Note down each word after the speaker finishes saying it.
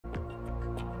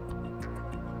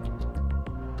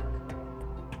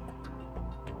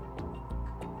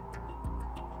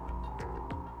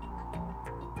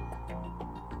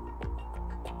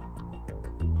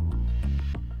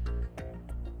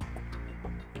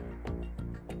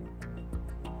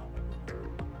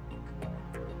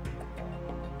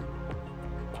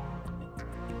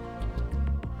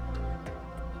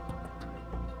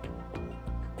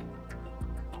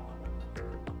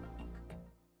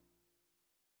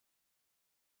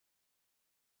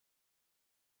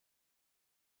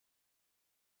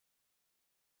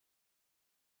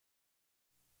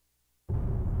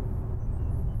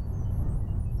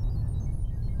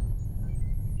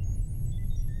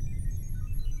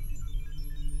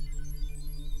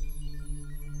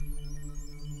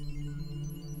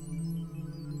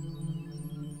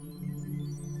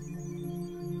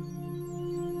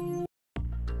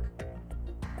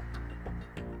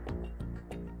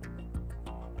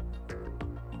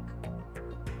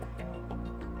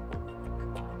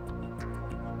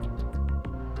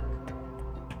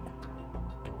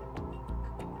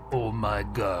my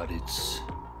god, it's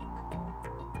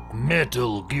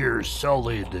Metal Gear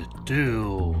Solid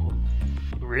 2.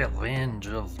 Revenge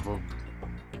of the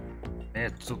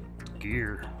Metal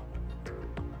Gear.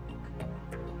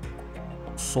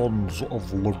 Sons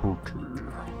of Liberty.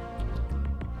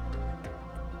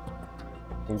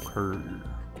 Okay.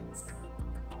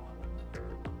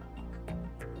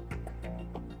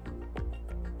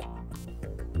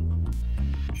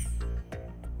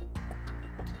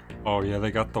 Oh yeah,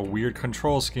 they got the weird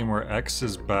control scheme where X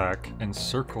is back and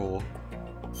circle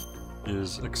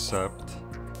is accept.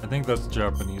 I think that's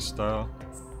Japanese style.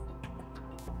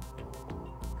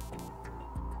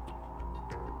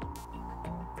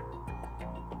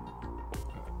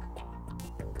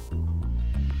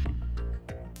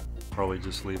 Probably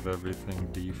just leave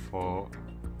everything default.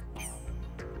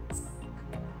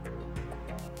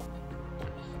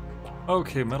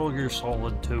 Okay, Metal Gear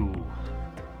Solid 2.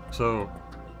 So,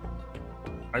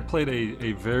 I played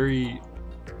a very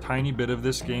tiny bit of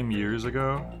this game years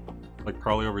ago, like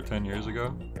probably over 10 years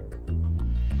ago,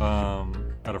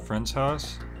 at a friend's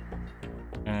house,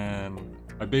 and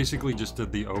I basically just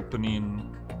did the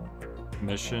opening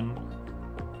mission,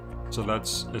 so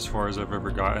that's as far as I've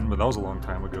ever gotten, but that was a long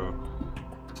time ago,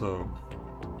 so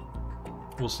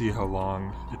we'll see how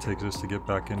long it takes us to get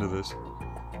back into this.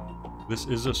 This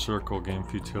is a circle game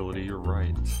futility, you're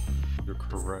right, you're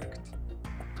correct.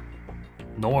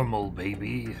 Normal,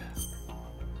 baby.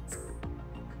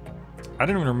 I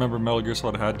didn't even remember Metal Gear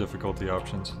Solid had difficulty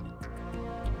options.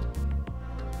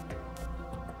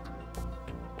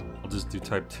 I'll just do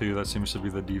type 2, that seems to be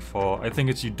the default. I think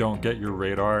it's you don't get your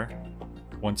radar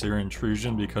once you're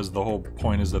intrusion, because the whole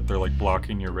point is that they're like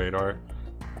blocking your radar.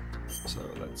 So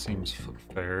that seems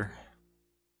fair.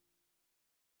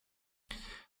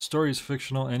 Story is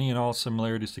fictional. Any and all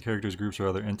similarities to characters, groups, or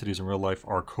other entities in real life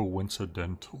are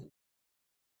coincidental.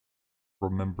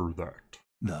 Remember that.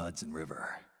 The Hudson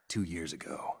River, 2 years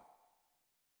ago.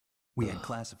 We had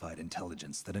classified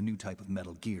intelligence that a new type of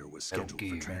Metal Gear was scheduled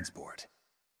for transport.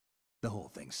 The whole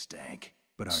thing stank,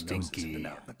 but our noses had been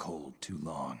out in the cold too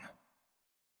long.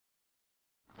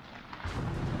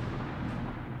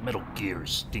 Metal Gear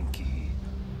stinky.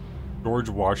 George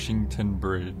Washington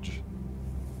Bridge.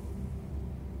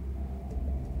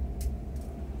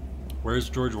 Where is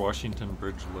George Washington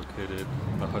Bridge located?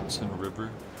 In the Hudson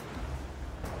River?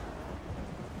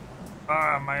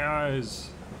 Ah, my eyes!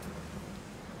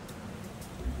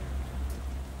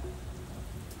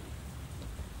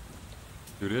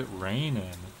 Dude, it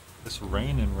raining. It's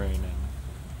raining.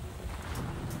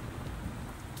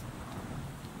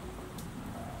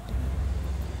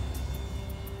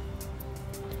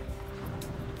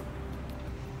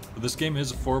 This game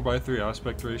is a 4:3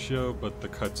 aspect ratio, but the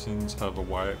cutscenes have a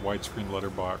widescreen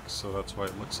letterbox, so that's why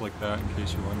it looks like that, in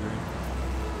case you're wondering.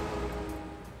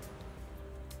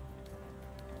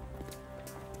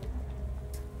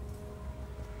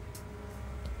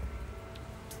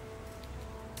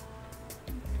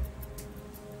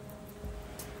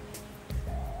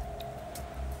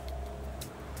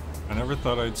 I never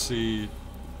thought I'd see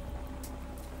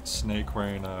Snake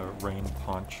wearing a rain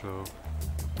poncho.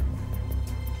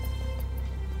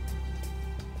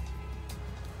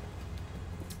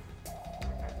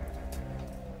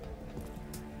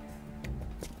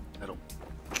 Metal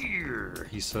Gear,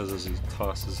 he says as he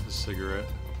tosses his cigarette.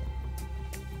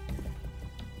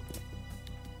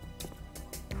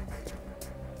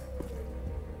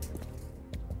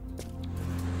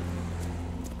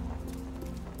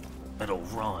 Metal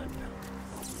Run.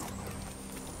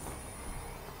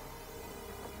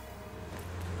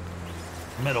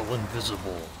 Metal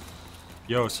Invisible.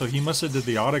 Yo, so he must have did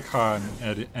the Otacon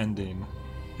ending,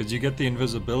 because you get the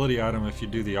invisibility item if you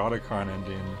do the Otacon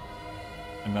ending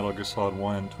in Metal Gear Solid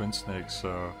 1 Twin Snakes,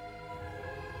 so...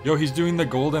 Yo, he's doing the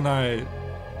GoldenEye,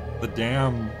 the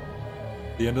dam,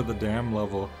 the end of the dam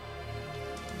level.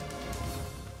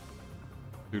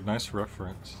 Dude, nice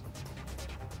reference.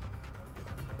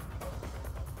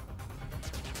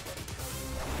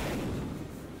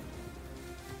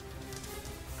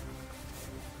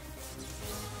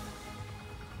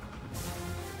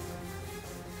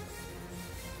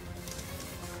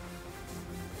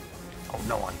 Oh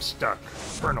no, I'm stuck.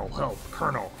 Colonel, help,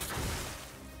 Colonel.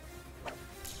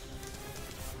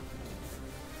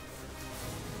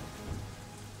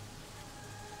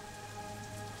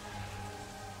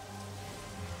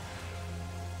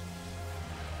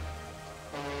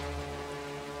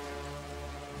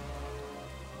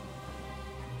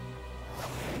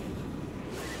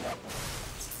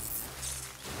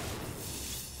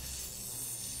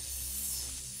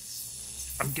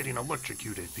 I'm getting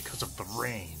electrocuted because of the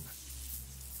rain.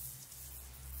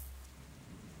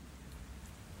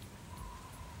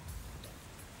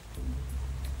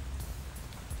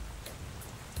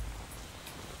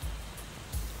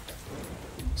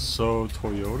 So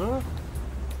Toyota?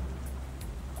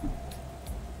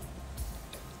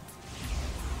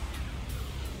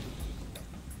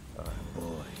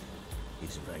 Boy,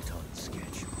 he's right on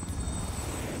schedule.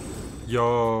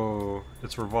 Yo,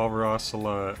 it's Revolver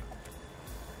Ocelot.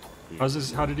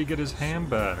 How did he get his hand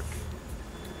back?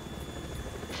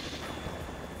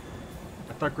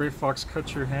 I thought Gray Fox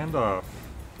cut your hand off.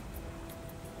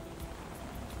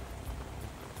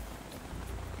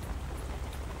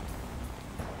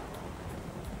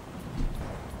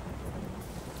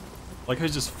 Like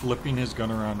he's just flipping his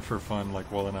gun around for fun, like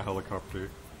while in a helicopter.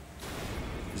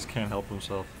 He just can't help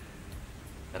himself.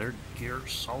 Metal Gear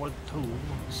Solid 2,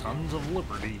 Sons of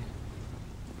Liberty.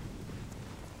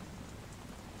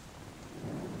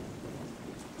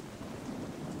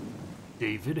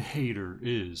 David Hayter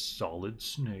is Solid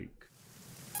Snake.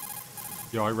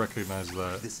 Yo, I recognize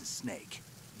that. This is Snake.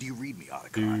 Do you read me,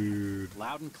 Otacon? Dude.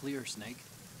 Loud and clear, Snake.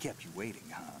 Kept you waiting,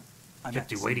 huh? I'm Kept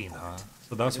at you the waiting, same huh? point.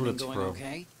 So that's what Everything it's going from.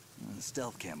 okay? The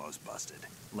stealth camo's busted.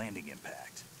 Landing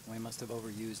impact. We must have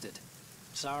overused it.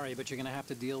 Sorry, but you're gonna have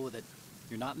to deal with it.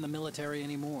 You're not in the military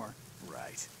anymore.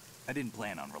 Right. I didn't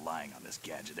plan on relying on this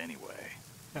gadget anyway.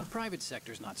 The private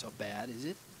sector's not so bad, is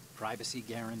it? Privacy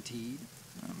guaranteed?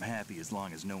 I'm happy as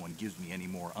long as no one gives me any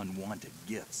more unwanted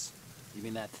gifts. You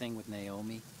mean that thing with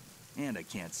Naomi? And I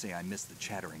can't say I miss the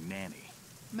chattering nanny.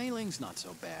 Mei Ling's not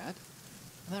so bad.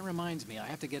 That reminds me, I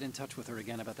have to get in touch with her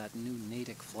again about that new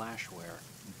Natick flashware.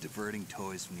 Diverting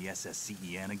toys from the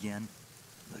SSCEN again?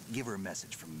 Look, give her a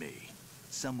message from me.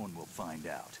 Someone will find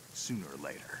out, sooner or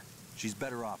later. She's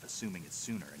better off assuming it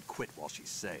sooner and quit while she's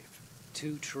safe.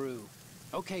 Too true.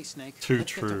 Okay, Snake,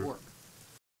 Let's get to work.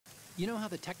 You know how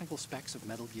the technical specs of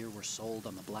Metal Gear were sold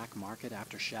on the black market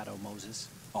after Shadow Moses?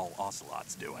 All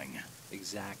Ocelot's doing.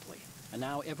 Exactly. And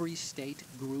now every state,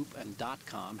 group, and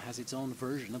 .com has its own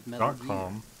version of Metal Gear.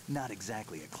 .com. Not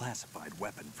exactly a classified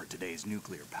weapon for today's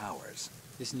nuclear powers.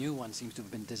 This new one seems to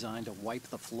have been designed to wipe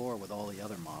the floor with all the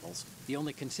other models. The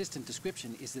only consistent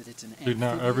description is that it's an Dude,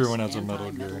 now amphibious everyone has a Metal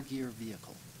anti-Metal Gear. Gear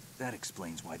vehicle. That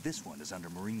explains why this one is under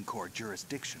Marine Corps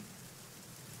jurisdiction.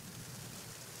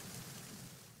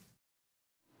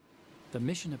 The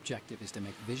mission objective is to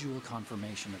make visual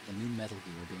confirmation of the new Metal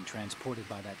Gear being transported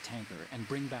by that tanker and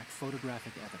bring back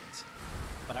photographic evidence.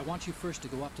 But I want you first to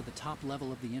go up to the top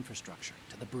level of the infrastructure,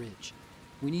 to the bridge.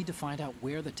 We need to find out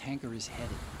where the tanker is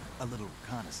headed. A little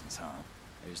reconnaissance, huh?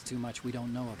 There's too much we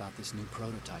don't know about this new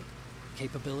prototype.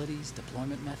 Capabilities,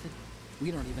 deployment method, we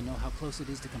don't even know how close it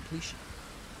is to completion.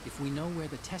 If we know where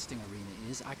the testing arena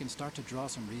is, I can start to draw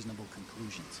some reasonable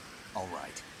conclusions. All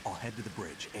right, I'll head to the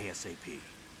bridge ASAP.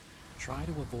 Try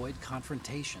to avoid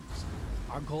confrontations.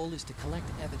 Our goal is to collect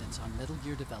evidence on Metal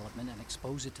Gear development and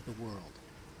expose it to the world.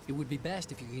 It would be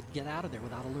best if you could get out of there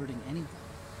without alerting anyone.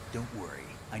 Don't worry,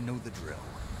 I know the drill.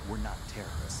 We're not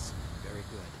terrorists. Very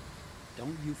good.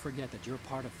 Don't you forget that you're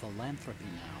part of Philanthropy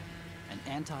now, an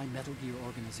anti-Metal Gear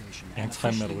organization. and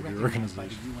Anti-Metal officially Gear recognized by the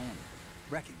organization. UN.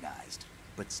 Recognized,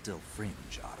 but still fringe,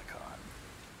 Otacon.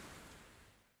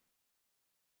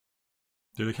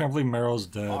 Dude, I can't believe Meryl's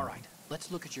dead. All right,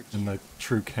 let's look at your In gear. the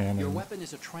true canon. Your weapon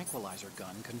is a tranquilizer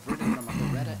gun converted from a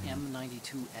Beretta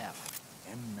M92F.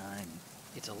 M9.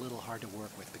 It's a little hard to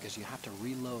work with because you have to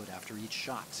reload after each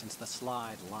shot since the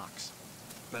slide locks.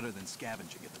 Better than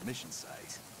scavenging at the mission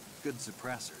site. Good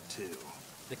suppressor, too.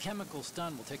 The chemical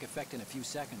stun will take effect in a few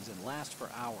seconds and last for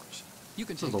hours. You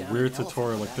can This is take a down weird an elephant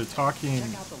tutorial, with like that. they're talking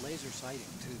Check out the laser sighting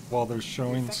too. while they're The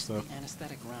showing effects of stuff. the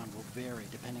anesthetic round will vary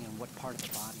depending on what part of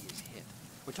the body is hit.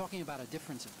 We're talking about a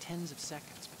difference of tens of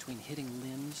seconds between hitting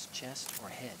limbs, chest, or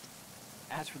head.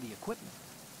 As for the equipment,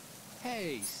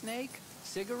 hey, Snake,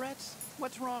 cigarettes?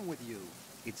 What's wrong with you?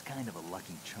 It's kind of a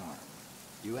lucky charm.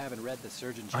 You haven't read the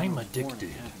Surgeon I'm General's warning, addicted.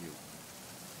 have you?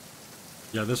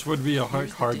 Yeah, this would be a Here's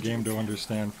the hard digital game to camera.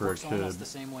 understand for a Works almost kid. the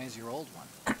same way as your old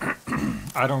one.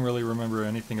 I don't really remember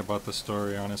anything about the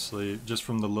story, honestly, just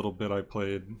from the little bit I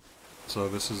played. So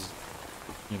this is,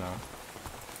 you know,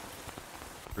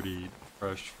 pretty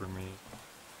fresh for me.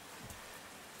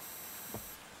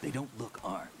 They don't look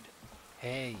armed.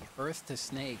 Hey, Earth to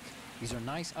Snake. These are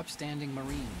nice, upstanding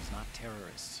Marines, not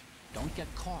terrorists. Don't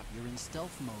get caught. You're in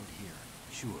stealth mode here.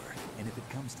 Sure, and if it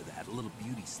comes to that, a little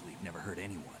beauty sleep never hurt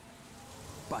anyone.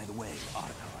 By the way,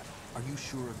 Otacon, are you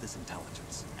sure of this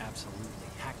intelligence? Absolutely.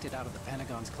 Hacked it out of the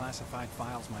Pentagon's classified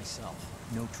files myself.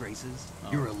 No traces?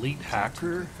 You're elite It's not too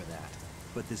hacker? good for that.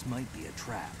 But this might be a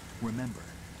trap. Remember,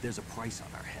 there's a price on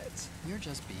our heads. You're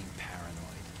just being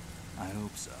paranoid. I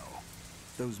hope so.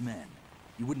 Those men,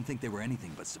 you wouldn't think they were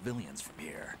anything but civilians from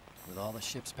here. With all the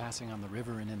ships passing on the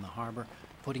river and in the harbor,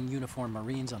 Putting uniformed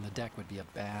Marines on the deck would be a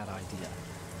bad idea.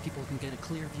 People can get a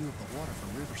clear view of the water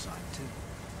from Riverside, too.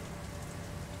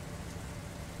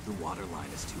 The water line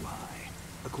is too high.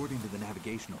 According to the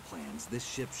navigational plans, this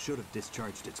ship should have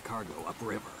discharged its cargo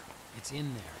upriver. It's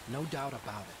in there, no doubt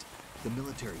about it. The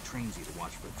military trains you to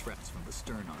watch for threats from the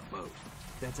stern on a boat.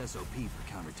 That's SOP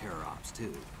for counter-terror ops,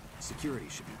 too. Security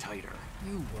should be tighter.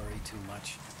 You worry too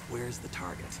much. Where's the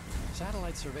target?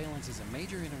 Satellite surveillance is a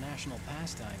major international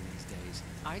pastime these days.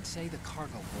 I'd say the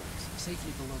cargo holds,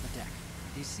 safely below the deck.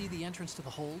 Do you see the entrance to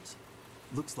the holds?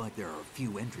 Looks like there are a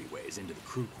few entryways into the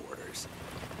crew quarters.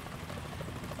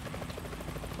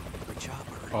 The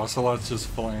chopper. Ocelot's just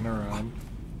flying around.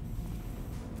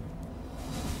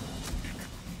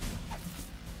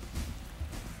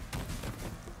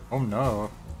 Oh no.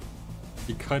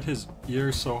 He cut his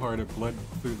ear so hard it bled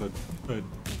through the hood.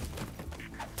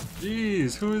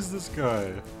 Jeez, who is this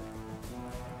guy?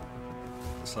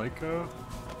 Psycho?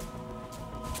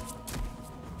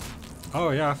 Oh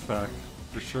yeah, fact.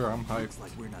 For sure, I'm hyped. Looks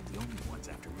like we're not the only ones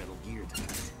after Metal Gear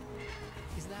tonight.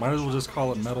 Might as well just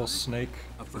call it Metal Snake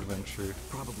Adventure.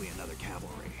 Probably another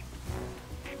cavalry.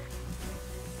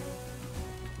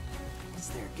 What's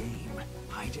their game?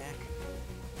 Hijack?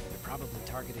 They're probably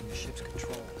targeting the ship's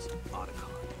controls. Otacon.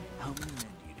 How many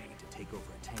men do you need to take over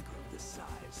a tanker of this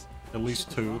size? At least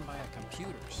The ship is 2. run by a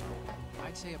computer, so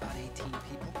I'd say about 18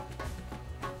 people.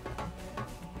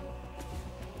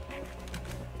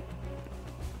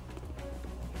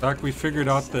 In fact, we figured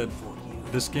out that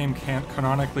this game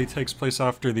canonically takes place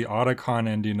after the Otacon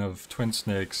ending of Twin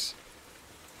Snakes.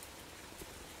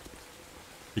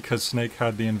 Because Snake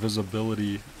had the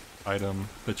invisibility item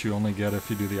that you only get if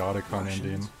you do the Otacon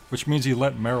ending. Which means he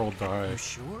let Meryl die. You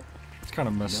sure? It's kind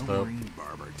of messed No up. Marine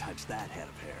barber touched that head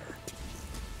of hair.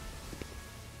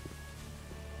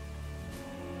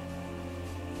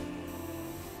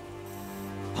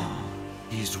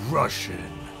 He's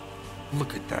Russian.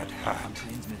 Look at that hat. I'm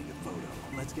transmitting a photo.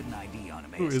 Let's get an ID on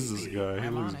him. Who is this ASAP. guy? He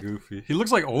I'm looks on it. goofy. He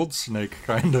looks like Old Snake,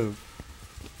 kind of.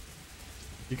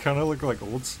 He kind of looked like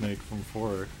Old Snake from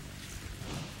 4.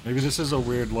 Maybe this is a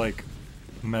weird, like,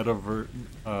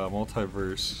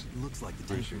 multiverse. Looks like the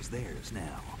tanker's theirs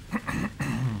now.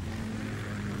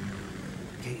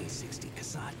 KA-60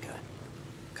 Kasatka.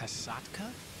 Kasatka?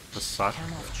 Passat.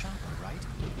 Carnoff chopper, right?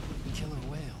 Killer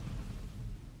whale.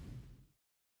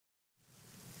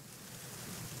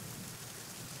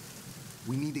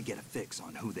 We need to get a fix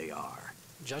on who they are.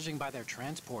 Judging by their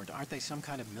transport, aren't they some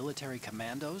kind of military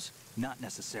commandos? Not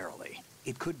necessarily.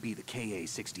 It could be the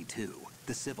KA-62,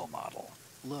 the civil model.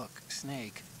 Look,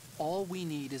 Snake, all we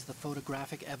need is the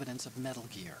photographic evidence of Metal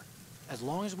Gear. As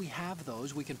long as we have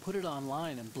those, we can put it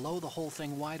online and blow the whole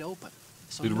thing wide open.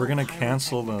 So Dude, no we're gonna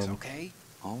cancel pyrotechnics, them. Okay?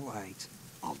 All right.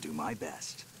 I'll do my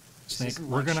best. Snake, isn't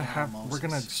we're like gonna Shadow we're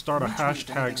gonna Moses. start a Retweet if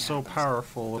hashtag anything so happens.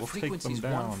 powerful The it'll take them frequency's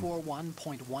down.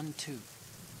 141.12.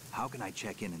 How can I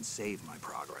check in and save my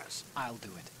progress? I'll do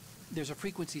it. There's a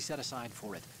frequency set aside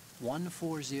for it.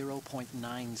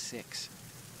 140.96.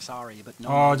 Sorry, but no.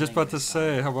 Oh, more just ring about to this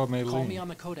say, time. how about Call me Maylene? on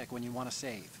the codec when you want to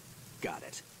save. Got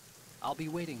it. I'll be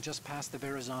waiting just past the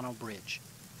Verrazano Bridge.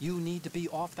 You need to be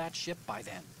off that ship by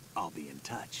then. I'll be in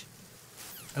touch.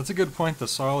 That's a good point. The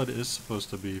Solid is supposed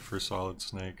to be for Solid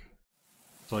Snake.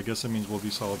 So I guess it means we'll be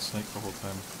Solid Snake the whole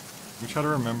time. Let me try to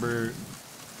remember.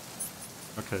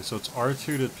 Okay, so it's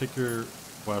R2 to pick your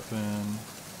weapon.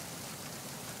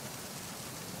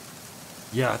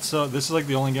 Yeah, so this is like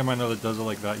the only game I know that does it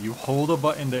like that. You hold a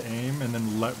button to aim and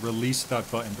then release that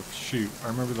button to shoot. I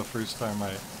remember the first time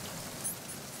I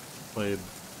played,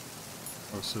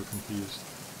 I was so confused.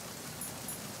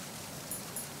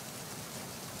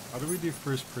 How do we do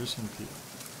first person view?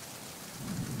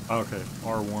 Okay,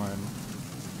 R1.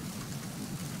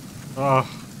 Ah,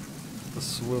 the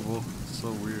swivel,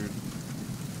 so weird.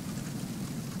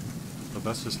 But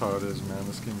that's just how it is, man.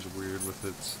 This game's weird with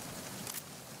its...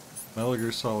 Metal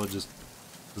Gear Solid just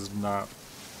does not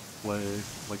play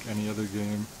like any other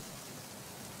game.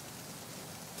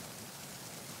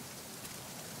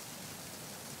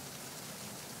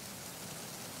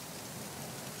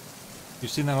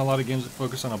 You've seen that in a lot of games that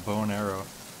focus on a bow and arrow.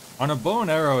 On a bow and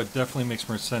arrow, it definitely makes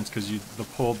more sense because the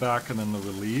pull back and then the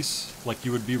release, like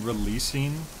you would be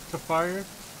releasing to fire.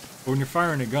 But when you're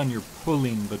firing a gun, you're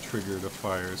pulling the trigger to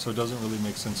fire, so it doesn't really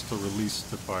make sense to release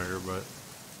to fire, but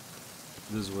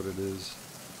it is what it is.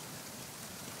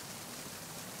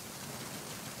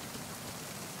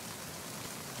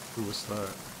 Who was that?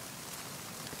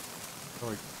 Oh,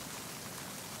 like...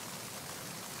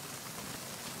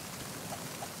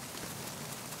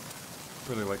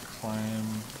 Really like climb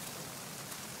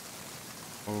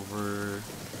over...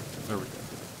 There we go.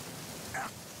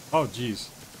 Oh, jeez.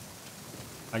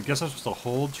 I guess I'm supposed to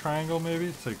hold triangle,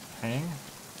 maybe, to hang?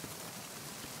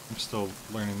 I'm still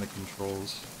learning the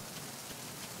controls.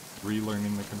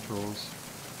 Relearning the controls.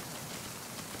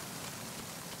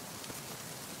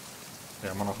 Okay,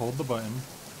 I'm gonna hold the button.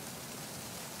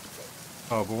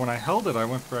 Oh, but when I held it, I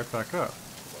went right back up.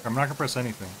 I'm not gonna press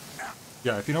anything.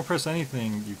 Yeah, if you don't press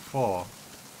anything, you fall.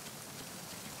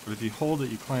 But if you hold it,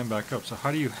 you climb back up. So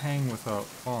how do you hang without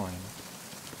falling?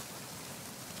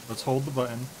 Let's hold the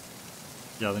button.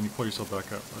 Yeah, then you pull yourself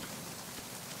back up. Okay.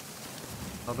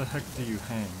 How the heck do you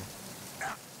hang?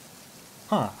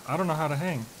 Huh, I don't know how to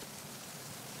hang.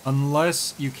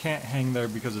 Unless you can't hang there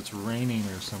because it's raining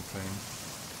or something.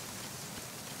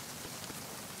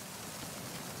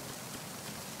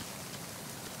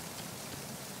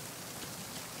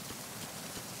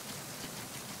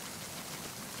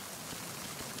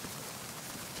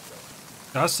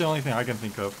 That's the only thing I can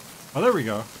think of. Oh, there we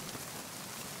go.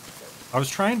 I was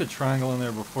trying to triangle in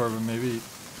there before, but maybe...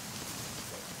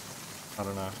 I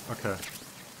don't know. Okay.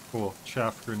 Cool.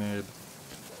 Chaff grenade.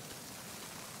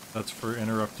 That's for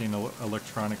interrupting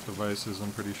electronic devices,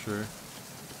 I'm pretty sure.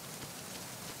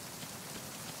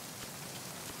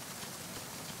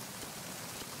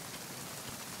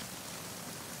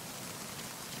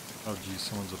 Oh geez,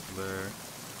 someone's up there.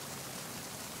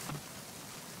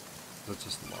 That's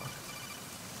just locked.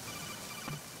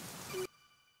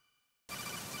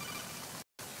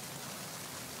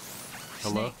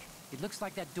 Hello? Snake, it looks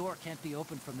like that door can't be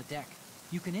opened from the deck.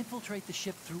 You can infiltrate the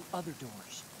ship through other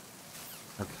doors.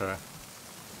 Okay.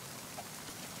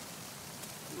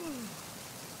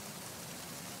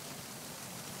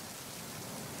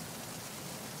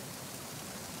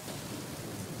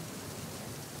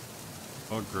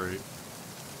 Oh, great.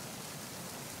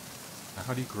 Now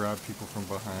how do you grab people from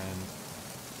behind?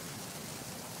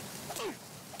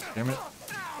 Damn it.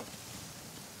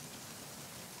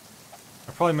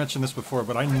 I probably mentioned this before,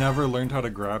 but I never learned how to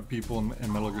grab people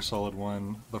in Metal Gear Solid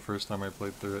 1 the first time I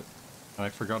played through it. And I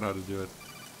forgot how to do it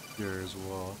here as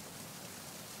well.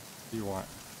 What do you want?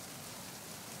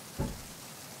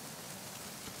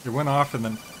 It went off and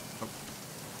then... Oh.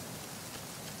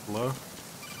 Hello?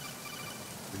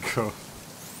 There we go.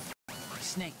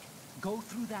 Snake, go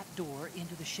through that door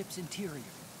into the ship's interior.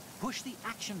 Push the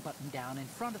action button down in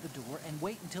front of the door and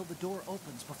wait until the door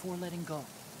opens before letting go.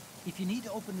 If you need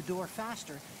to open the door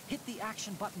faster, hit the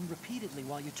action button repeatedly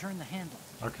while you turn the handle.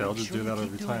 Okay, I'll just do that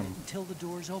every time. Until the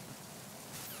door's open.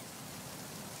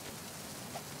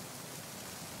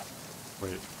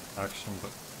 Wait, action,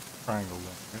 but triangle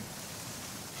then, right?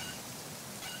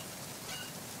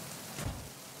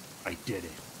 I did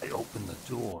it. I opened the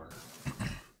door.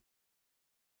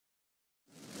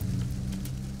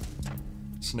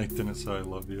 Snake didn't say I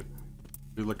love you.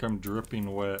 Dude, look, I'm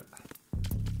dripping wet.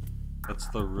 That's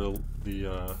the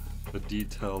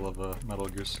detail of a Metal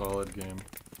Gear Solid game.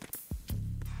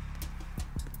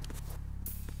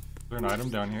 Is there an item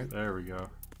down here? There we go.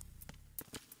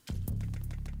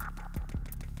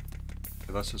 Okay,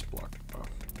 that's just blocked off.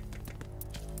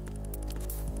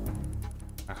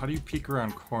 Now, how do you peek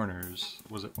around corners?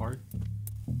 Was it art?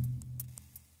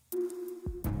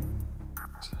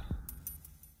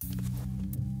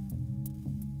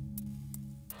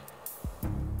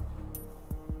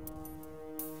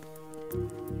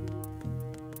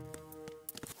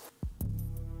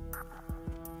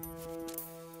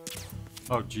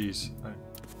 Oh, jeez.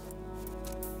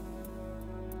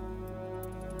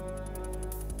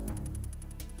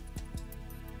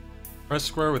 Press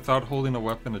square without holding a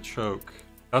weapon to choke.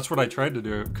 That's what I tried to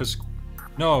do, because...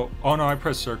 No! Oh no, I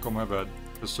pressed circle, my bad.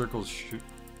 The circle's shoot...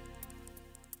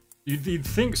 You'd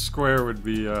think square would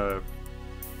be,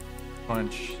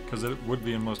 punch, because it would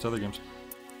be in most other games.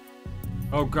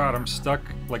 Oh god, I'm stuck.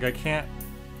 Like, I can't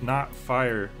not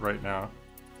fire right now.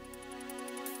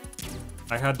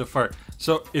 I had to fire.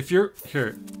 So, if you're...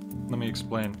 Here, let me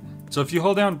explain. So, if you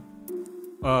hold down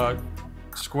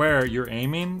square, you're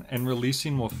aiming, and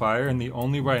releasing will fire, and the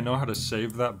only way I know how to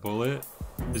save that bullet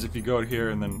is if you go here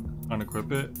and then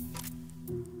unequip it.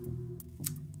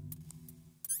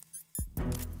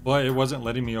 But it wasn't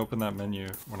letting me open that menu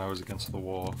when I was against the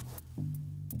wall.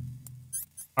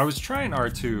 I was trying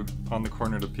R2 on the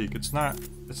corner to peek. It's not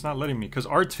letting me, because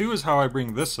R2 is how I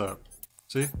bring this up.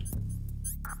 See?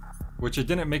 Which it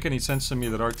didn't make any sense to me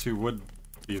that R2 would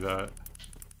be that.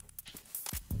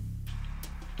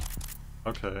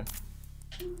 Okay.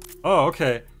 Oh,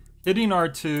 okay. Hitting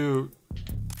R2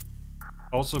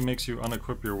 also makes you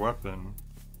unequip your weapon.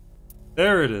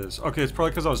 There it is. Okay, it's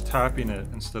probably because I was tapping it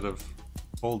instead of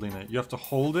holding it. You have to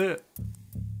hold it.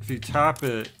 If you tap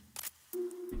it,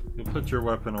 you'll put your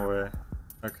weapon away.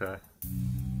 Okay.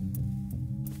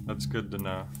 That's good to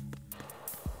know.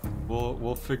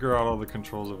 We'll figure out all the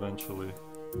controls eventually.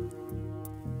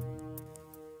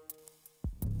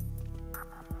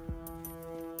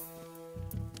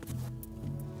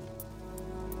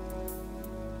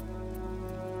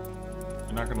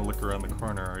 You're not gonna look around the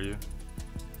corner, are you?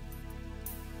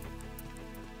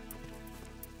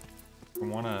 I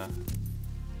wanna...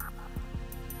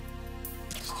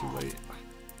 It's too late.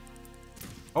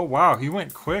 Oh wow, he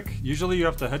went quick. Usually you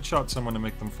have to headshot someone to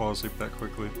make them fall asleep that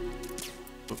quickly.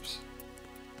 Whoops.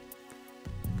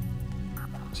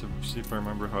 So see if I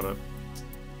remember how to...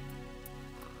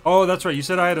 Oh, that's right. You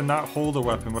said I had to not hold a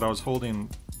weapon, but I was holding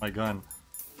my gun.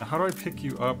 Now how do I pick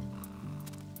you up?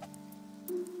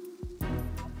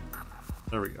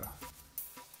 There we go.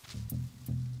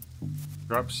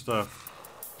 Drop stuff.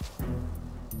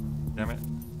 Damn it.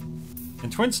 In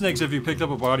Twin Snakes, if you picked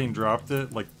up a body and dropped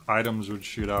it, like, items would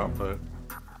shoot out, but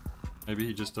maybe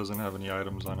he just doesn't have any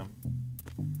items on him.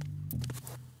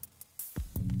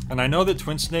 And I know that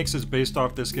Twin Snakes is based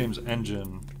off this game's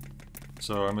engine,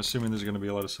 so I'm assuming there's going to be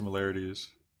a lot of similarities.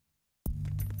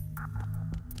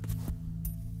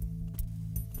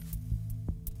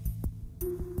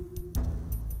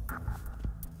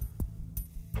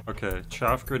 Okay,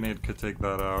 chaff grenade could take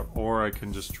that out, or I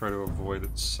can just try to avoid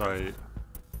its sight.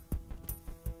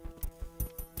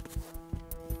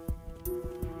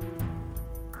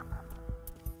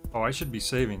 Oh, I should be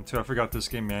saving too. I forgot this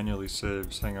game manually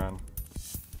saves. Hang on.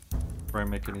 Before I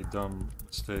make any dumb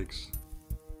mistakes.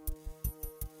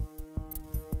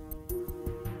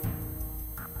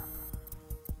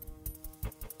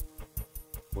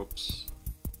 Whoops.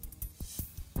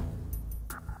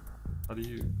 How do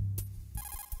you...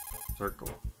 Circle.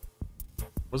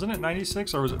 Wasn't it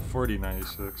 96 or was it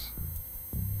 4096?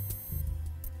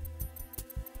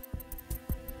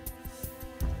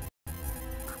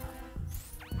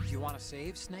 You want to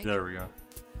save, Snake? There we go.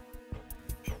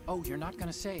 Oh, you're not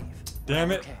gonna save. Damn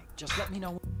it. Okay, just let me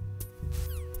know.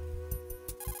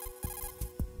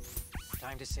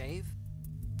 Time to save?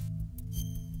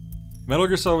 Metal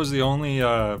Gear Solid was the only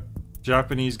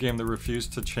Japanese game that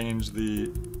refused to change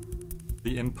the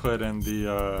input and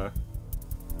the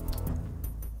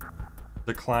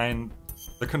decline,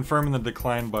 the confirm and the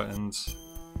decline buttons.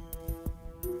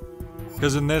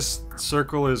 Because in this,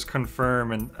 circle is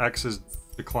confirm and X is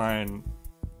decline.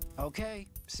 Okay,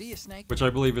 see you, Snake. Which I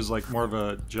believe is like more of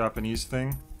a Japanese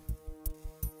thing.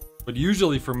 But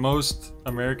usually for most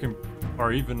American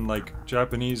or even like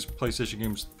Japanese PlayStation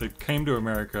games that came to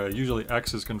America, usually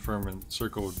X is confirm and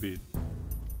circle would be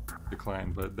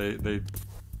decline. But they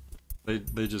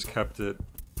just kept it.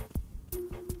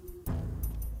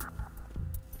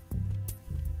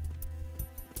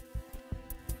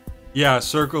 Yeah,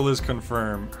 circle is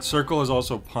confirm. Circle is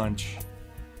also punch.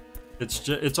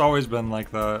 It's always been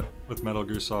like that with Metal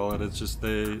Gear Solid. It's just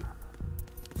they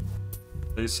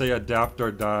say adapt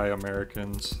or die,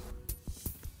 Americans.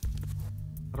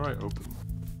 How do I open?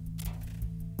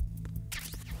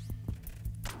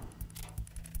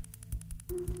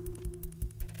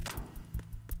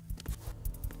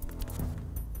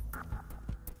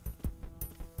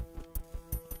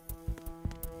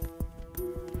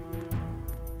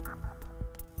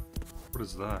 What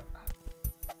is that?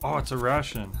 Oh, it's a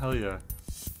ration. Hell yeah.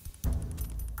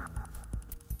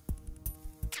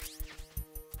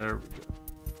 There we go.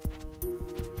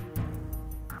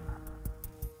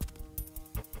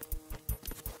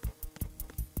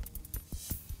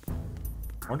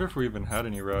 I wonder if we even had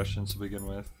any rations to begin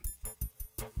with.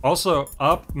 Also,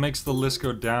 up makes the list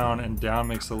go down and down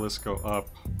makes the list go up.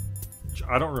 Which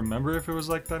I don't remember if it was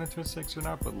like that in Twin Snakes or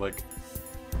not, but like,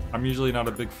 I'm usually not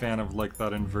a big fan of like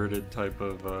that inverted type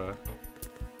of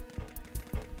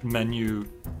menu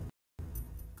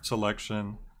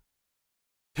selection.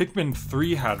 Pikmin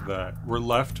 3 had that, where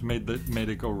left made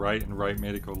it go right and right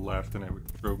made it go left, and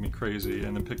it drove me crazy.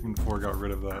 And then Pikmin 4 got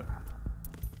rid of that.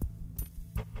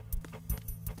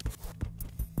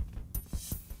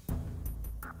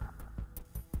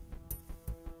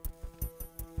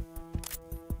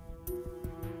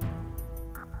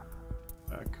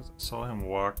 Because I saw him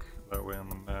walk that way on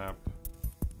the map.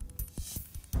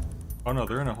 Oh no,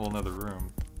 they're in a whole nother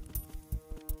room.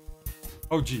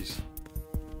 Oh jeez.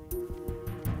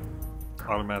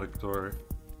 Automatic door.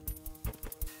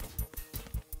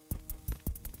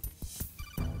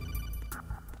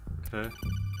 Okay.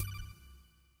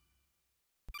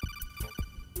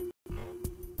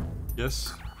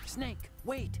 Yes? Snake,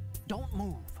 wait! Don't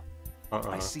move!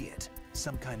 I see it.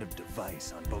 Some kind of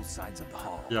device on both sides of the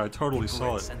hall. Yeah, I totally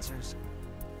saw it. Sensors?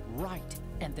 Right,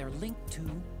 and they're linked to...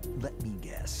 Let me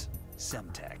guess.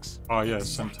 Semtex. Oh yeah,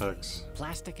 Exactly. Semtex.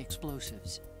 Plastic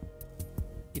explosives.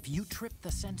 If you trip the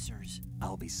sensors,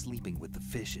 I'll be sleeping with the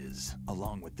fishes,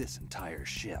 along with this entire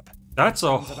ship. That's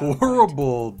a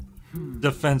horrible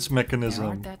defense there aren't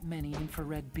mechanism. that many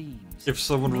infrared beams. If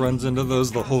someone Maybe runs you into can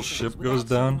those, get the whole past ship those goes without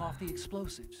setting down. off the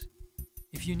explosives.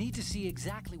 If you need to see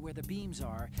exactly where the beams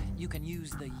are, you can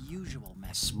use the usual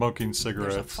method. Smoking There's a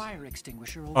cigarettes. fire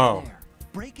extinguisher over Oh. there.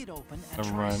 Break it open and Never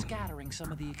try mind. scattering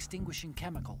some of the extinguishing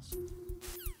chemicals.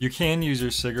 You can use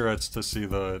your cigarettes to see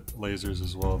the lasers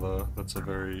as well, though. That's a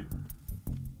very...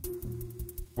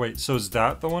 Wait, so is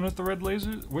that the one with the red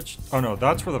lasers? Which... Oh no,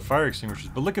 that's for the fire extinguishers.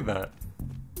 But look at that.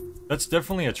 That's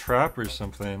definitely a trap or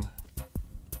something.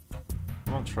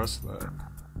 I don't trust that.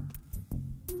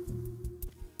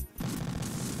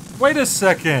 Wait a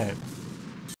second!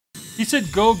 He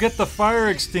said go get the fire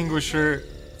extinguisher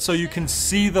so you can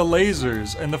see the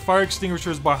lasers, and the fire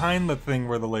extinguisher is behind the thing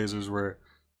where the lasers were.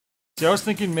 See, I was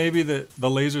thinking maybe that the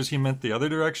lasers he meant the other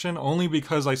direction, only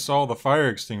because I saw the fire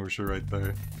extinguisher right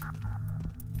there.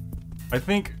 I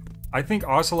think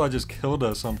Ocelot just killed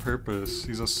us on purpose.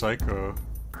 He's a psycho.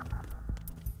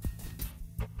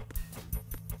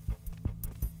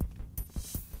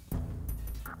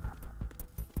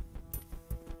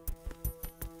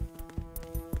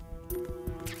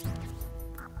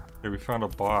 Okay, we found a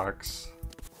box.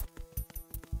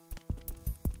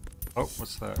 Oh,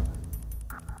 what's that?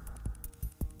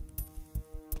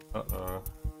 Uh-oh.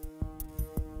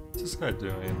 What's this guy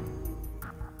doing?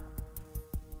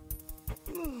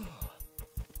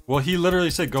 Well, he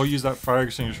literally said go use that fire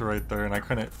extinguisher right there, and I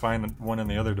couldn't find one in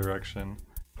the other direction.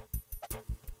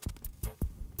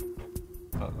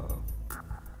 Uh-oh.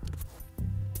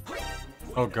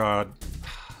 Oh god.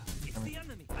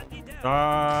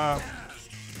 Ah.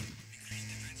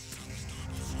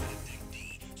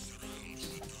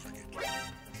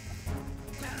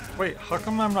 Wait, how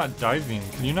come I'm not diving?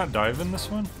 Can you not dive in this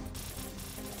one?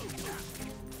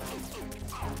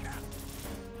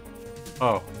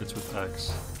 Oh, it's with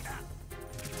X.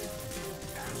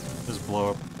 Just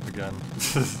blow up again.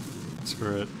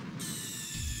 Screw it.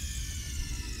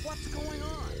 What's going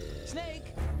on? Snake!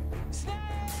 Snake!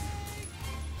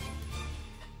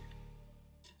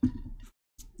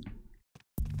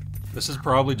 This is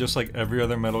probably just like every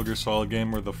other Metal Gear Solid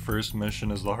game where the first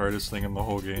mission is the hardest thing in the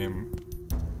whole game.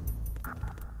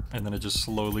 And then it just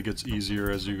slowly gets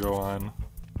easier as you go on.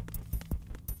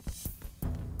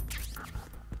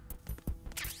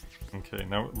 Okay,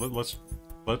 now let's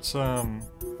try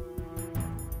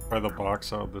the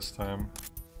box out this time.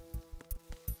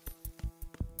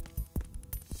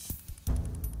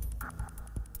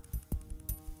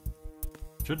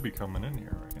 Should be coming in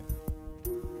here, right?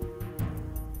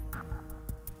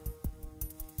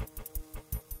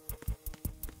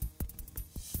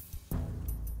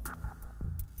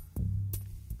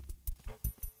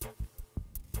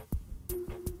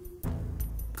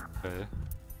 Okay.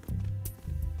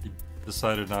 He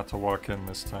decided not to walk in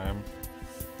this time.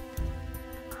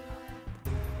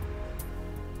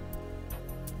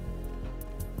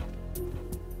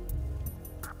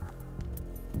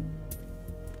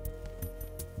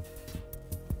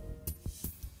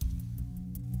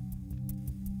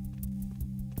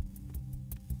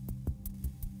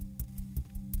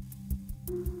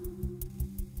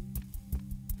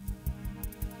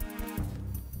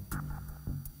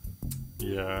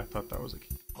 Yeah, I thought that was a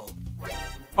key.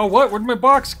 Oh, what? Where'd my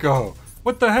box go?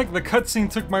 What the heck? The cutscene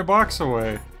took my box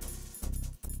away.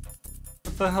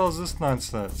 What the hell is this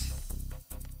nonsense?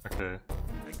 Okay.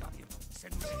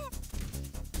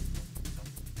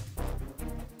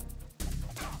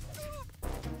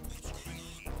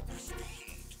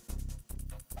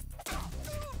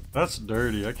 That's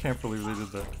dirty. I can't believe they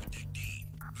did that.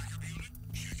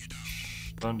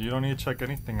 You don't need to check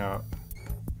anything out.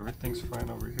 Everything's fine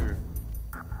over here.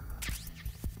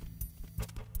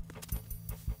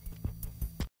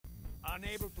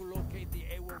 Unable to locate the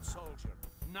AWOL soldier.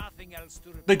 Nothing else to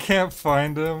report. They can't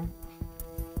find him?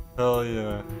 Hell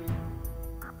yeah.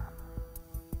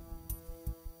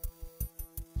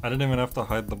 I didn't even have to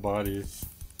hide the body.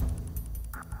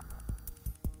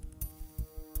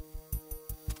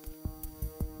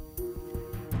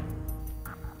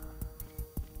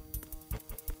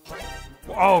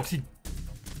 Oh, he...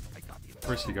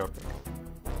 Where's he go?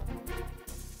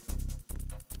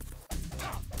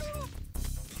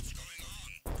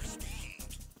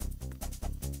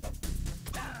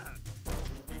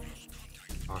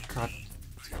 Oh god.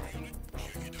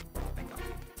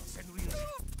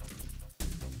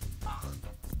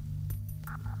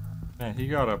 Man, he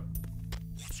got up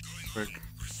quick.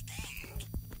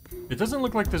 It doesn't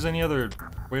look like there's any other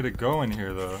way to go in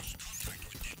here though.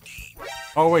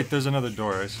 Oh wait, there's another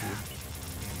door, I see.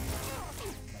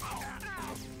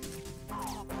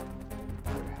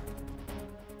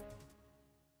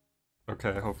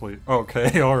 Okay, hopefully.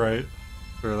 Okay, alright.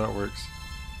 Sure, that works.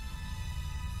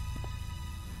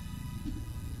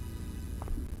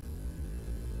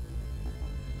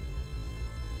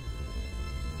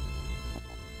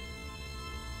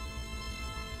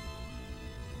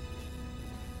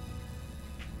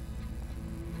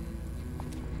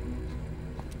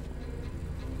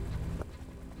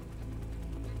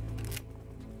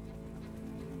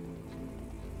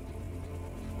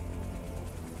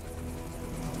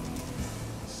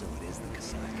 So it is the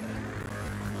Kasaka.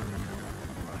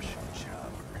 Russian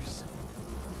choppers.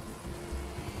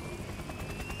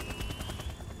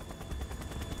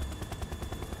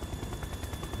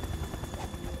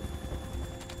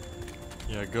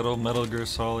 Yeah, good old Metal Gear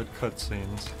Solid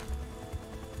cutscenes.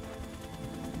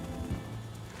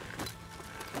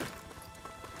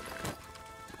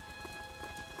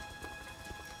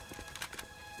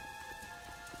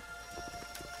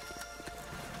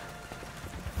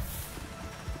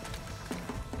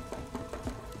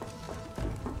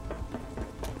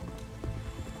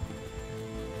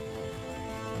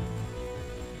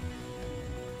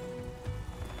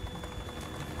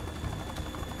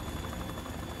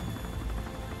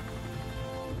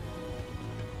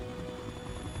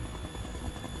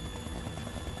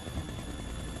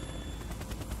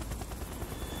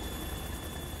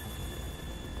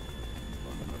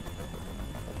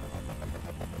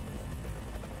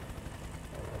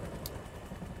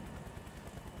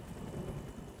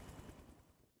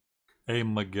 Hey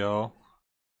Miguel,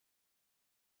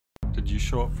 did you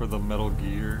show up for the Metal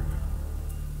Gear?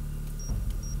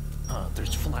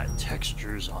 There's flat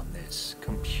textures on this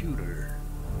computer.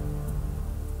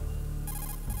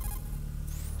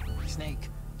 Snake,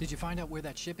 did you find out where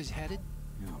that ship is headed?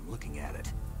 Yeah, I'm looking at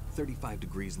it. 35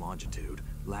 degrees longitude,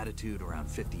 latitude around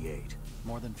 58.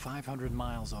 More than 500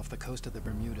 miles off the coast of the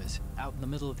Bermudas, out in the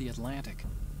middle of the Atlantic.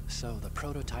 So the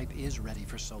prototype is ready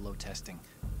for solo testing.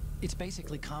 It's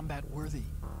basically combat worthy.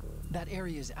 That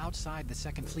area is outside the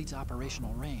Second Fleet's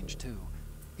operational range, too.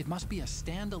 It must be a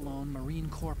standalone Marine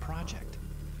Corps project,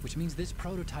 which means this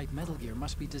prototype Metal Gear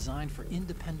must be designed for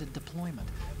independent deployment,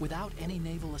 without any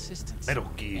naval assistance. Metal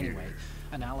Gear. Anyway,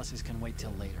 analysis can wait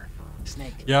till later.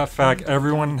 Snake. Yeah, fact,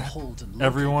 everyone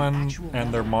everyone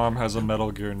and their mom has a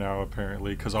Metal Gear now,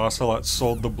 apparently, because Ocelot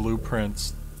sold the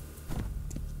blueprints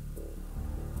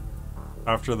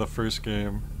after the first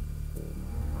game.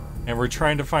 And we're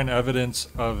trying to find evidence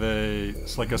of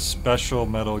it's like a special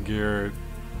Metal Gear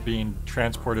being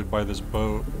transported by this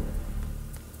boat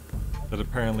that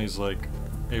apparently is like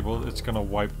it's gonna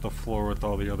wipe the floor with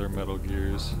all the other Metal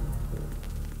Gears.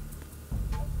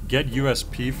 Get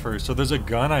USP first. So there's a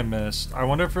gun I missed. I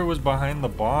wonder if it was behind the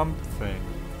bomb thing.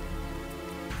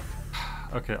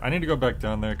 Okay, I need to go back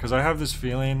down there because I have this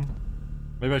feeling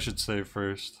maybe I should save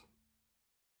first.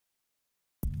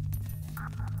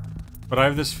 But I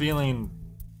have this feeling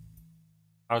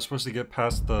I was supposed to get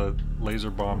past the laser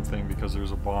bomb thing because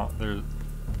there's a bomb there.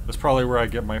 That's probably where I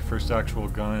get my first actual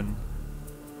gun.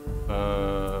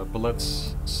 But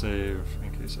let's save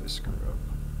in case I screw up.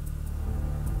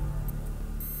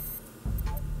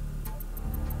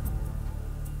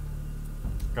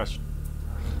 Gosh.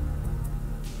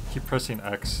 Keep pressing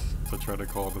X to try to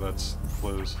call, but that's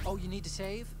close. Oh, you need to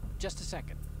save? Just a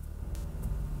second.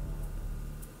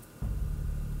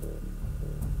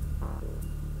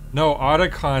 No,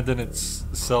 Otacon didn't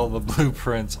sell the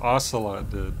blueprints. Ocelot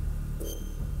did.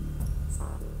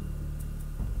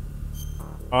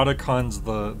 Otacon's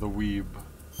the weeb.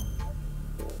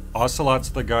 Ocelot's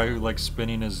the guy who likes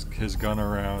spinning his gun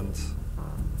around.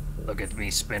 Look at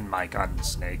me spin my gun,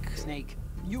 Snake. Snake,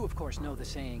 you of course know the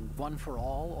saying, one for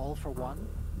all for one?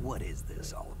 What is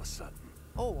this all of a sudden?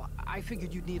 Oh, I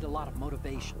figured you'd need a lot of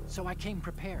motivation, so I came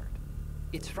prepared.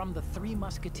 It's from the Three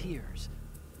Musketeers.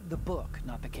 The book,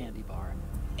 not the candy bar.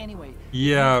 Anyway,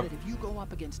 yeah. That if you go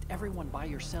up against everyone by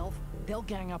yourself, they'll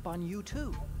gang up on you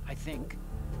too, I think.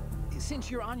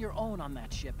 Since you're on your own on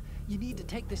that ship, you need to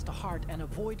take this to heart and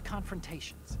avoid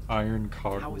confrontations. Iron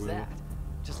cogwheel. How was that?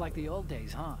 Just like the old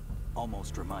days, huh?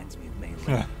 Almost reminds me of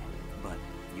Melee. But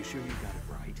you sure you got it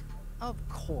right? Of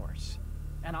course.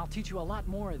 And I'll teach you a lot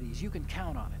more of these. You can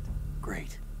count on it.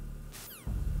 Great.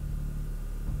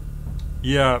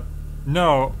 Yeah.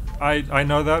 No, I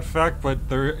know that fact, but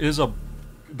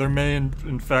there may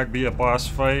in fact be a boss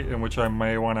fight in which I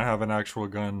may want to have an actual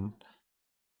gun.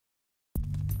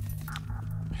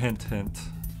 Hint, hint.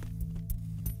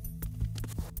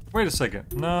 Wait a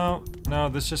second. No,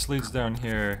 this just leads down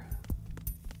here.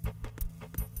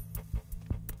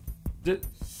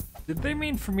 Did they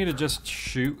mean for me to just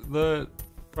shoot the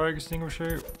fire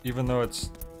extinguisher, even though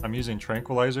I'm using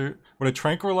tranquilizer? Would a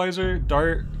tranquilizer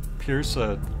dart pierce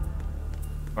a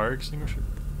fire extinguisher?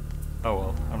 Oh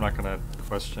well, I'm not gonna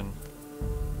question.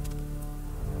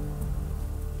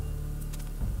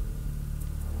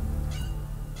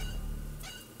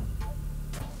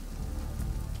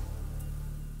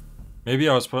 Maybe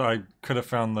I could have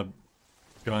found the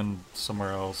gun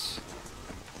somewhere else.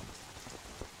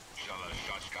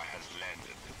 Has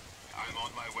landed. I'm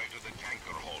on my way to the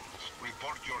tanker holds.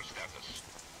 Report your status.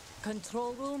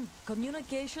 Control room,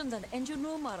 communications, and engine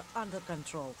room are under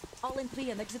control. All entry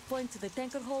and exit points to the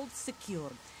tanker hold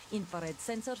secured. Infrared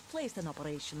sensors placed and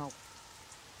operational.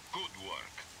 Good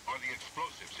work. Are the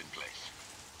explosives in place?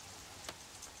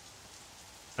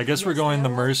 I guess we're Yes, going the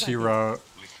they're all mercy ready. route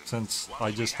since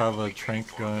I just have a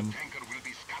trank gun.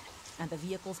 And the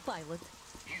vehicle's pilot.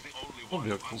 He's the only Oh, one who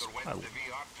vehicle's underwent pilot. the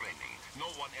VR training. No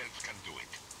one else can do it.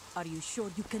 Are you sure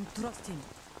you can trust him?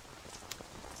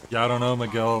 Yeah, I don't know,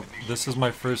 Miguel. This is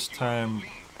my first time.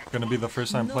 Gonna be the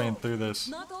first time playing through this.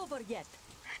 Not over yet.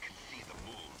 I can see the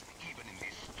moon, even in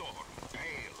this storm,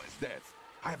 pale as death.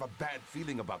 I have a bad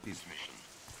feeling about this mission.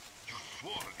 You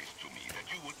swore this to me, that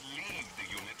you would leave the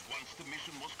unit once the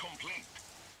mission was complete.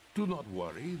 Do not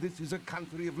worry, this is a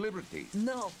country of liberty.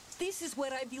 No, this is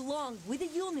where I belong, with the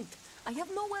unit. I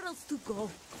have nowhere else to go.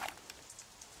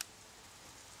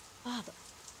 Father,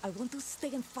 I want to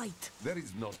stay and fight. There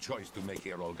is no choice to make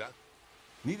here, Olga.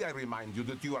 Need I remind you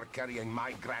that you are carrying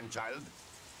my grandchild?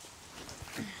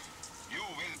 You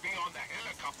will be on the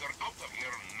helicopter out of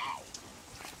here now.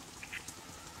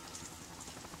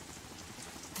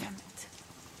 Damn it.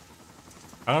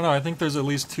 I don't know, I think there's at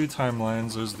least two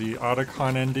timelines. There's the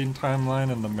Otacon ending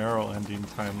timeline and the Meryl ending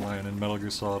timeline in Metal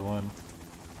Gear Solid 1.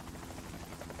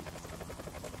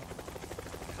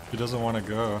 He doesn't want to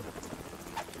go.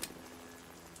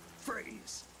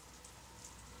 Freeze!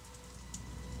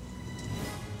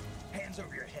 Hands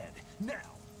over your head, now!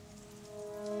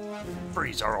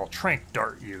 Freeze or I'll trank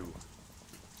dart you.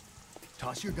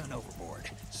 Toss your gun overboard,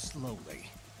 slowly.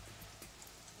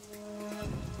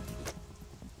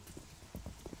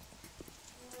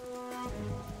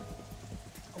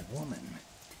 A woman.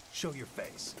 Show your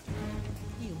face.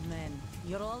 You men,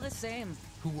 you're all the same.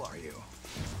 Who are you?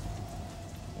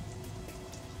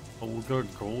 Olga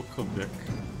Golkovic.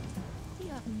 We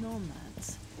are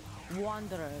nomads.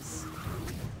 Wanderers.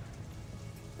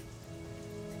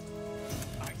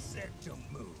 I said to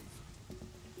move.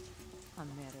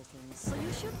 Americans. So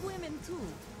you shoot women too.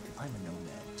 I'm a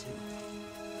nomad too.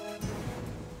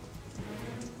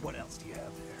 What else do you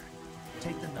have there?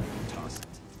 Take the knife and toss it.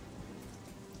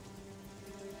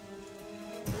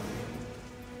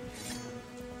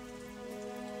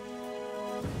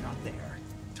 Not there.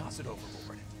 Toss it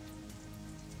overboard.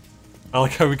 I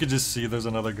like how we could just see there's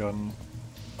another gun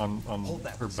on Hold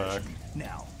that her back. position.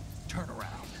 Now, turn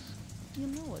around. You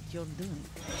know what you're doing.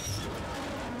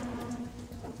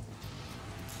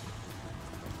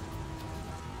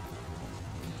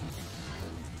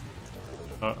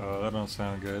 Uh-oh, that don't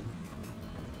sound good.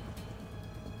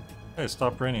 Hey,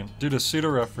 stop raining. Dude, a pseudo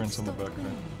reference in the Stop background.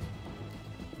 raining.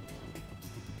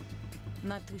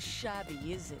 Not too shabby,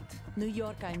 is it? New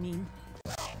York, I mean.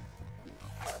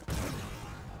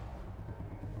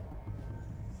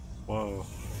 Whoa.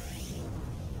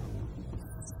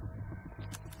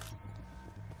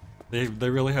 They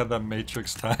really had that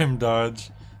Matrix time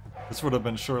dodge. This would have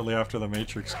been shortly after the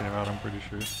Matrix came out, I'm pretty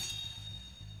sure.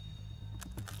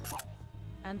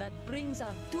 And that brings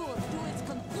our tour to its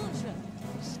conclusion.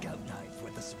 Scout knife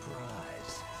with a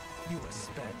surprise. You a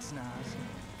spetsnaz?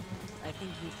 I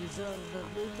think you deserve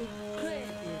a little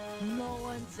credit. No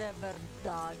one's ever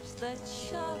dodged that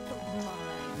shot of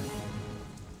mine.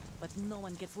 But no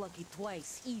one gets lucky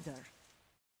twice either.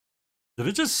 Did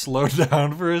it just slow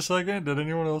down for a second? Did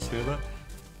anyone else hear that?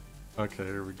 Okay,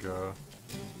 here we go.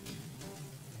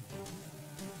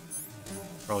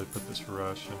 Probably put this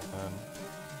ration in.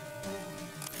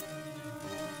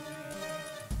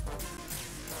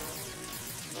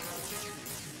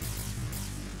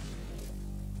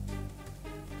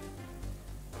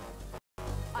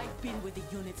 I've been with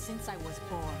the unit since I was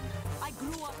born. I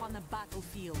grew up on the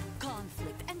battlefield.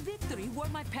 Conflict and victory were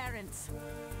my parents.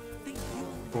 The unit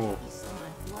Cool. is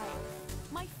my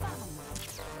life, my family.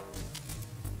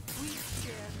 We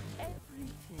share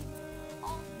everything,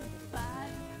 all the bad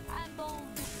and all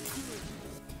the good.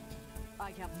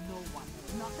 I have no one,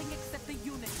 nothing except the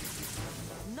unit.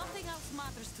 Nothing else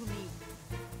matters to me.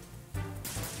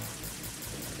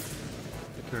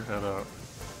 Stick your head out.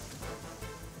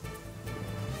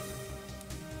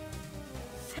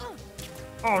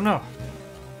 Oh no!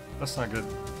 That's not good.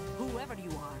 Whoever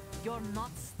you are, you're not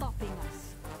stopping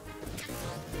us.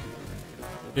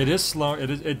 It is slow.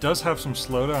 It does have some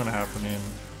slowdown happening.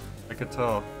 I could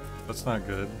tell. That's not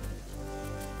good.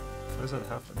 Why does that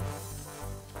happen?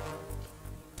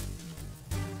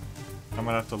 I'm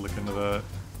gonna have to look into that.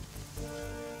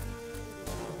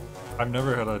 I've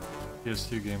never had a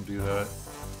PS2 game do that.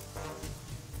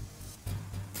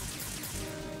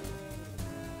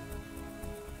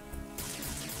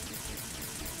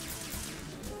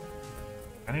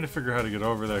 I need to figure out how to get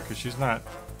over there because she's not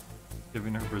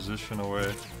giving her position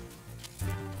away.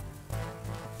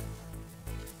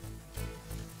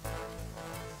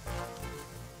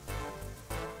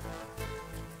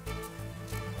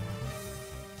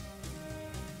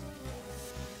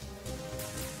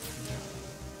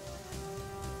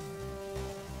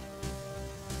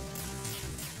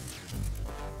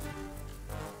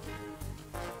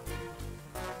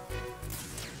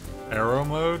 Arrow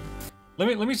mode?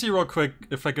 Let me see real quick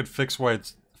if I could fix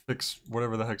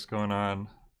whatever the heck's going on.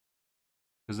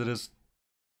 Because it is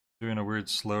doing a weird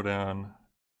slowdown.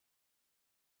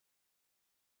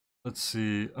 Let's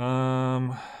see.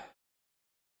 Let's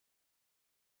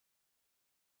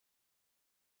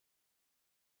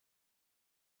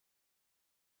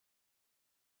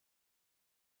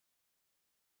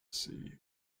see.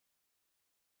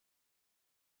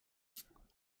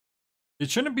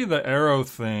 It shouldn't be the arrow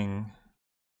thing.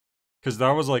 Because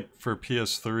that was like for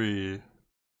PS3.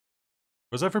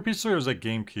 Was that for PS3 or was that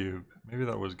GameCube? Maybe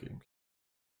that was GameCube.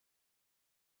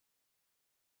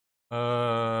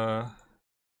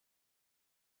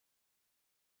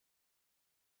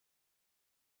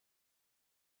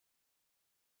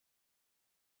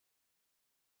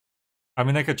 I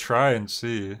mean, I could try and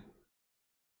see.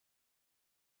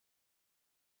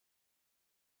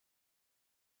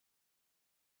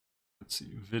 Let's see,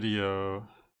 video.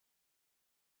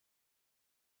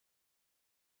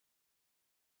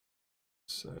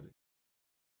 Setting.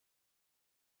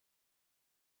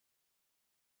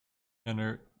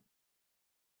 Enter.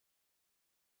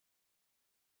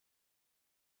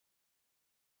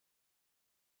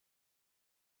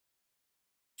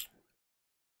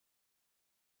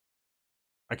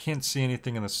 I can't see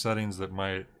anything in the settings that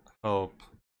might help.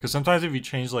 Because sometimes if you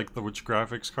change like which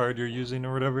graphics card you're using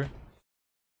or whatever.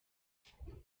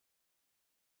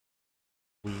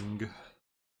 Wing.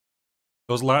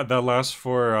 That last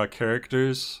four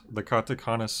characters, the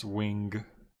Katakana's wing.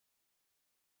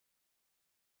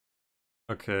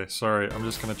 Okay, sorry, I'm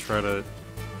just gonna try to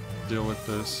deal with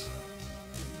this.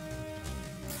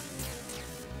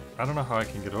 I don't know how I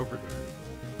can get over there.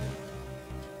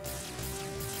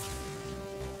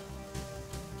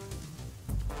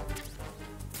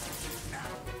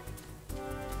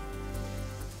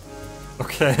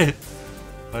 Okay.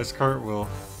 Nice cartwheel.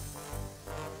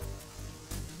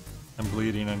 I'm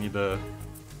bleeding, I need to...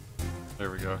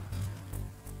 There we go.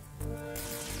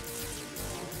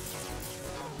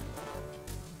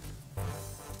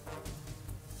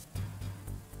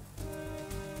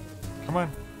 Come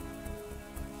on.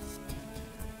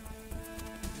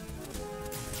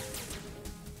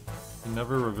 He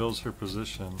never reveals her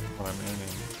position when I'm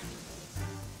aiming.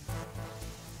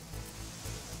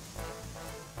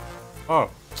 Oh,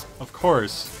 of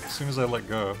course, as soon as I let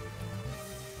go.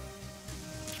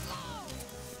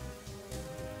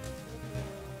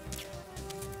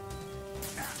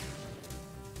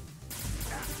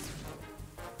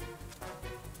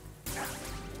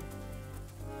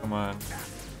 Come on.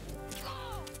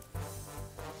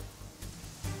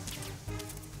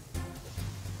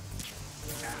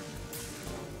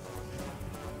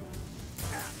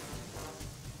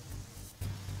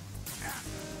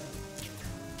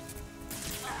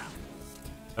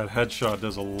 That headshot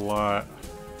does a lot.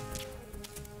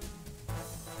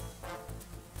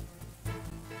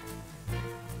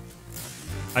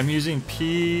 I'm using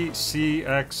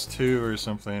PCX2 or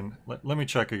something. Let me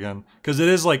check again. Because it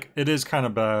is kind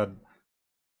of bad.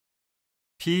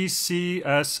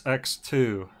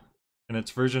 PCSX2. And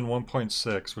it's version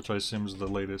 1.6, which I assume is the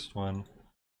latest one.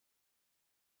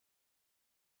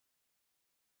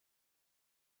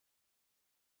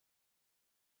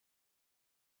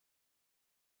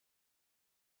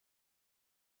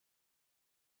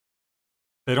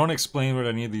 They don't explain what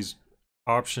any of these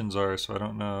options are, so I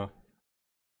don't know.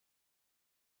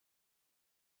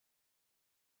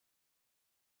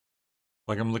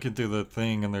 Like, I'm looking through the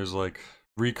thing and there's like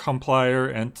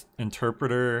recompiler and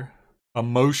interpreter, a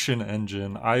motion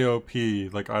engine,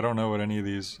 IOP. Like, I don't know what any of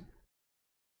these.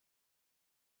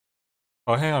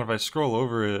 Oh, hang on, if I scroll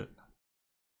over it.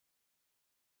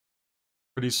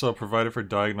 Pretty slow, provided for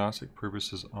diagnostic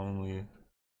purposes only.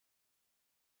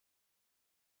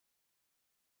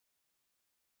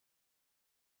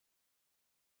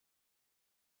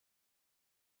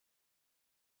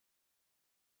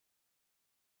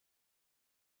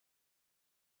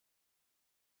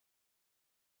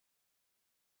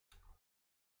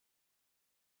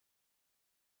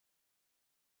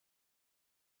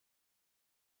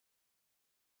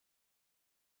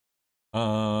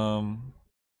 The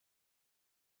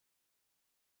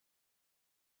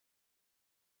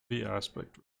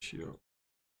aspect ratio.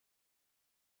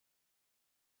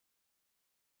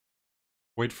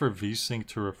 Wait for VSync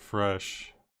to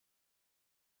refresh.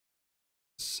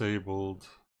 Disabled.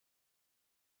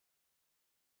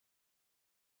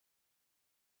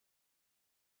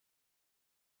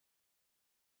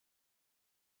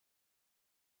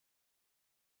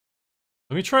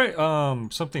 Let me try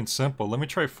something simple. Let me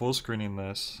try full screening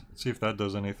this. See if that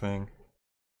does anything.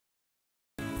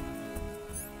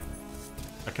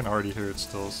 I can already hear it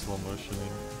still slow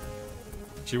motioning.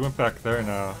 She went back there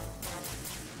now.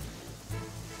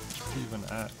 Where's she even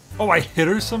at? Oh, I hit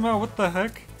her somehow? What the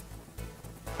heck?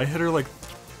 I hit her like...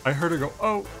 I heard her go,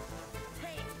 oh!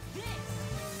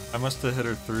 I must have hit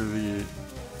her through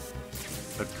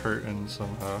that curtain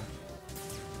somehow.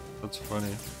 That's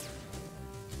funny.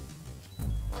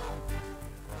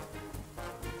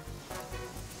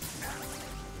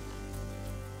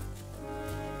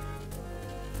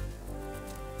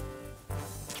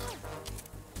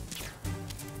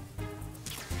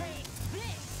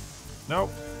 Nope.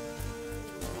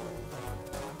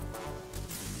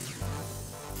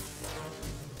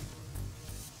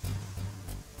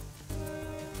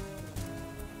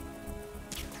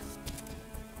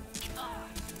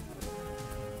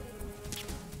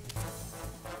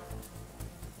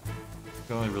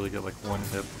 Can only really get like one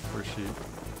hit before she...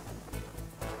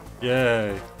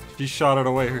 Yay! She shot it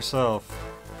away herself.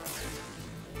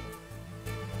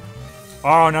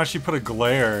 Oh, now she put a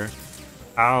glare.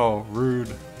 Ow,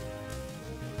 rude.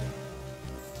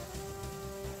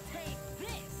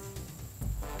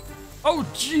 Oh,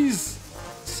 jeez!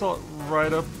 Saw it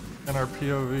right up in our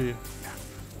POV.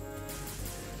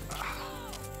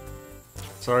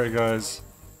 Sorry, guys.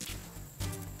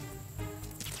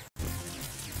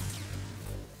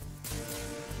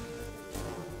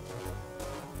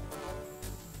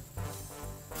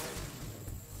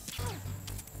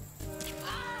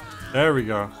 There we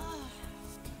go.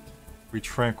 We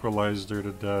tranquilized her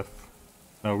to death.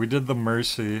 No, we did the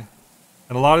mercy.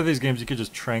 In a lot of these games, you could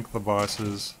just trank the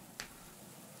bosses.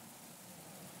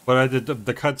 But I did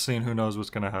the cutscene, who knows what's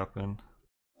gonna happen.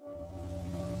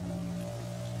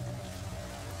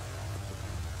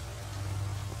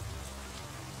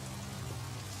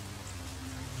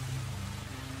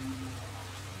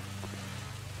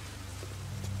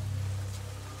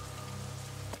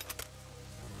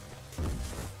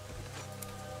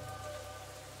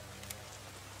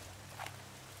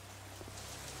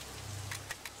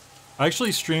 I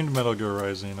actually streamed Metal Gear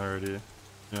Rising already.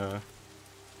 Yeah.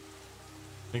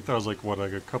 I think that was like, what,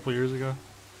 like a couple years ago?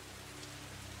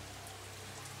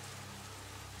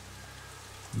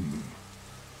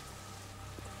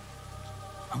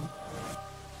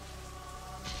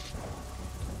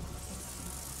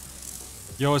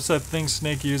 Yo, it's that thing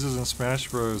Snake uses in Smash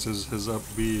Bros. His up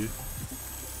B.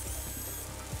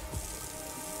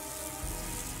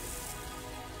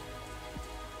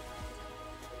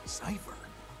 Cypher.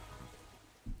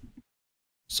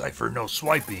 Cypher no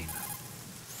swiping.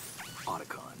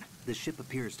 Otacon, the ship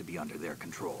appears to be under their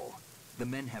control. The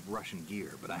men have Russian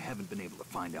gear, but I haven't been able to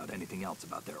find out anything else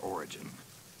about their origin.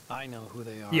 I know who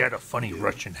they are. He had a funny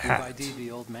Russian You've hat. ID'd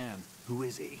the old man. Who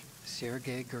is he?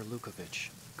 Sergei Gerlukovich.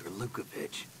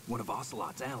 Gerlukovich, one of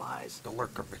Ocelot's allies. The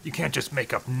Lurkovich. You can't just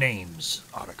make up names,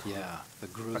 Otacon. Yeah, the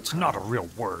group. That's not a real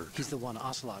word. He's the one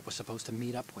Ocelot was supposed to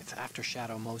meet up with after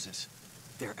Shadow Moses.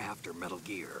 They're after Metal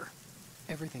Gear.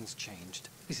 Everything's changed.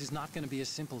 This is not going to be as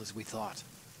simple as we thought.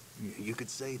 You could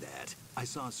say that. I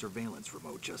saw a surveillance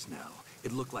remote just now.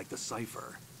 It looked like the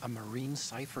Cypher. A Marine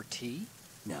Cypher T?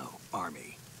 No,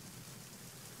 Army.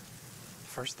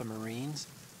 First the Marines,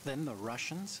 then the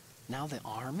Russians, now the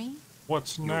Army?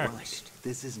 What's You're next? right.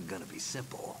 This isn't gonna be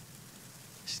simple.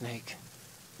 Snake,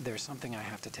 there's something I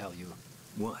have to tell you.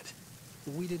 What?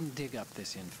 We didn't dig up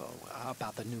this info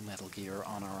about the new Metal Gear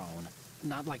on our own.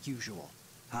 Not like usual.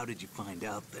 How did you find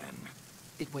out then?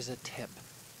 It was a tip.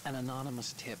 An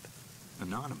anonymous tip.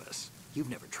 Anonymous? You've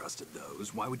never trusted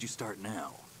those. Why would you start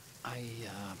now? I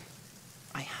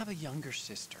have a younger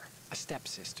sister, a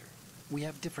stepsister. We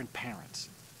have different parents.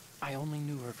 I only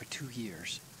knew her for 2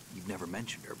 years. You've never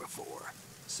mentioned her before.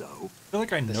 So? I feel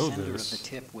like I The know sender this. of the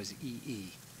tip was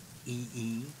EE.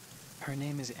 E.E.? Her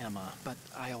name is Emma, but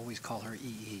I always call her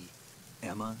EE.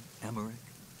 Emma? Emmerich?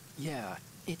 Yeah,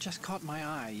 it just caught my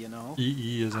eye, you know?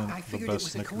 EE isn't I the figured it best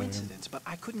was a nickname. coincidence, but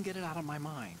I couldn't get it out of my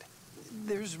mind.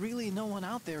 There's really no one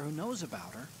out there who knows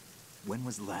about her. When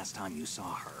was the last time you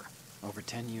saw her? Over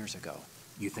 10 years ago.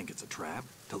 You think it's a trap?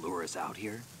 To lure us out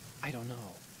here? I don't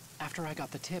know. After I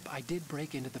got the tip, I did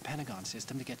break into the Pentagon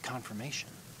system to get confirmation.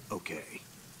 Okay.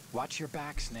 Watch your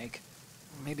back, Snake.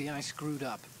 Maybe I screwed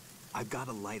up. I've got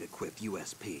a light-equipped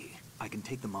USP. I can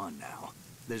take them on now.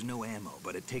 There's no ammo,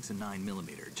 but it takes a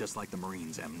 9mm, just like the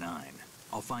Marines' M9.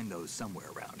 I'll find those somewhere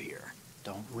around here.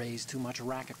 Don't raise too much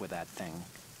racket with that thing.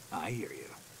 I hear you.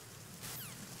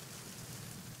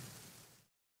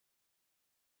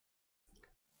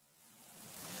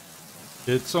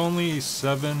 It's only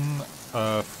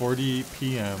 7:40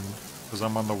 p.m. because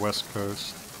I'm on the West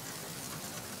Coast.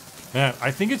 Man,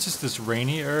 I think it's just this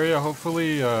rainy area.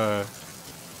 Hopefully, it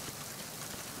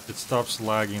stops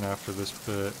lagging after this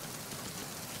bit.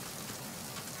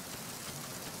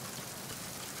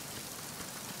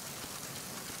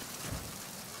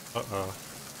 Uh-oh.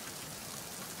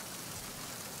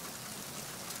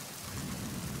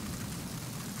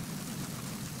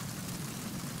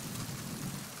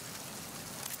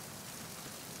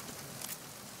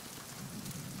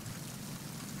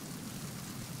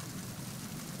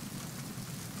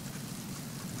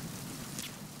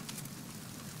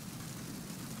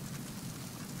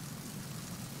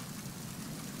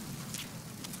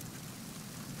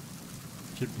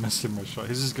 Keep missing my shot.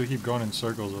 He's just gonna keep going in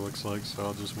circles, it looks like, so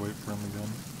I'll just wait for him again.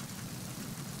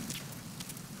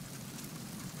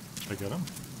 Did I get him?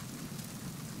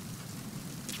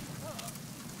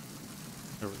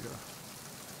 There we go.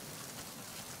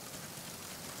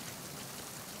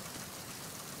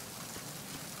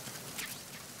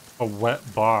 A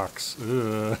wet box.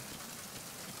 Ugh.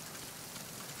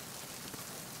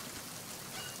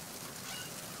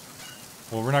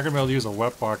 Well, we're not gonna be able to use a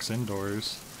wet box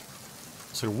indoors.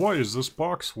 So why is this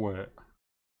box wet?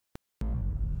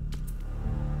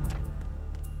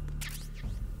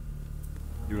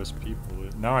 USP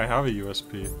bullet. Now I have a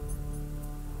USP.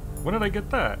 When did I get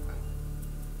that?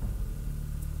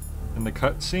 In the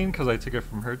cutscene? Because I took it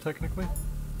from her, technically?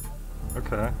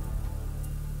 Okay.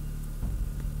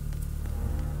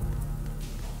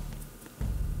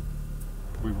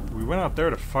 We went out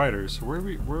there to fight her, so where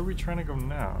are we trying to go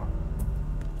now?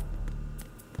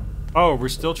 Oh, we're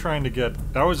still trying to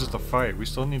get... That was just a fight. We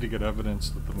still need to get evidence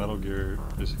that the Metal Gear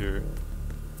is here.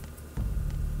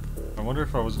 I wonder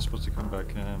if I wasn't supposed to come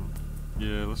back in.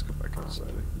 Yeah, let's go back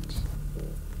outside.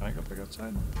 Can I go back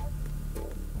outside?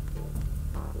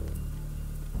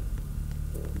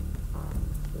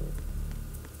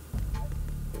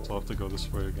 So I'll have to go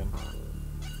this way again.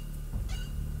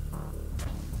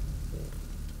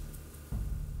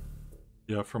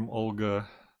 Yeah, from Olga.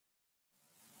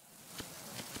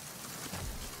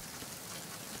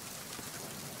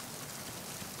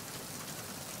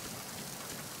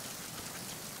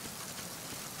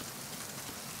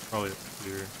 Probably up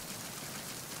here.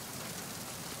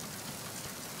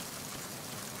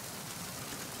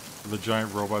 The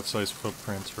giant robot-sized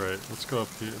footprints, right? Let's go up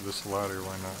here, this ladder,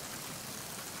 why not?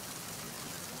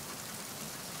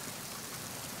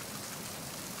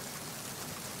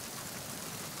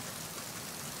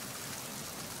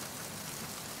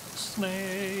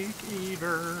 Snake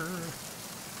eater.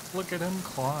 Look at him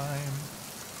climb.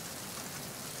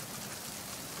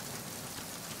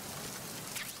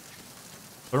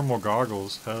 Thermal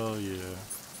goggles, hell yeah.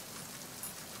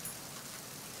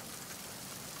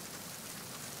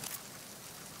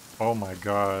 Oh my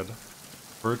god.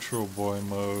 Virtual Boy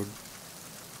mode.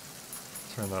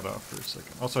 Turn that off for a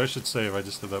second. Also, I should save, I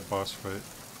just did that boss fight.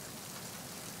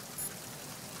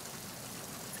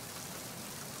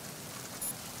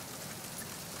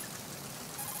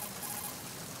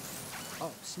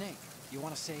 Oh, Snake, you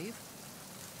want to save?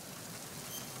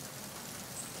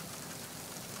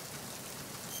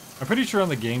 I'm pretty sure on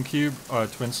the GameCube,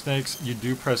 Twin Snakes, you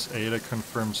do press A to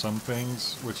confirm some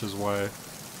things, which is why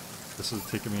this is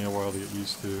taking me a while to get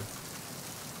used to.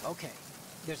 Okay,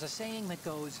 there's a saying that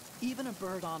goes, even a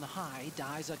bird on high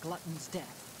dies a glutton's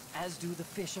death, as do the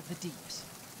fish of the deeps.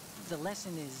 The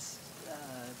lesson is,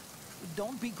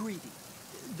 don't be greedy.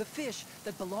 The fish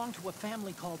that belonged to a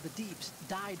family called the Deeps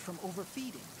died from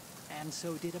overfeeding, and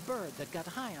so did a bird that got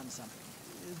high on something,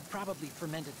 probably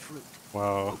fermented fruit.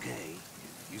 Wow. Okay,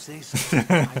 you say so.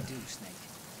 I do, Snake.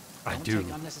 Don't do.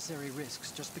 take unnecessary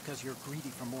risks just because you're greedy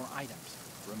for more items.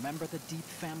 Remember the Deep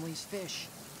family's fish.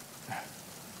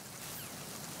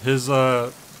 His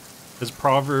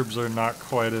proverbs are not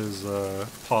quite as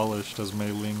polished as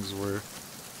Mei Ling's were,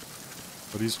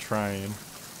 but he's trying.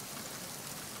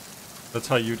 That's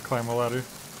how you'd climb a ladder?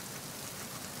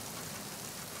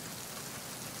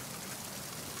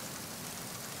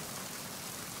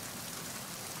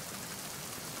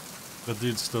 The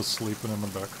dude's still sleeping in the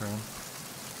background.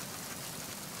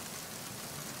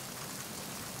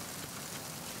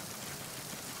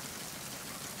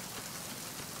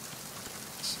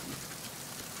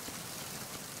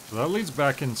 So that leads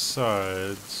back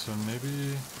inside, so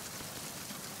maybe...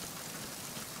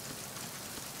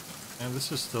 And this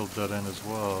is still dead end as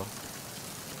well.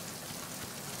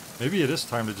 Maybe it is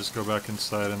time to just go back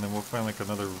inside and then we'll find like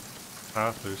another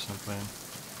path or something.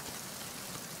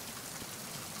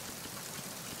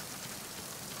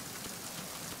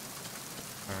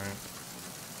 Alright.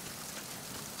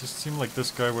 Just seemed like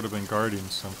this guy would have been guarding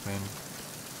something.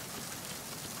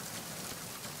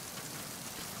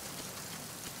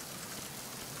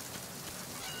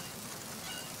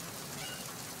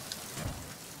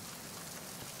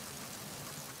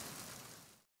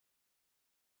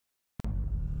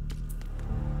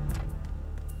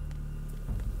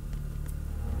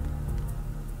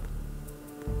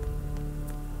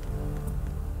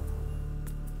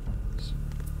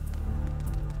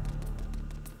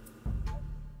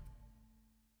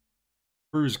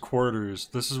 Crew's quarters.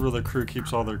 This is where the crew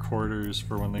keeps all their quarters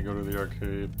for when they go to the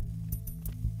arcade.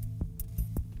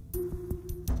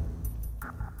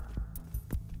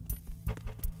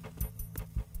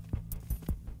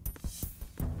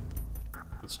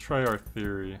 Let's try our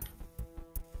theory.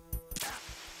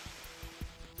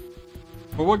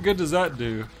 But what good does that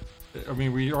do? I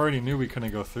mean, we already knew we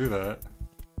couldn't go through that.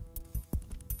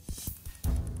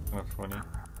 Kind of funny.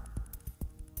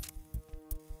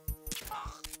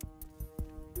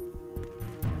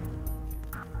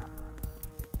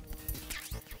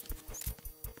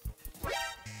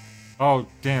 Oh,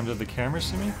 damn, did the camera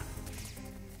see me?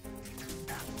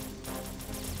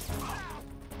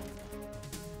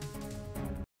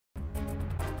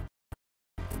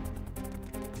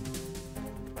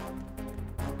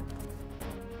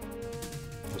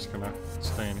 I'm just gonna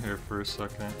stay in here for a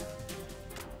second.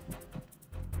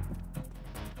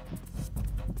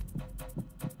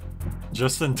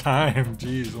 Just in time,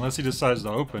 jeez, unless he decides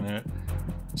to open it.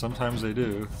 Sometimes they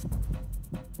do.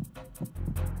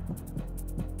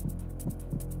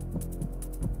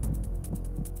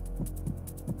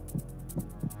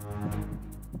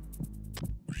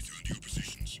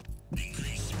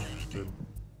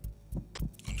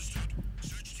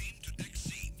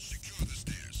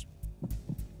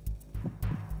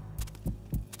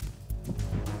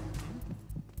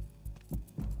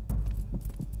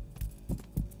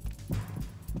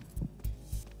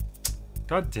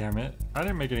 God damn it. I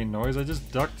didn't make any noise, I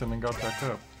just ducked and then got back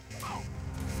up.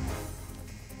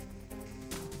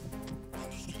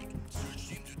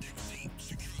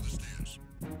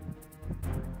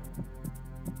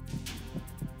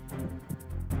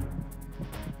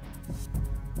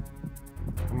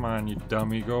 Come on, you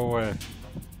dummy, go away.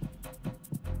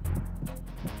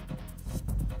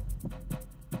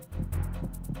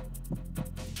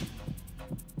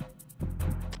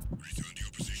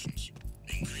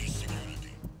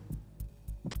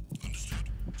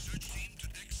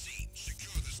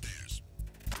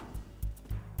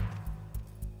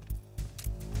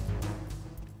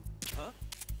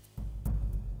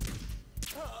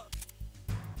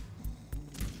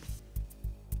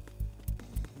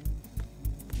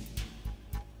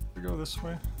 Go this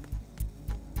way.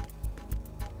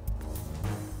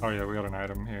 Oh yeah, we got an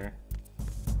item here.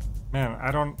 Man, I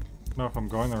don't know if I'm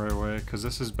going the right way, because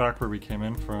this is back where we came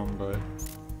in from, but...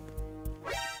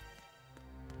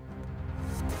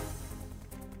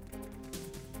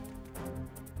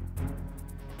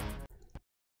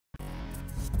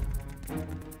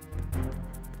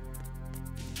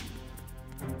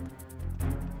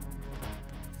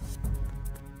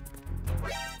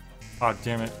 Aw,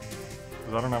 damn it.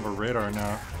 I don't have a radar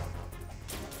now.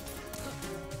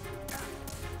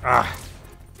 Ah!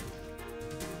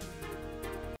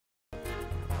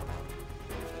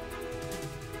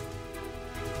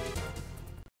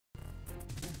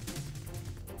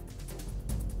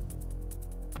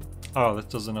 Oh, this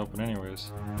doesn't open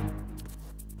anyways.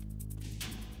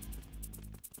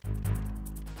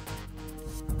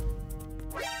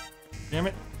 Damn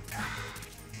it!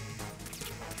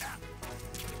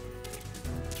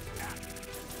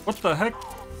 What the heck?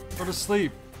 Go to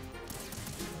sleep.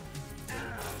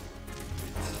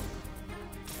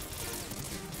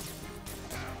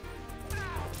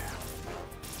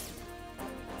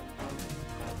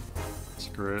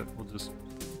 Screw it. We'll just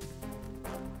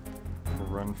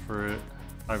run for it.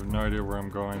 I have no idea where I'm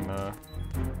going though.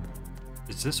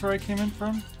 Is this where I came in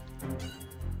from?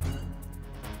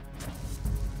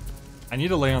 I need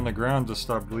to lay on the ground to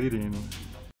stop bleeding.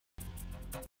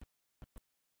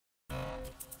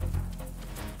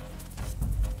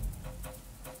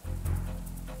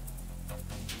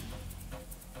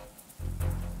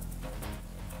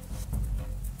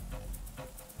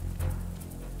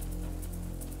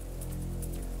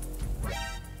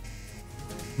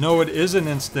 No, it is an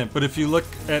instant, but if you look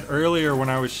at earlier when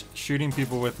I was shooting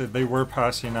people with it, they were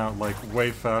passing out like way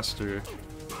faster.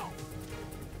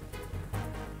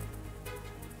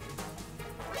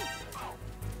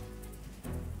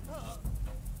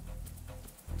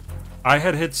 I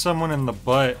had hit someone in the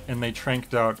butt and they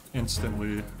tranked out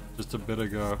instantly just a bit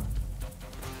ago.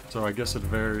 So I guess it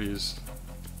varies.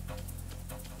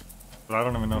 But I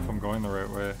don't even know if I'm going the right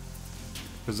way.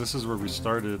 Because this is where we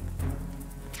started.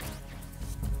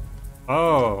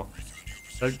 Oh!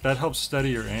 That helps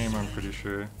steady your aim, I'm pretty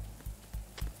sure.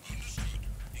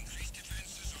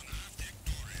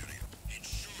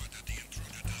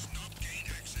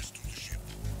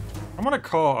 I'm gonna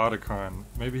call Otacon.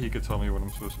 Maybe he could tell me what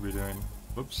I'm supposed to be doing.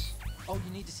 Whoops. Oh,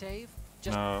 you need to save?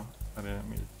 Just No, I didn't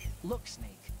mean. look, Snake.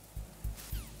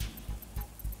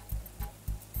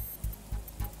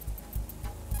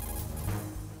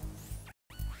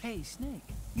 Hey, Snake,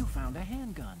 you found a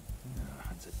handgun.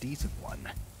 It's a decent one.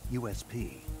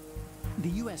 USP. The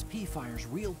USP fires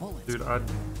real bullets. Dude,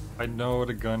 I know what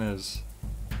a gun is.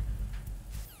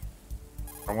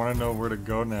 I want to know where to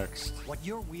go next. What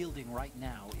you're wielding right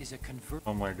now is a convert.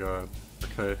 Oh my god.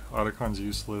 Okay, Otacon's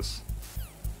useless.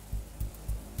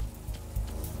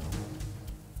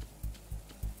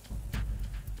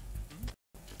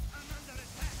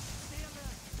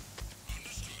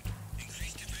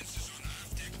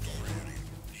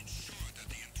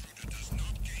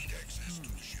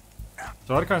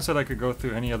 So Otacon said I could go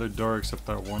through any other door except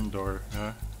that one door.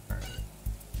 Yeah? Alright.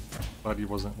 Glad he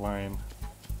wasn't lying.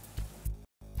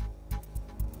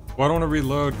 Well, I don't want to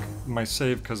reload my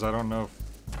save because I don't know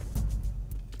if...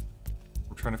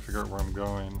 I'm trying to figure out where I'm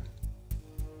going.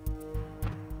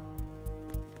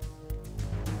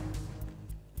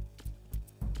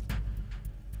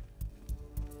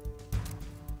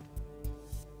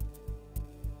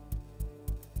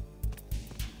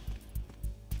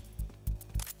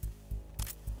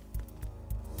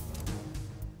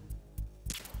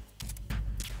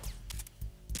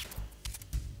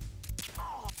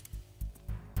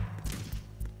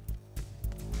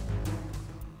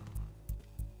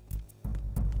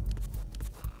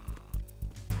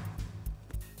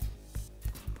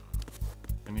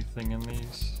 Anything in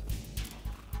these?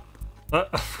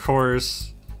 Of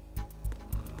course.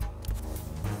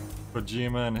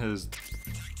 Kojima and his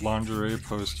lingerie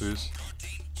posters.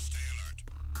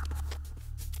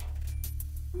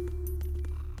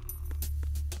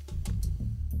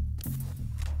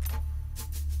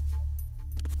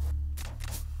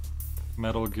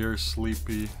 Metal Gear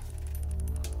Sleepy.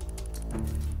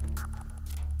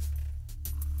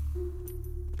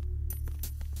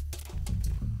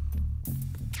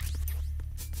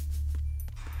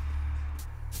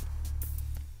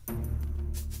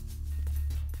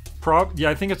 Yeah,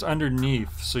 I think it's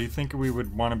underneath, so you think we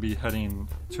would want to be heading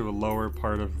to a lower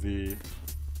part of the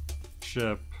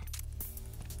ship.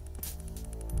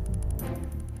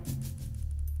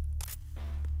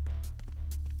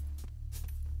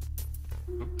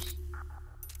 Oops.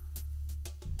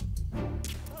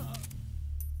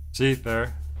 See,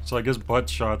 there. So I guess butt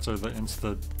shots are the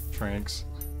insta tranks.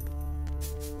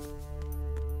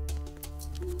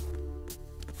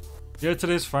 Yeah,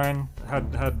 today's fine.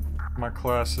 Had my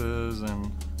classes and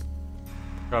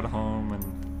got home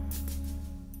and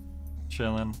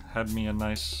chilling. Had me a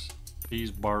nice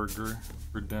cheeseburger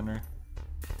for dinner.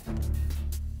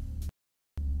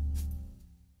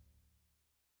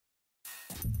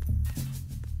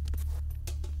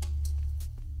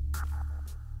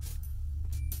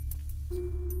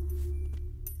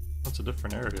 That's a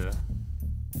different area.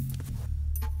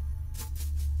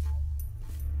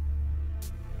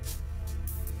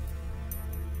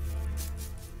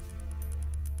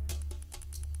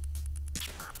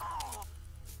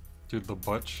 Dude, the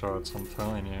butt shots, I'm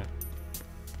telling you.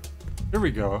 Here we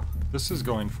go. This is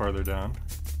going farther down.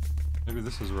 Maybe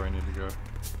this is where I need to go.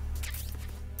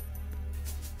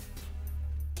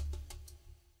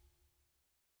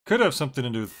 Could have something to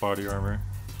do with body armor.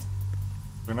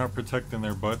 They're not protecting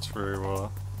their butts very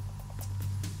well.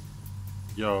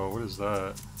 Yo, what is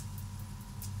that?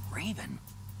 Raven?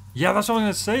 Yeah, that's what I'm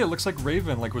gonna say. It looks like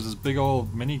Raven, like was this big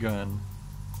old minigun.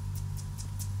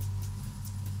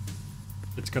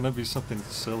 It's gonna be something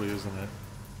silly, isn't it?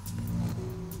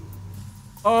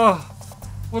 Oh!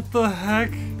 What the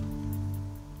heck?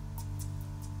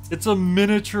 It's a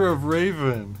miniature of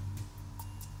Raven.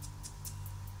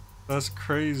 That's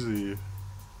crazy.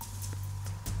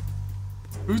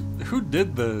 Who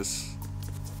did this?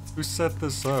 Who set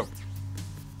this up?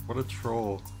 What a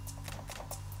troll.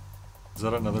 Is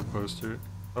that another poster?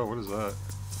 Oh, what is that?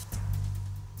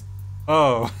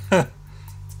 Oh!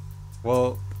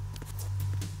 Well,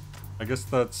 I guess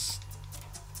that's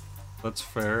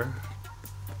fair.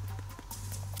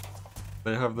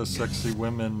 They have the sexy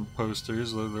women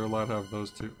posters, they're allowed to have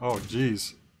those too. Oh,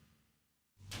 jeez.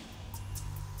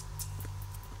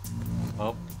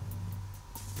 Well,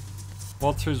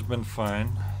 Walter's been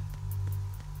fine.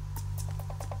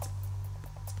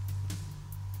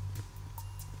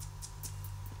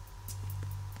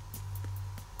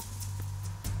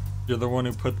 You're the one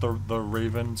who put the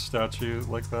raven statue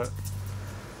like that?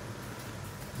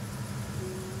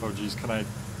 Oh jeez, can I...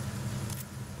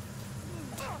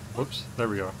 Whoops, there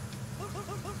we go.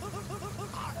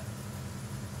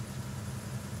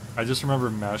 I just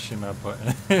remember mashing that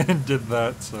button and did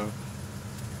that, so...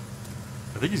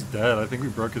 I think he's dead. I think we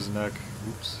broke his neck.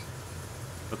 Oops.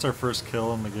 That's our first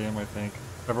kill in the game, I think.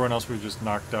 Everyone else we just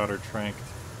knocked out or tranked.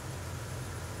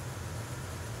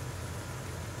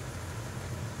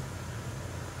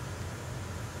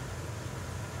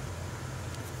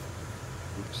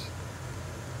 Oops.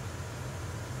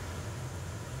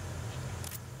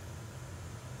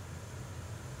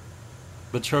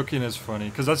 The choking is funny,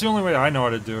 because that's the only way I know how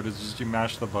to do it, is just you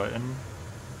mash the button.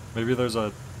 Maybe there's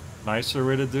a nicer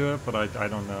way to do it, but I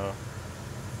don't know.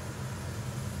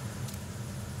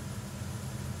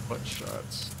 Butt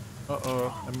shots.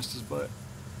 Uh-oh, I missed his butt.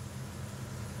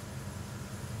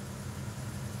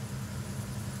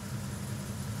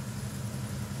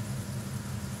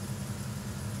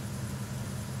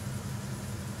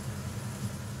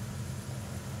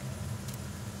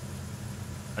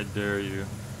 I dare you.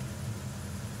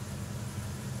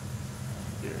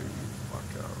 Dare you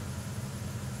fuck out.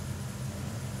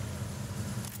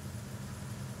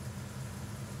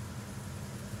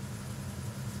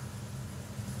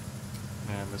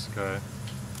 Man, this guy.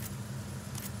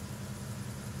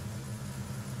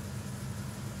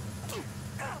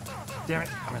 Damn it!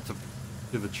 I meant to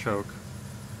do the choke.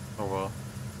 Oh well.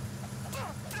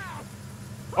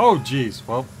 Oh jeez,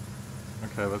 well.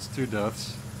 Okay, that's 2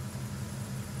 deaths.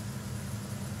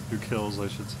 2 kills, I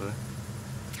should say.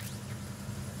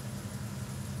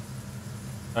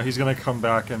 Now he's gonna come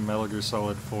back in Metal Gear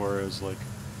Solid 4 as like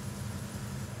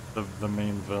the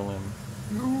main villain.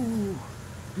 You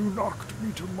knocked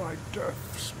me to my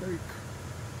death, Snake.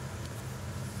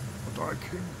 But I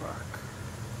came back.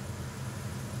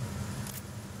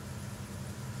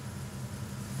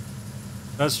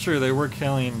 That's true, they were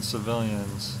killing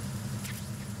civilians.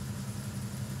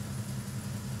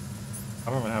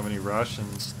 I don't even have any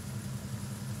rations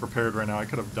prepared right now. I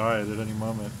could have died at any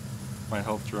moment. My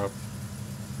health dropped.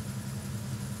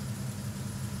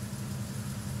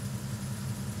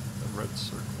 The red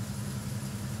circle.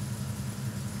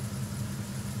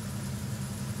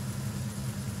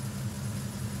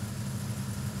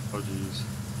 Oh jeez.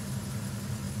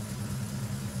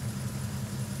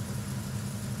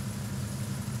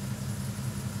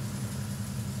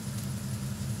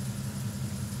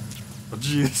 Oh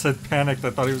jeez, I panicked. I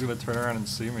thought he was gonna turn around and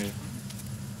see me.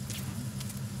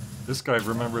 This guy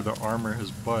remembered to armor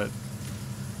his butt.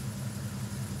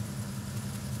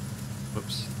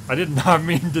 Whoops. I did not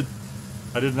mean to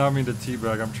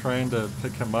teabag. I'm trying to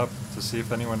pick him up to see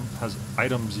if anyone has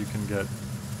items you can get.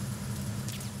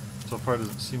 So far it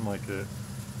doesn't seem like it.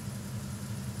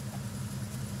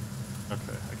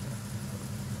 Okay, I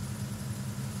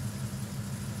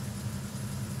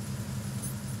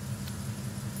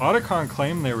can't. Otacon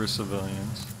claimed they were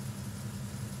civilians.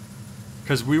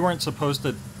 Because we weren't supposed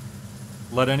to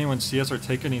let anyone see us or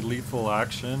take any lethal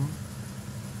action.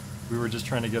 We were just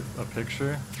trying to get a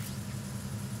picture.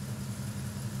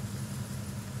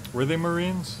 Were they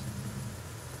Marines?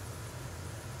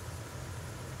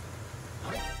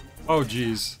 Oh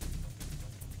jeez.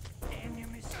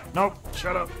 Nope,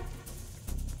 shut up.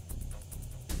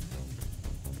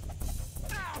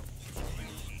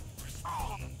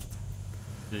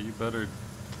 Yeah, you better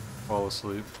fall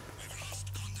asleep.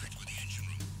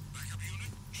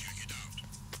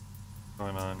 What's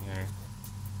going on here?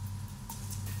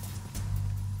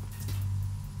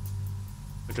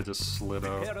 I think I just slid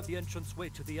out. Repair of the entranceway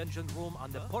to the engine room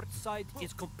on the port side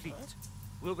is complete.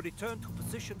 We'll return to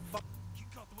position for...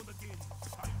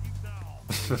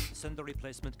 Send a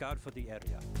replacement guard for the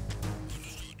area.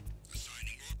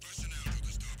 Assigning all personnel to the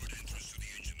starboard entrance to the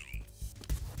engine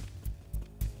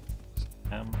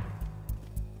room. M.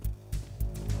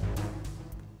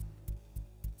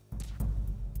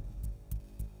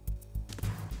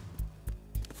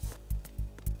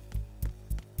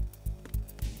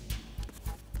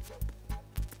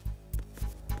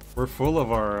 We're full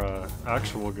of our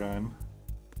actual gun.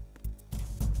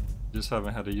 Just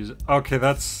haven't had to use it. Okay,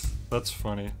 that's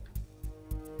funny.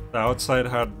 The outside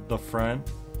had the front,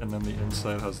 and then the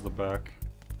inside has the back.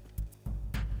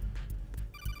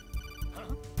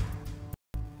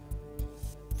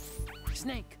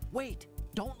 Snake, wait!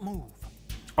 Don't move!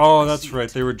 Oh, I that's see right.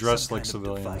 it. They were dressed Some like kind of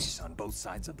civilians. device on both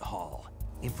sides of the hall.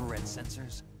 Infrared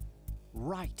sensors?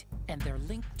 Right, and they're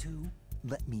linked to...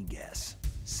 Let me guess.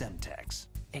 Semtex.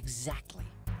 Exactly.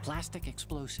 Plastic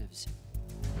explosives.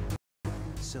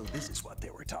 So this is what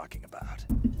they were talking about.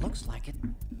 Looks like it.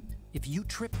 If you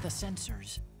trip the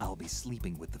sensors... I'll be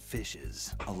sleeping with the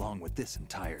fishes, along with this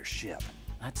entire ship.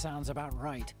 That sounds about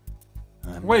right.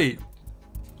 Wait.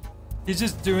 He's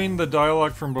just doing the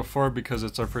dialogue from before because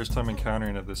it's our first time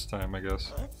encountering it this time, I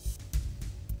guess.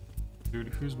 Dude,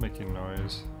 who's making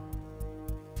noise?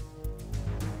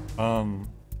 What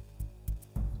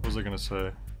was I gonna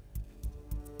say?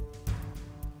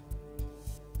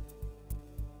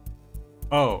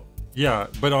 Oh, yeah,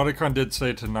 but Otacon did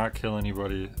say to not kill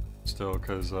anybody still,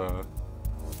 because, Attack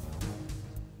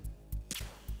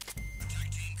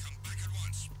team, come back at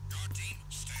once. Guard team,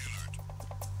 stay alert.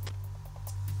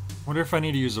 wonder if I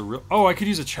need to use a real... Oh, I could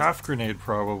use a chaff grenade,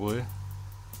 probably.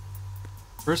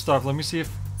 First off, let me see if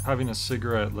having a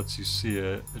cigarette lets you see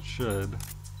it. It should.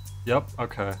 Yep,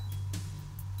 okay.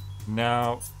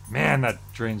 Now... Man, that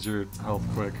drains your health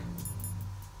quick.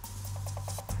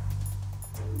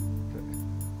 Okay.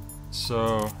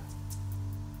 So...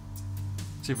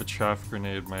 Let's see if a chaff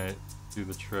grenade might do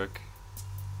the trick.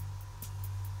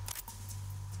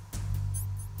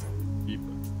 Keep it.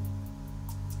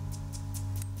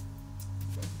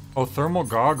 Oh, thermal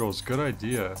goggles. Good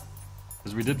idea.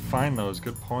 Because we did find those.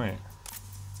 Good point.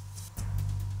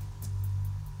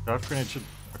 Chaff grenade should...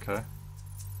 Okay.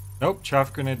 Nope,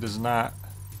 chaff grenade does not.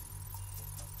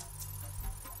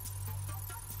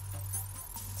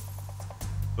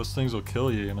 Those things will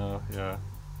kill you, you know? Yeah.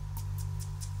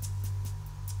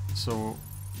 So...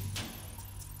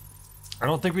 I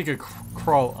don't think we could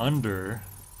crawl under.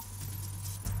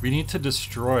 We need to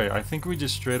destroy. I think we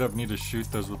just straight up need to shoot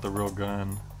those with the real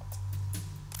gun.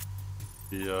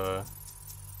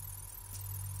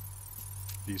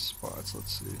 These spots,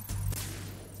 let's see.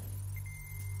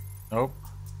 Nope.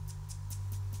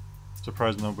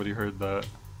 Surprised nobody heard that.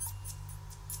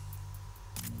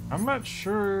 I'm not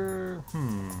sure.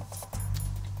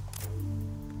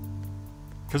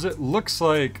 Because it looks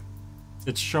like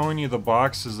it's showing you the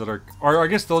boxes that are... Or I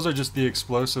guess those are just the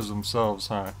explosives themselves,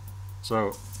 huh?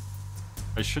 So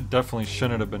I shouldn't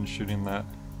have been shooting that.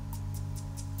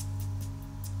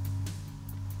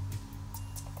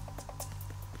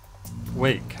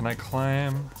 Wait, can I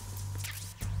climb?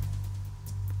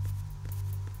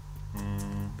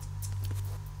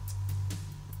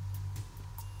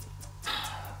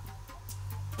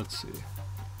 Let's see.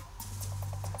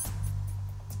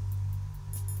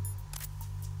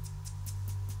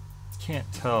 Can't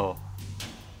tell.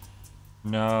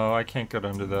 No, I can't get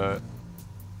under that.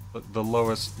 The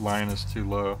lowest line is too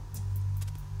low.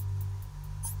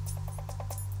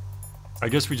 I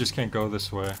guess we just can't go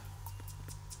this way.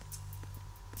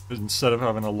 Instead of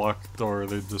having a locked door,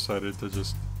 they decided to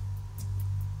just...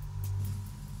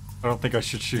 I don't think I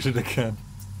should shoot it again.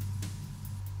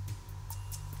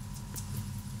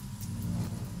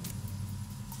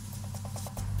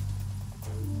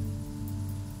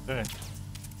 Okay.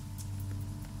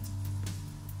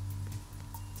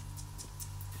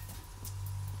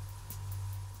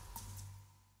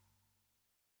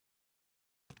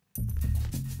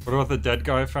 What about the dead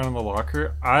guy I found in the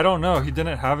locker? I don't know. He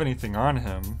didn't have anything on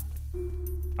him.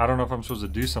 I don't know if I'm supposed to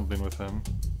do something with him.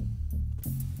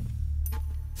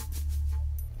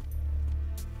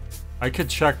 I could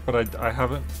check, but I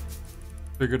haven't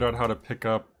figured out how to pick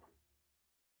up.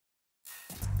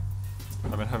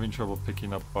 I've been having trouble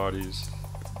picking up bodies.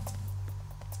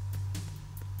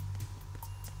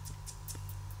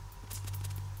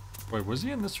 Wait, was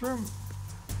he in this room?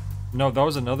 No, that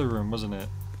was another room, wasn't it?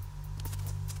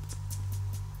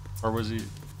 Or was he...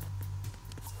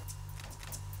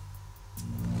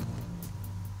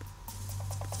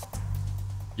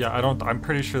 Yeah, I'm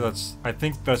pretty sure I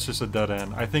think that's just a dead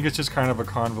end. I think it's just kind of a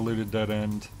convoluted dead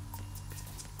end.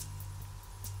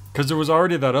 Because there was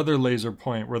already that other laser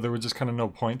point where there was just kind of no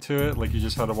point to it, like you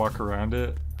just had to walk around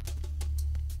it.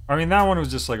 I mean, that one was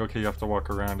just like, okay, you have to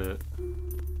walk around it.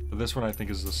 But this one I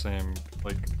think is the same,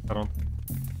 like, I don't...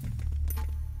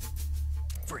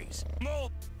 Freeze.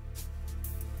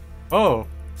 Oh!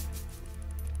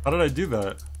 How did I do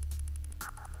that?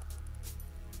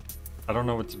 I don't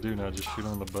know what to do now, just shoot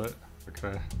him in the butt?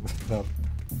 Okay, that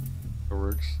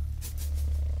works.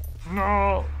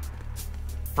 No!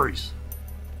 Freeze!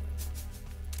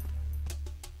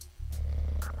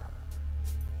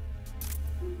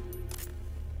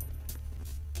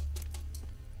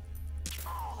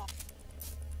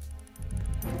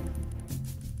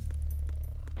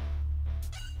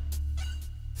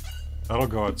 That'll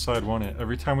go outside, won't it?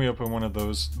 Every time we open one of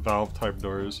those valve-type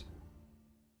doors.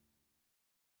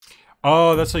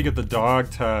 Oh, that's how you get the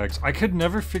dog tags. I could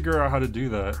never figure out how to do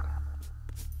that.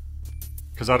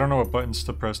 Because I don't know what buttons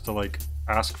to press to, like,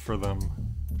 ask for them.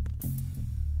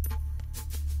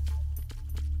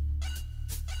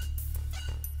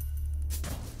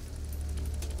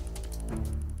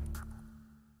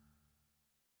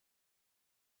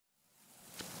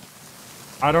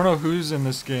 I don't know who's in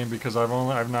this game because I've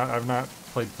not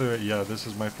played through it yet. This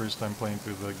is my first time playing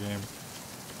through the game.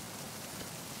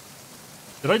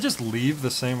 Did I just leave the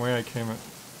same way I came?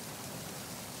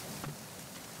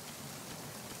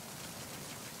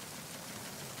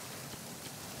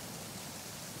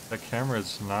 The camera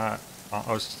is not.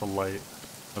 Oh, it's just a light.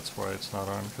 That's why it's not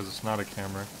on, because it's not a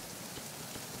camera.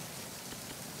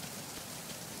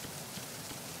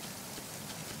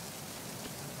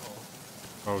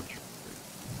 Oh.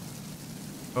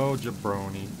 Oh,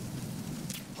 jabroni.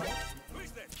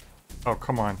 Oh,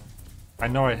 come on. I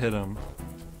know I hit him.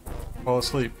 Fall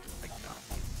asleep.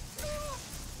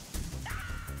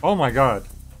 Oh my god.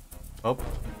 Oh.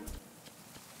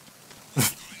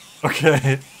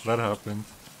 Okay, that happened.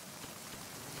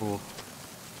 Cool.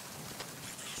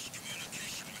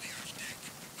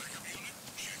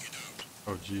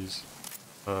 Oh jeez.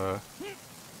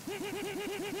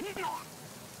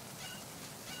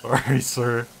 Sorry,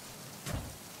 sir.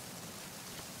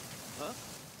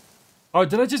 Oh,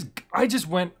 did I just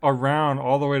went around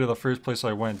all the way to the first place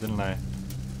I went, didn't I?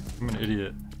 I'm an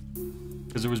idiot.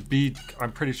 Because it was B,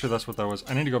 I'm pretty sure that's what that was.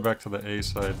 I need to go back to the A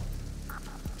side.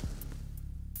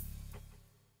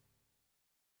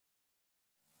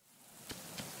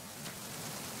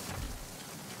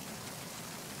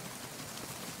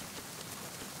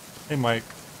 Hey Mike.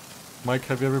 Mike,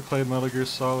 have you ever played Metal Gear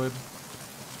Solid?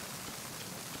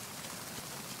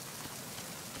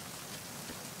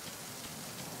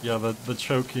 Yeah, the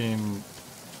choking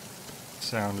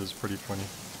sound is pretty funny.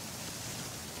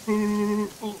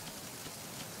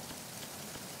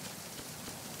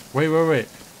 Wait.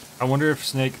 I wonder if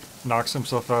Snake knocks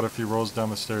himself out if he rolls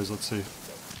down the stairs. Let's see.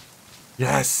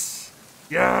 Yes!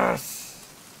 Yes!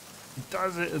 He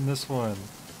does it in this one.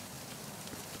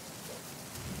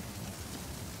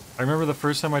 I remember the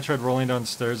first time I tried rolling down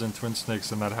stairs in Twin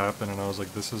Snakes and that happened and I was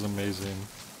like, this is amazing.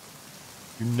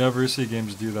 You never see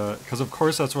games do that, because of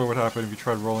course that's what would happen if you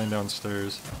tried rolling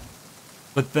downstairs.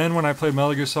 But then when I played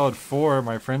Metal Gear Solid 4 at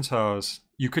my friend's house,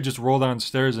 you could just roll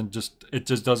downstairs and it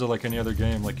just does it like any other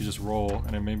game, like you just roll,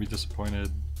 and it made me disappointed.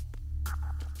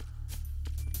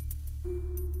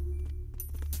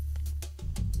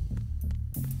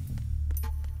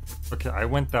 Okay, I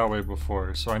went that way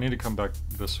before, so I need to come back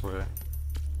this way.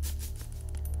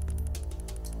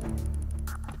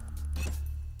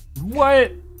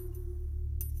 What?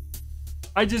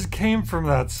 I just came from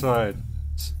that side.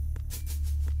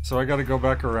 So I gotta go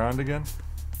back around again?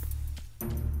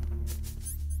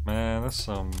 Man, that's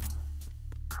some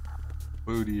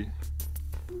booty.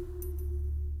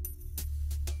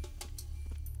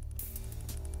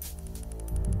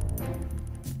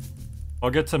 I'll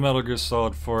get to Metal Gear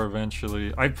Solid 4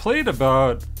 eventually. I played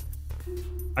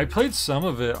some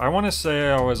of it. I want to say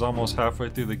I was almost halfway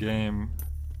through the game.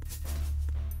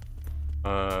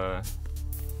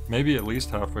 Maybe at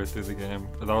least halfway through the game,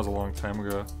 but that was a long time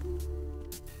ago.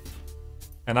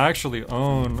 And I actually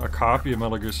own a copy of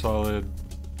Metal Gear Solid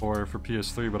 4 for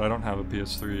PS3, but I don't have a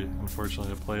PS3,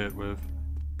 unfortunately, to play it with.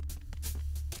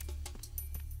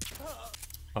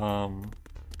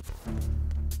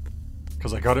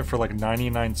 Because I got it for like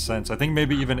 99 cents. I think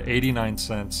maybe even 89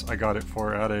 cents I got it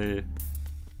for at a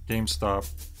GameStop.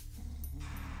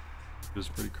 It was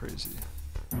pretty crazy.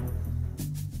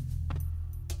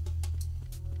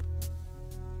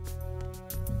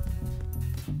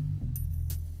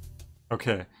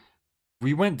 Okay,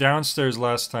 we went downstairs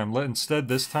last time. Instead,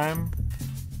 this time,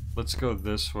 let's go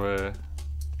this way.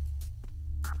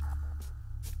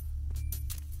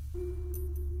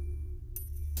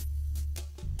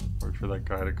 Wait for that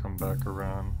guy to come back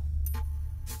around.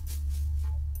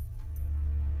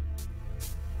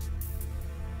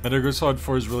 Metal Gear Solid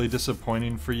 4 is really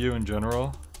disappointing for you in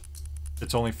general.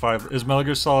 It's only 5. Is Metal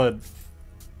Gear Solid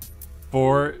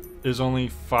 4 is only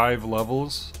 5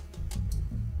 levels?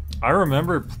 I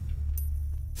remember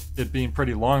it being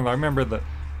pretty long. I remember the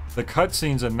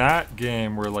cutscenes in that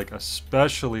game were like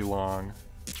especially long.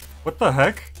 What the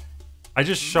heck? I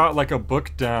just shot like a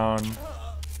book down,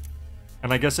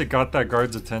 and I guess it got that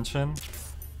guard's attention.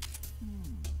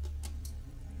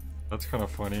 That's kind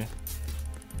of funny.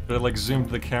 But it like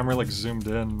zoomed, the camera like zoomed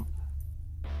in.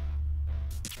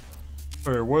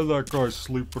 Hey, why that guy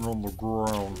sleeping on the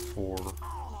ground for?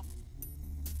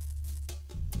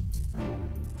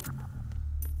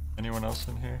 Anyone else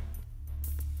in here?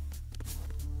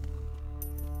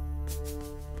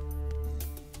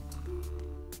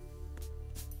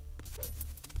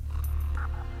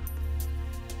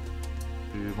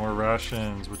 Dude, more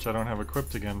rations, which I don't have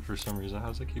equipped again for some reason. How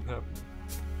does that keep happening?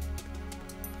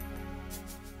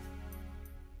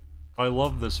 I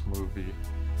love this movie.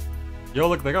 Yo,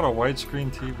 look, they got a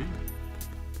widescreen TV.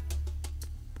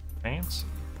 Fancy.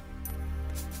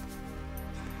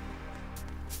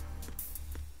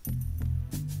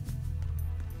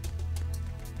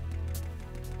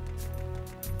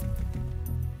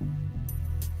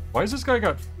 Why has this guy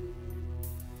got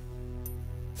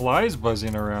flies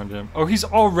buzzing around him? Oh, he's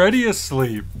already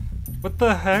asleep. What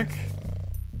the heck?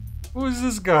 Who is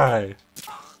this guy?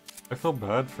 I feel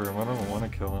bad for him. I don't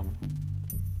want to kill him.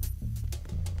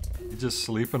 He's just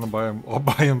sleeping all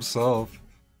by himself.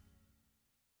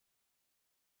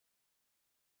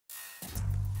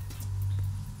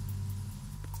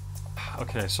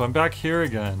 Okay, so I'm back here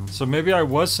again. So maybe I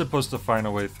was supposed to find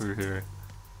a way through here.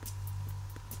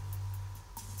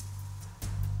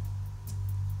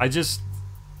 I just...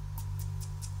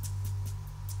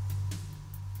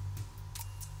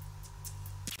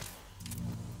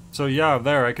 So yeah,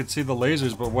 there, I could see the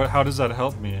lasers, but how does that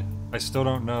help me? I still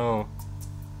don't know.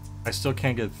 I still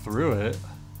can't get through it.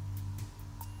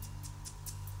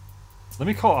 Let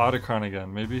me call Otacon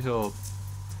again. Maybe he'll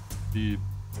be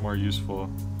more useful.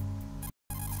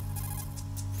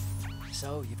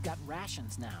 So, you've got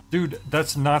rations now. Dude,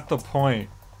 that's not the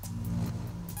point.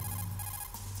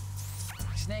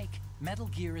 Snake, Metal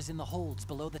Gear is in the holds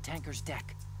below the tanker's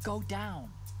deck. Go down.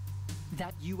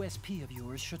 That USP of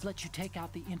yours should let you take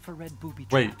out the infrared booby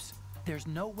traps. There's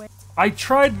no way. I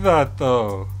tried that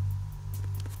though.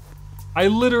 I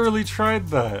literally tried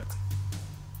that.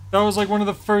 That was like one of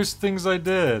the first things I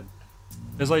did.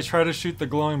 Is I try to shoot the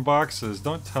glowing boxes.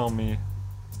 Don't tell me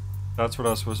that's what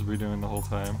I was supposed to be doing the whole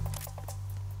time.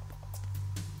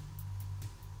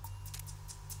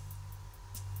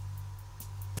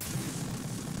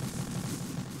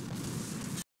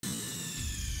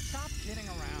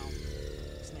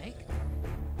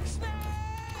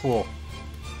 Cool.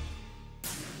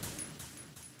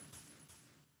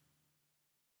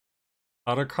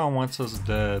 Otacon wants us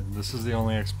dead. This is the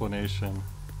only explanation.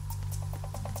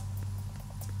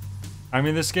 I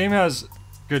mean, this game has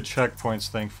good checkpoints,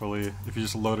 thankfully, if you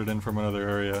just load it in from another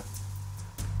area.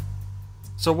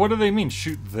 So what do they mean?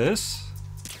 Shoot this?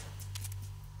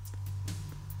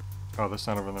 Oh, that's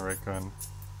not even the right gun.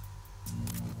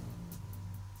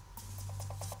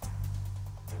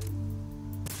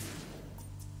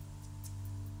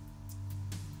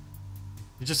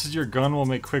 It just says your gun will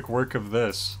make quick work of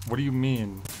this. What do you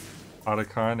mean?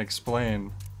 Otacon,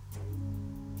 explain.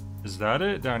 Is that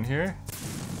it? Down here?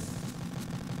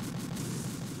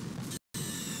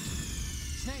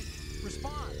 Snake,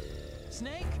 respond!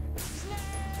 Snake! Snake!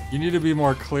 You need to be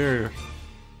more clear.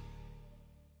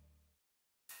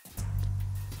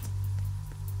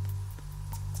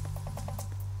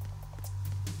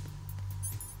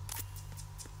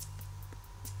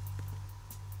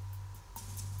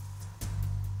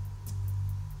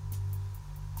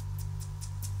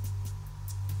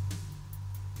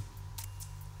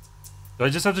 Do I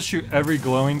just have to shoot every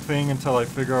glowing thing until I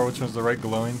figure out which one's the right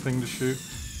glowing thing to shoot?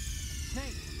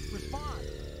 Snake, respond!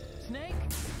 Snake!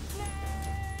 Snake!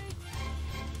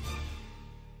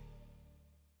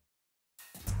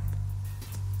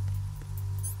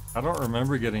 I don't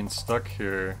remember getting stuck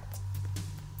here.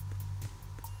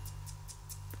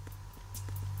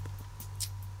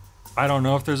 I don't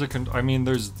know if there's I mean,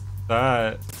 there's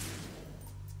that.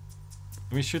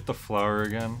 Let me shoot the flower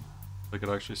again, so I could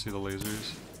actually see the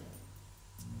lasers.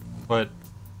 But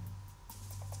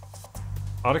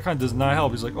Otacon does not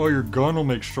help. He's like, oh, your gun will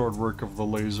make short work of the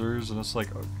lasers. And it's like,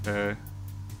 okay.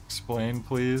 Explain,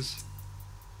 please.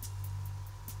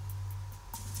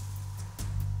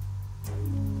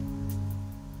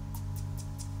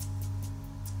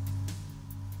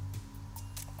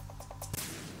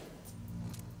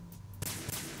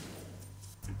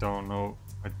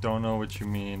 I don't know what you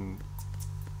mean,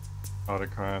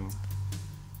 Otacon.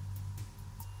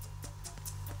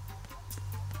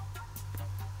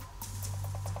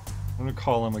 I'm gonna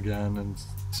call him again and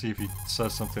see if he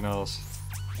says something else.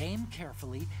 Aim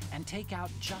carefully and take out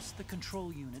just the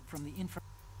control unit from the infra.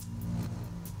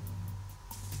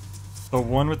 The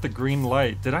one with the green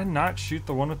light. Did I not shoot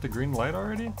the one with the green light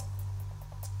already?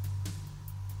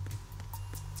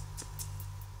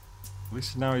 At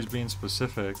least now he's being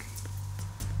specific.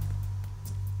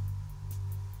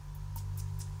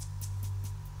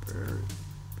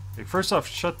 Hey, first off,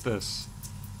 shut this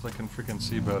so I can freaking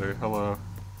see better. Hello.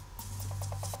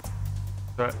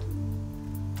 That...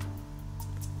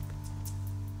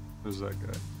 Who's that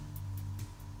guy?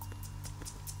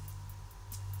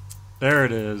 There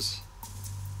it is.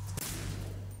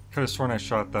 Could have sworn I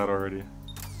shot that already.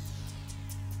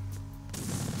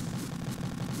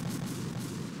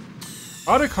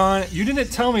 Otacon, you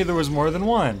didn't tell me there was more than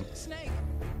one. Snake!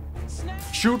 Snake!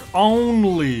 Shoot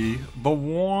only the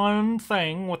one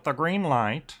thing with the green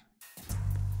light.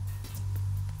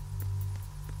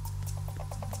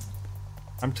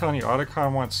 I'm telling you,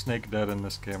 Otacon wants Snake dead in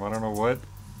this game. I don't know what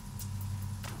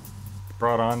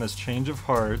brought on this change of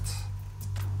heart.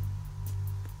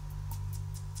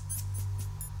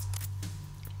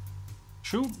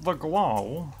 Shoot the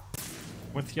glow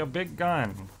with your big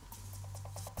gun.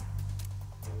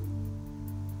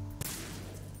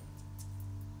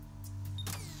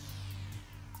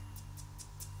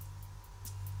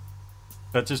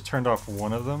 That just turned off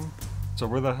one of them? So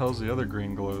where the hell's the other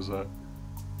green glows at?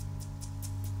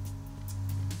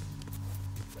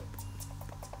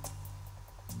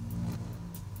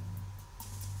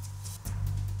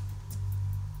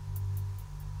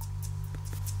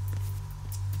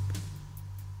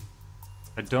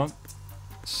 I don't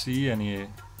see any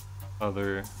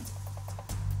other...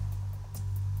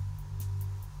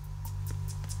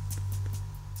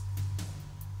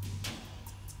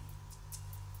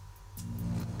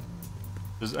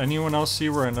 Does anyone else see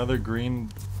where another green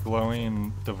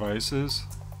glowing device is?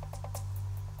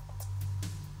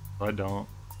 I don't.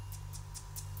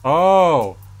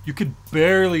 Oh! You could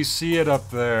barely see it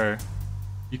up there.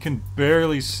 You can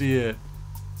barely see it.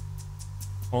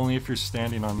 Only if you're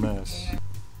standing on this.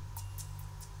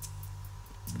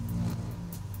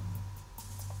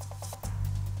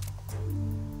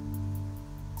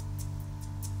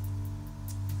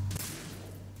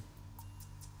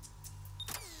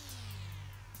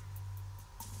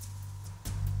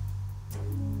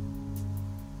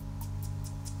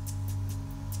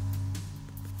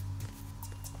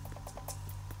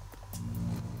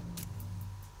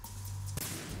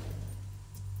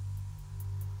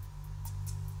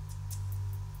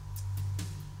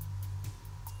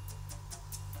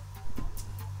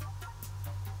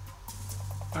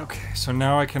 Okay, so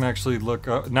now I can actually look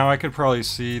up. Now I could probably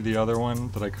see the other one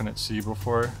that I couldn't see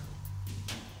before.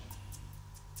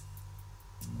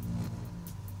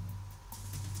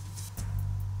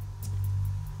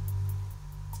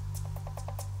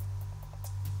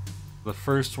 The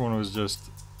first one was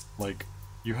just like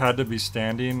you had to be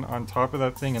standing on top of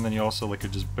that thing, and then you also like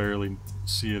could just barely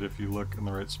see it if you look in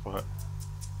the right spot.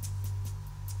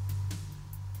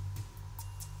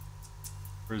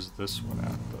 Where's this one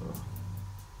at though?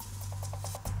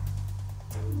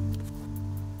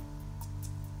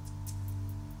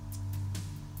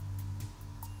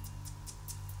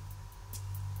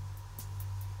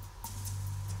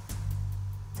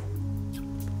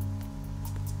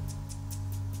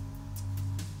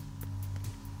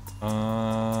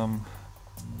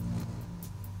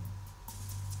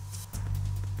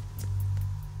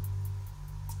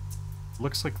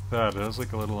 Looks like that. It has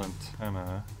like a little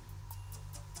antenna.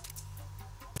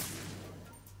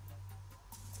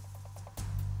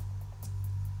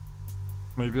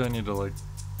 Maybe I need to like...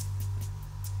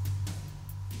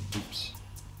 Oops.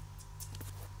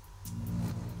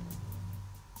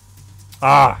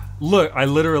 Ah! Look! I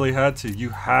literally had to. You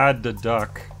had to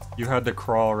duck. You had to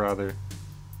crawl, rather.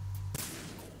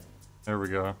 There we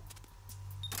go.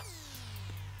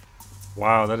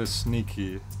 Wow, that is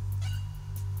sneaky.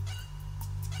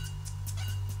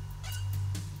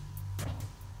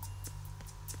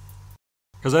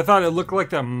 Because I thought it looked like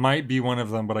that might be one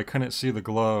of them, but I couldn't see the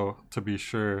glow, to be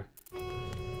sure.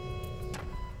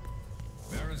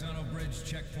 Verrazano Bridge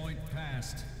checkpoint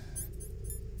passed.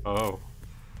 Oh.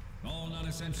 All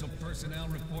non-essential personnel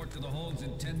report to the holds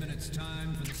in 10 minutes'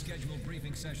 time for the scheduled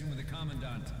briefing session with the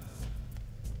Commandant.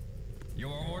 You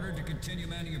are ordered to continue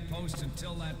manning your posts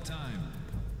until that time.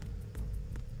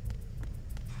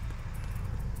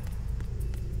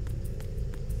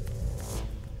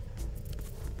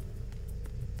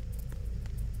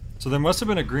 So there must have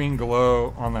been a green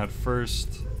glow on that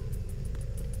first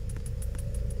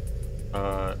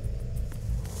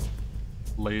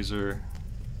laser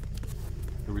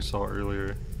that we saw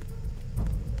earlier.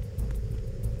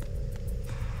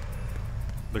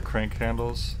 The crank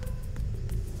handles.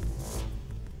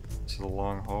 This is a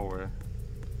long hallway.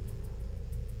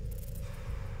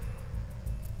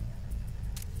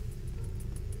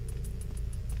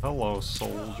 Hello,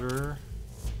 soldier.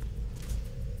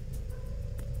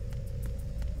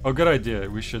 Oh, good idea.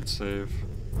 We should save.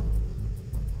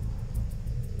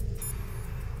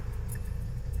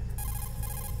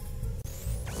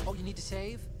 Oh, you need to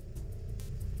save?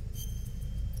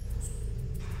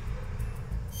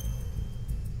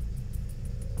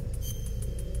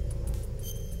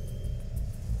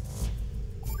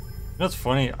 That's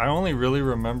funny. I only really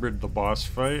remembered the boss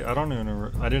fight. I don't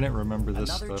even. I didn't remember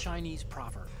this Another stuff. Chinese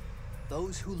proverb: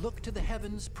 "Those who look to the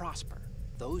heavens prosper.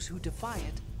 Those who defy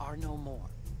it are no more."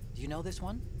 Do you know this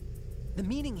one? The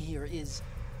meaning here is...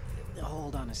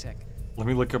 Hold on a sec. Let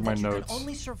me look at my You notes. can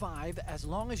only survive as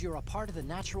long as you're a part of the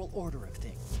natural order of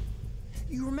things.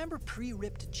 You remember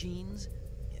pre-ripped jeans?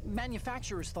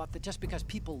 Manufacturers thought that just because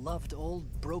people loved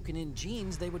old, broken-in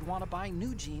jeans, they would want to buy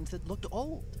new jeans that looked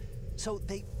old. So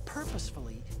they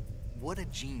purposefully... What do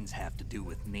jeans have to do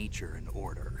with nature and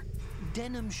order?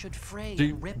 Denim should fray Do-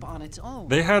 and rip on its own.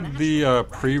 They had the naturally,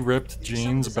 right? pre-ripped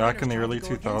jeans Some back in the designers early tried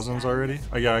to go against 2000s that. already.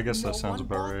 Oh, yeah, I guess No that sounds one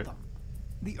about bought right. them.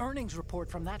 The earnings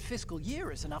report from that fiscal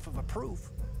year is enough of a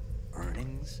proof.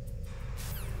 Earnings?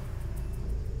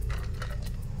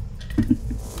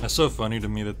 That's so funny to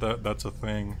me that that's a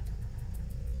thing.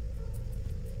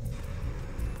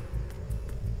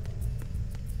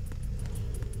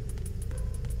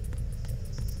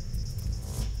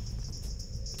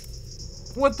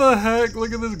 What the heck?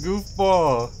 Look at this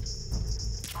goofball.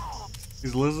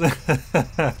 He's listening.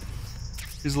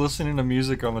 He's listening to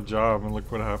music on the job, and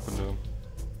look what happened to him.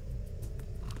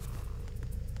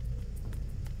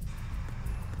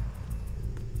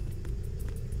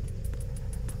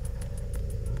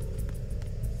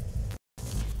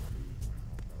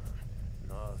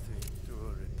 Nothing to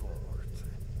report.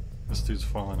 This dude's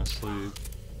falling asleep.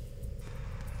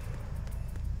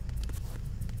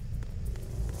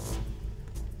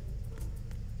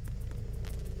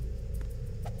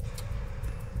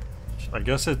 I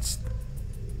guess it's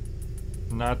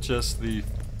not just the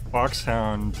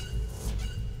Foxhound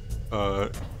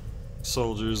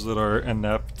soldiers that are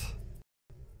inept.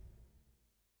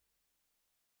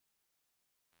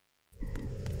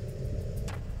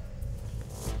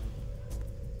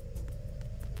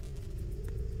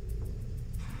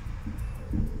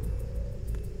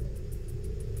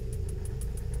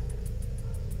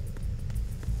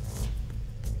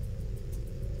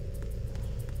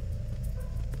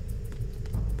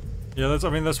 Yeah, that's, I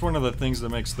mean, that's one of the things that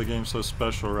makes the game so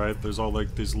special, right? There's all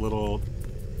like these little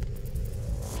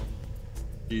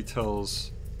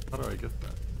details. How do I get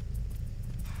that?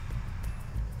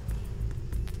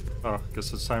 Oh,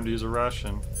 guess it's time to use a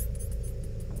ration.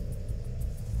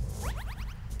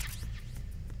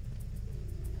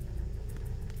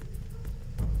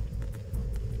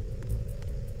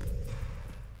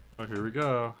 Oh, here we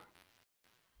go.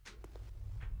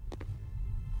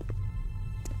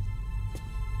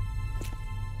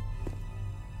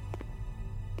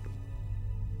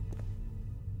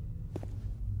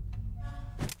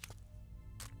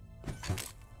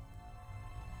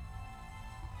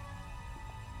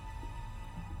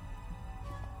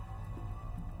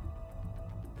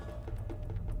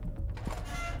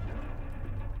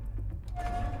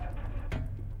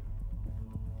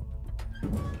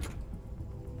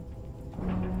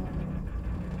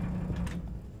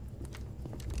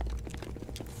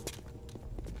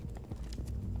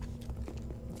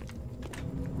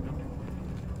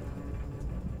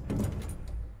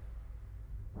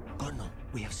 Colonel,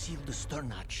 we have sealed the stern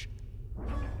hatch.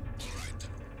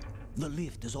 The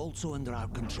lift is also under our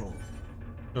control.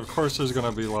 Of course there's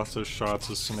gonna be lots of shots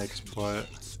of Snake's butt.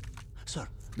 Sir,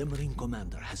 the Marine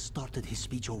Commander has started his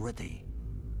speech already.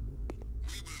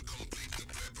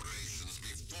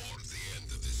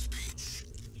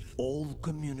 All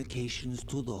communications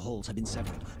to the hulls have been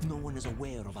severed. No one is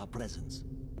aware of our presence.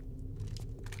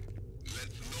 Let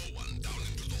no one down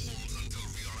into the holes until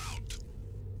we are out.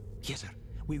 Yes, sir.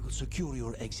 We will secure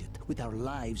your exit with our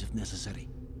lives if necessary.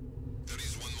 There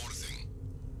is one more thing.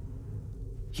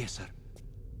 Yes, sir.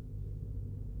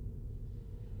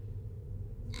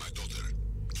 My daughter,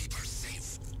 keep her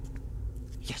safe.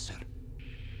 Yes, sir.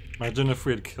 Imagine if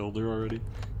we had killed her already.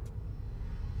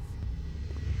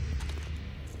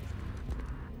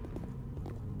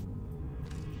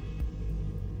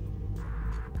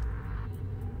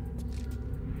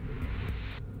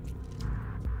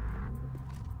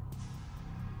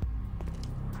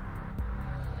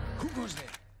 Who goes there?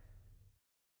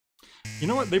 You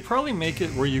know what? They probably make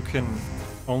it where you can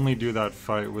only do that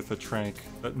fight with a trank.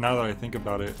 But now that I think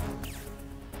about it,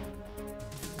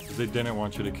 'cause they didn't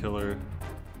want you to kill her.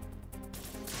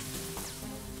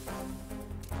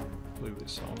 I believe they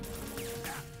saw him.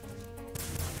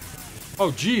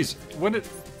 Oh, jeez! When did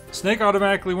Snake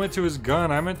automatically went to his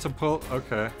gun? I meant to pull.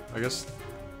 Okay, I guess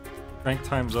trank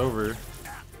time's over.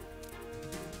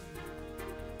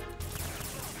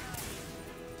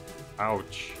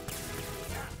 Ouch.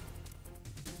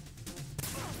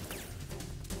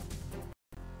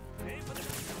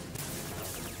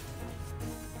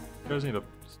 You guys need a...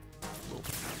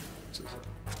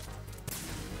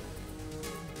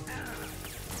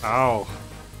 Ow.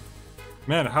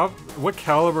 Man, what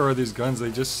caliber are these guns?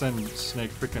 They just send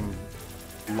Snake freaking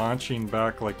launching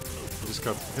back like he just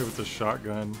got hit with a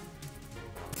shotgun.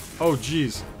 Oh,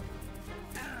 jeez.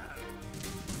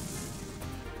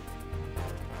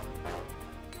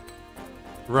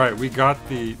 Right, we got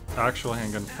the actual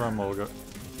handgun from Olga.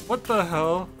 What the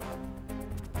hell?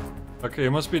 Okay,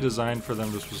 it must be designed for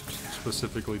them to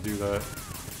specifically do that.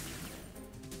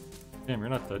 Damn, you're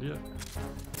not dead yet?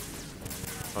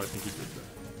 Oh, I think you did that.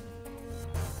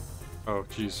 Oh,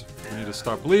 jeez. We need to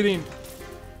stop bleeding!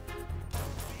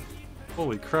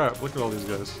 Holy crap, look at all these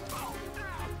guys.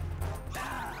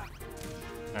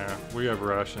 Yeah, we have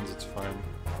rations, it's fine.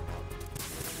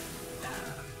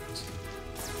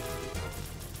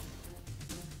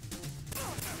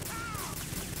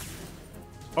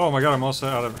 Oh my god, I'm also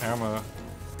out of ammo.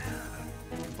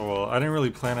 Oh well, I didn't really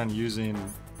plan on using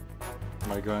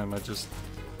my gun,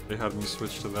 they had me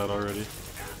switch to that already.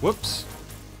 Whoops!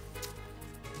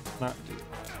 Not do.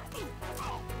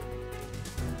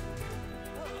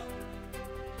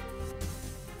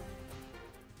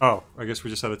 Oh, I guess we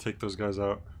just had to take those guys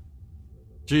out.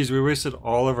 Jeez, we wasted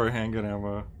all of our handgun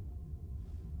ammo.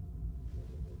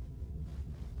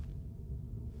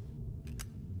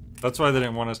 That's why they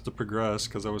didn't want us to progress,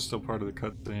 because that was still part of the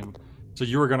cutscene. So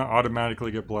you were going to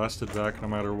automatically get blasted back no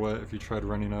matter what if you tried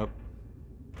running up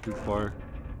too far.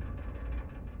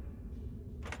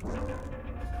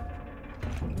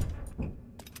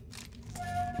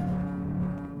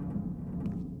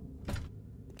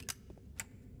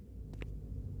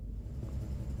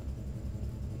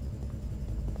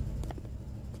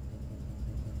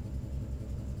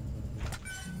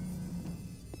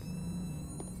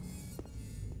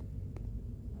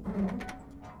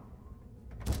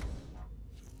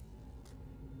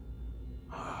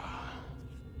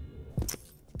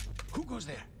 Who goes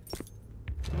there?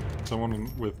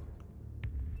 Someone with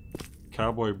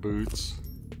cowboy boots.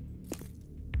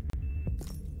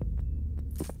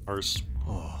 Or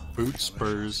boot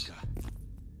spurs.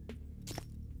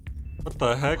 What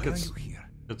the heck?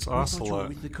 It's Ocelot.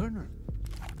 With the colonel.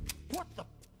 What the?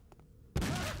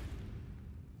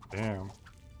 Damn.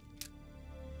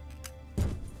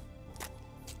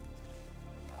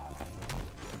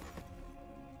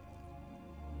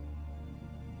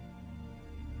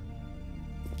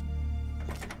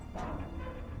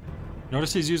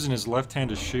 Notice he's using his left hand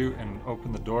to shoot and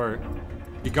open the door.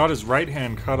 He got his right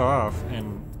hand cut off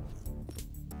in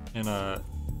the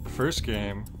first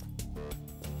game.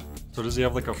 So does he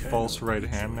have like a false right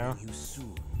hand now? You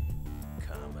soon,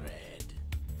 comrade.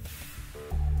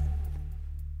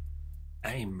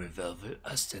 I'm a velvet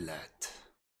Ocelot.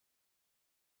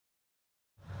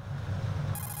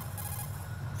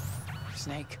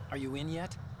 Snake, are you in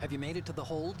yet? Have you made it to the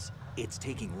holds? It's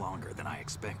taking longer than I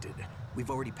expected. We've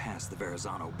already passed the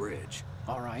Verrazano Bridge.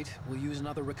 All right, we'll use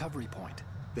another recovery point.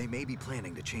 They may be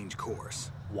planning to change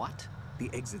course. What? The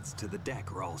exits to the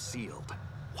deck are all sealed.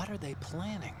 What are they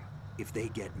planning? If they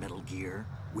get Metal Gear,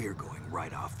 we're going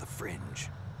right off the fringe.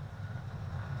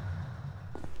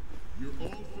 You're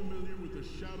all familiar with the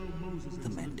Shadow Moses. The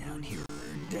men down here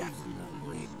are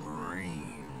definitely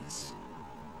Marines.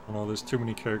 Oh no, there's too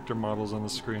many character models on the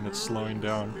screen, it's slowing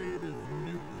down.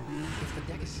 If the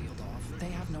deck is sealed off, they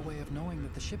have no way of knowing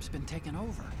that the ship's been taken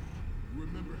over.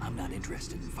 I'm not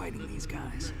interested in fighting these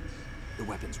guys. The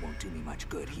weapons won't do me much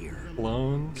good here.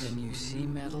 Clones? Can you see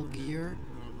Metal Gear?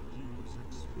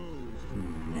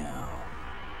 No.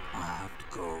 I'll have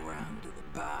to go around to the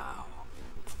bow.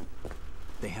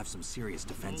 They have some serious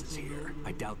defenses here.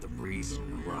 I doubt the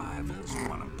recent arrivals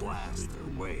want to blast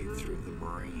their way through the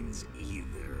Marines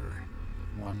either.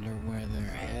 Wonder where they're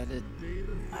headed.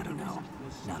 I don't know.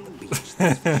 Not the beach,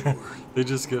 that's for sure. They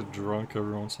just get drunk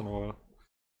every once in a while.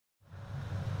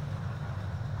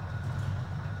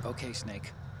 Okay,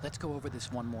 Snake. Let's go over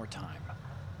this one more time.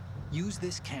 Use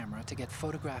this camera to get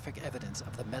photographic evidence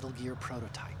of the Metal Gear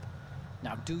prototype.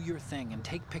 Now do your thing and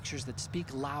take pictures that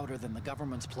speak louder than the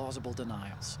government's plausible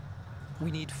denials.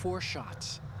 We need 4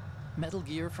 shots. Metal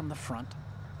Gear from the front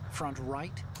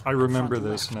right. I remember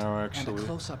front this left, now, and actually. a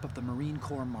close-up of the Marine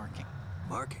Corps marking.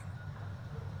 Marking?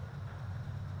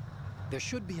 There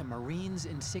should be a Marine's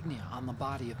insignia on the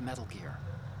body of Metal Gear.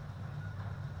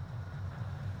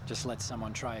 Just let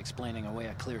someone try explaining away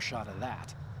a clear shot of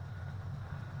that.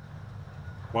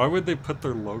 Why would they put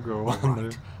their logo on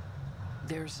there?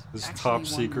 There's this actually top one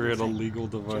secret thing. illegal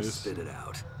device. Just spit it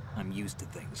out. I'm used to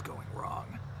things going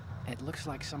wrong. It looks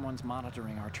like someone's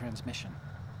monitoring our transmission.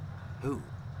 Who?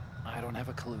 I don't have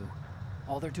a clue.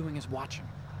 All they're doing is watching.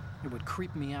 It would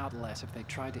creep me out less if they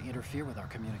tried to interfere with our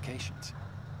communications.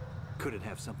 Could it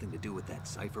have something to do with that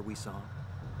cipher we saw?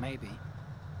 Maybe.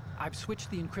 I've switched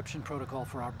the encryption protocol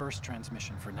for our burst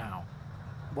transmission for now.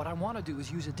 What I want to do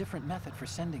is use a different method for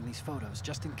sending these photos,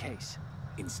 just in case.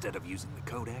 Instead of using the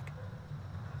codec?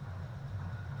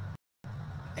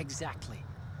 Exactly.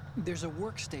 There's a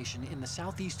workstation in the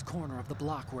southeast corner of the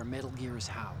block where Metal Gear is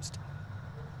housed.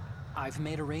 I've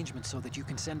made arrangements so that you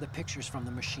can send the pictures from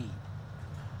the machine.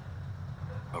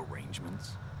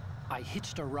 Arrangements? I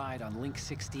hitched a ride on Link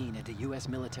 16 into US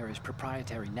military's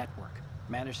proprietary network.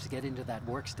 Managed to get into that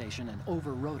workstation and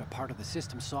overwrote a part of the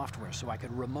system software so I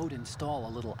could remote install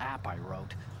a little app I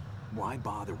wrote. Why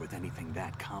bother with anything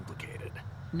that complicated?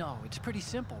 No, it's pretty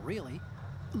simple, really.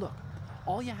 Look,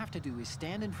 all you have to do is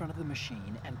stand in front of the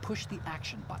machine and push the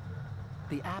action button.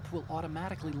 The app will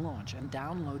automatically launch and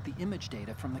download the image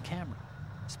data from the camera,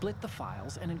 split the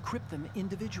files, and encrypt them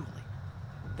individually.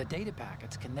 The data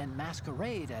packets can then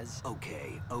masquerade as...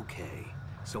 Okay.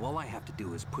 So all I have to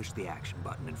do is push the action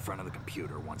button in front of the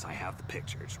computer once I have the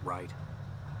pictures, right?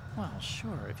 Well,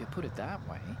 sure, if you put it that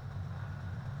way.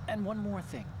 And one more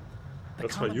thing. The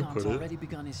That's how you Commandant's put it. already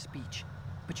begun his speech,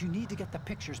 but you need to get the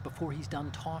pictures before he's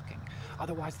done talking.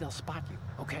 Otherwise, they'll spot you,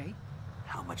 okay?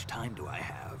 How much time do I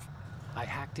have? I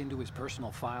hacked into his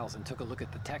personal files and took a look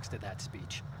at the text of that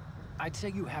speech. I'd say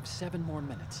you have 7 more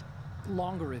minutes.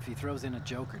 Longer if he throws in a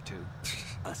joke or two.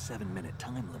 A 7-minute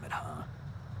time limit, huh?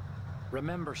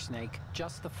 Remember, Snake,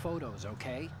 just the photos,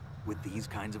 okay? With these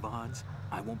kinds of odds,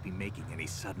 I won't be making any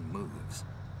sudden moves.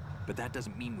 But that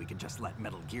doesn't mean we can just let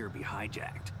Metal Gear be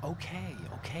hijacked.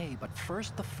 Okay, but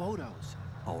first the photos.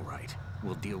 All right,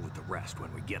 we'll deal with the rest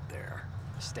when we get there.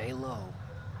 Stay low.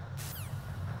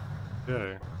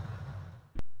 Okay.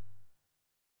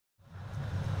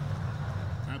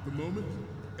 At the moment,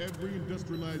 every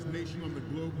industrialized nation on the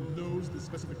globe knows the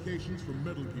specifications for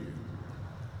Metal Gear.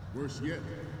 Worse yet,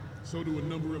 so do a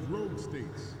number of rogue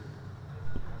states.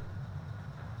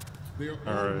 They are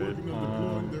all working on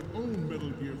deploying their own Metal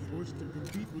Gear force to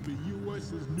compete with the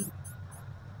U.S.'s nuclear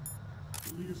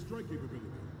strike capability.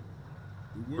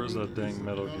 Where's that dang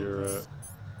Metal Gear at?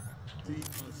 See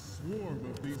a swarm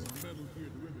of these Metal Gear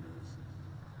derivatives.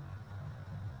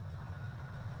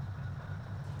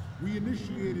 We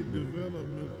initiated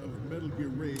development of Metal Gear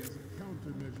Ray as a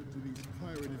countermeasure to these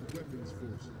pirated weapons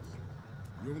forces.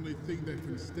 The only thing that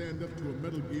can stand up to a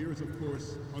Metal Gear is, of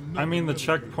course, another I mean, the Metal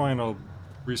checkpoint will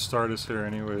restart us here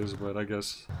anyways, but I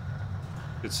guess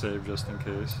it's saved just in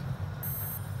case.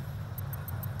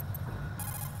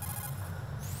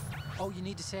 Oh, you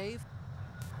need to save?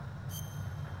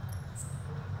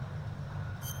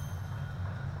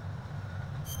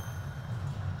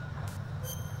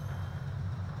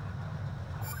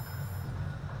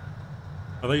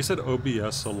 I thought you said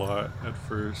OBS a lot at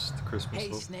first, Christmas.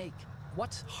 Hey, Snake,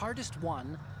 what's hardest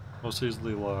won? Most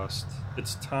easily lost.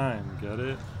 It's time, get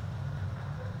it?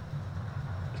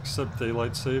 Except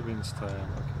daylight savings time,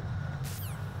 okay.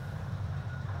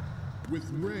 With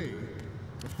Ray,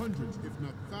 the hundreds, if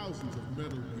not thousands, of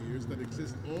Metal Gears that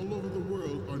exist all over the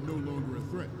world are no longer a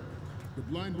threat. The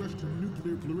blind rush to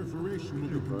nuclear proliferation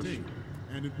will be contained,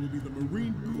 and it will be the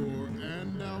Marine Corps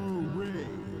and our Ray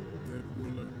that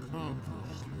will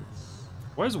accomplish this.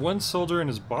 Why is one soldier in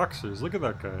his boxers? Look at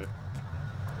that guy.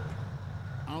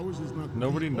 Ours is not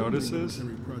Nobody the only notices?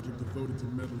 military project devoted to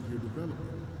Metal Gear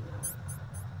development.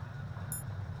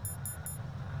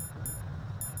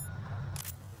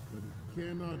 But it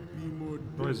cannot be more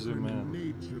Do I zoom different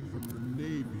in? nature from the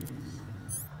Navy's.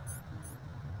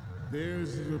 Theirs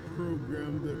is a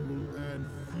program that will add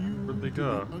fuel Where'd they to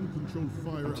go? the uncontrolled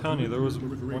fire I'm of telling you, there was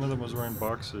nuclear one of them proliferation. was wearing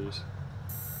boxers.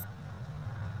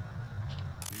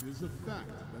 It is a fact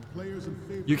that players in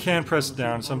favor You can of press policy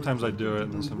down. are Sometimes I do it,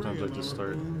 and then attempting to sometimes I derail just our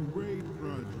start. own Ray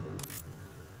project.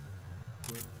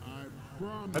 But I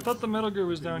promise I thought the Metal Gear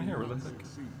was down here. Where the will heck?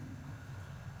 succeed.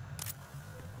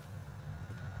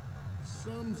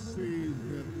 Some say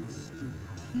that the strategic...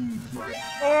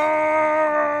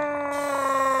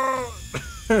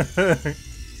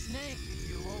 Snake,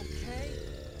 you okay?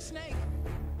 Snake!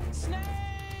 Snake!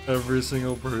 Every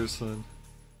single person.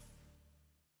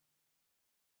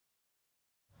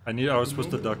 I was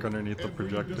supposed to duck underneath the Every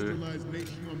projector. industrialized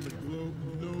nation on the globe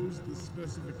knows the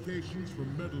specifications for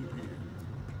Metal Gear.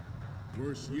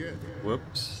 Worse yet,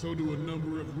 Whoops. so do a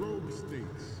number of rogue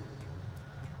states.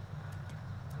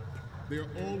 They are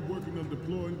all working on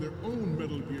deploying their own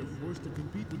Metal Gear force to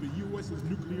compete with the U.S.'s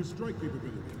nuclear strike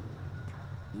capability.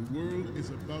 The world is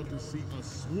about to see a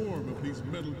swarm of these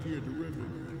Metal Gear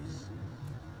derivatives.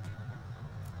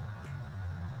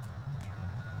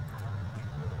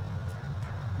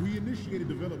 We initiated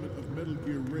development of Metal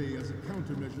Gear Ray as a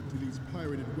countermeasure to these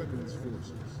pirated weapons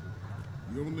forces.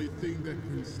 The only thing that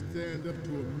can stand up to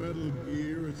a Metal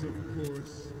Gear is, of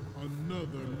course,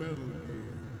 another Metal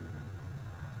Gear.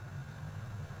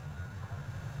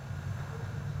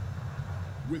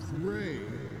 With Ray,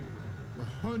 the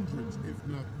hundreds, if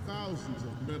not thousands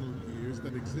of Metal Gears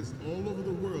that exist all over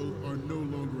the world are no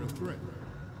longer a threat.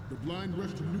 The blind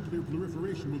rush to nuclear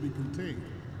proliferation will be contained,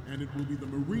 and it will be the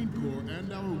Marine Corps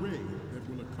and our Ray that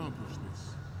will accomplish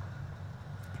this.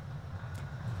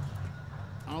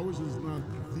 Ours is not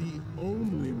the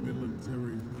only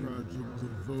military project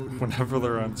devoted Whenever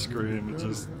they're on screen, it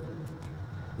just...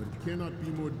 But it cannot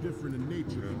be more different in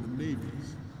nature than the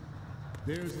Navy's.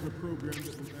 Theirs is a program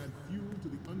that will add fuel to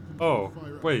the uncontrolled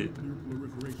fire of nuclear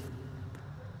proliferation.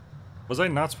 Was I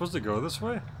not supposed to go this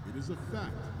way? It is a fact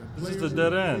that This is players the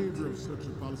dead in end. favor of such a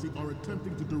policy are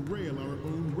attempting to derail our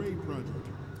own Ray project.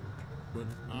 But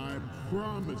I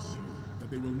promise you that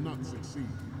they will not succeed.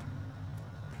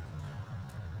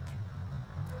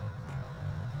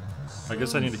 I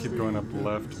guess I need to keep going up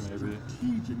left, maybe. The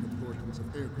strategic importance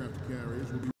of aircraft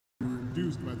carriers will be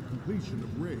reduced by the completion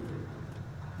of Ray.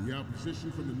 The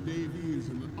opposition from the Navy is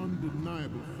an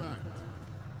undeniable fact.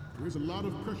 There is a lot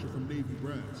of pressure from Navy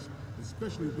brass,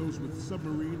 especially those with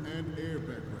submarine and air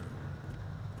background.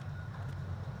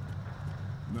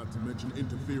 Not to mention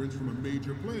interference from a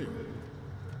major player.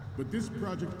 But this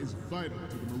project is vital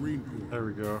to the Marine Corps. There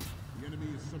we go. The enemy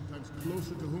is sometimes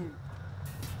closer to home.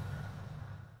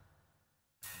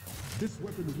 This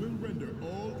weapon will render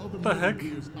all other Metal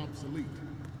Gears obsolete.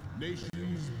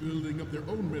 Nations building up their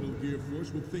own Metal Gear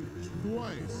force will think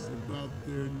twice about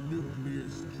their nuclear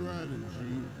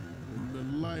strategy in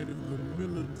the light of the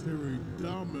military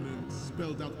dominance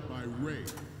spelled out by Ray.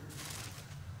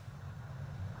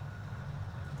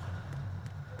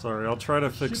 Sorry, I'll try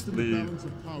to fix the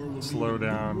slow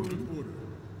down. And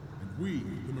we,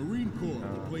 the Marine Corps,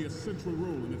 will play a central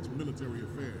role in its military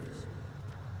affairs.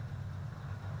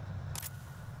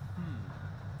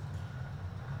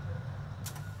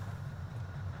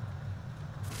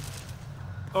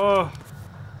 Oh.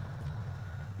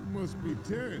 You must be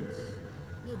tense.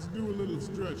 Let's do a little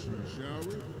stretching, shall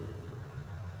we?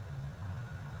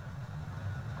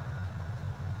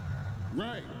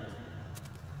 Right.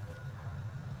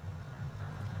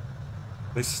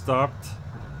 They stopped.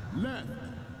 Left.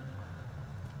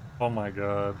 Oh my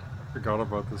god. Forgot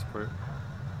about this part.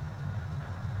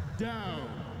 Down.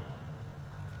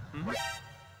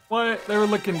 What? They were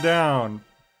looking down.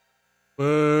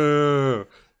 Boo.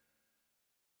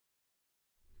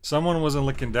 Someone wasn't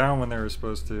looking down when they were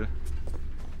supposed to.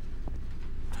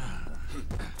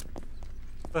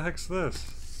 What the heck's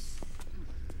this?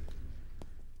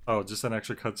 Oh, just an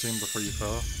extra cutscene before you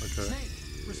fell? Okay.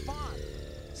 Snake, respond!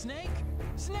 Snake!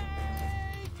 Snake!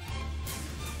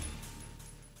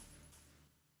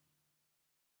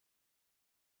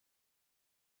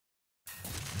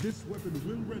 This weapon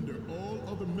will render all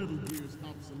other Metal Gears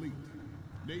obsolete.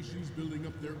 Nations building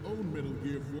up their own Metal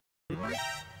Gear force.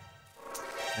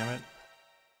 Damn it.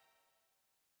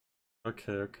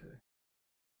 Okay, okay.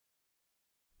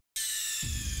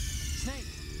 Snake,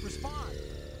 respond!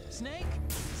 Snake!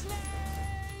 Snake!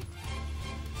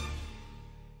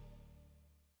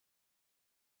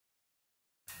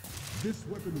 This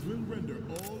weapon will render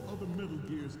all other Metal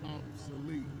Gears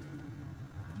obsolete.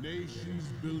 Nations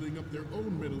building up their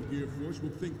own Metal Gear force will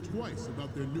think twice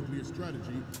about their nuclear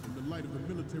strategy in the light of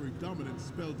the military dominance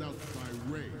spelled out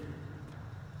by Ray.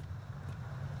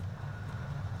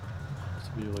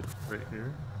 To be like right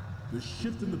here. The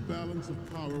shift in the balance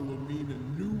of power will mean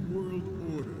a new world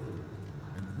order.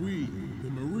 And we, the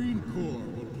Marine Corps,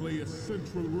 will play a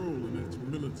central role in its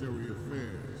military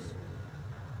affairs.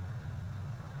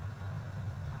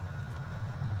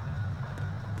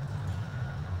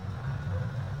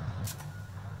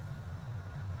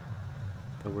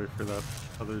 I'll wait for that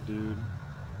other dude.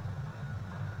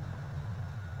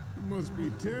 You must be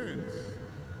tense.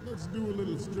 Let's do a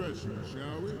little stretching,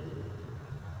 shall we?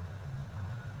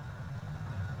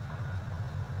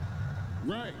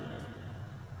 Right.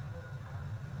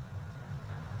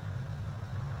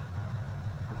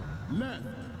 Left.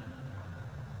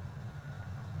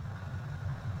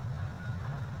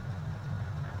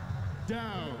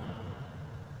 Down.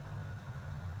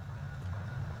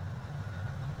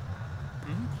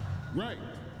 Right.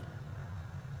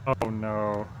 Oh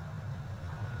no.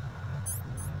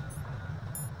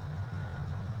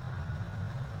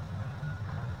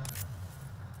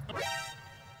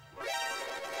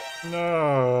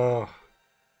 No.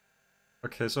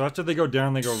 Okay, so after they go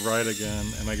down, they go right again,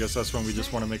 and I guess that's when we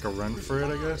just want to make a run for it,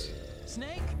 I guess.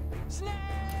 Snake! Snake!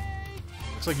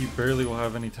 Looks like you barely will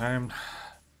have any time.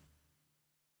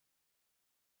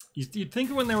 You'd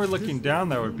think when they were looking down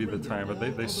that would be the time, but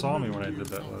they saw me when I did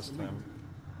that last time.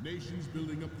 Nations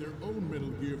building up their own Metal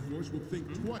Gear force will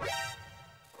think twice.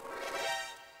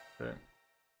 Okay.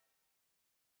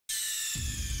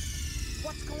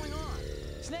 What's going on?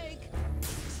 Snake!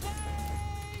 Snake!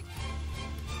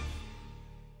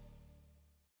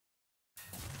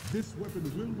 This weapon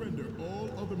will render all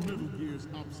other Metal Gears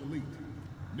obsolete.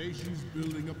 Nations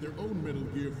building up their own Metal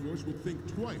Gear force will think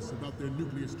twice about their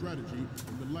nuclear strategy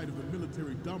in the light of the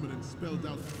military dominance spelled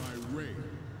out by Ray.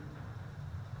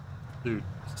 Dude,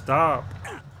 stop.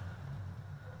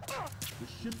 The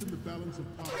shift in the balance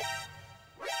of power.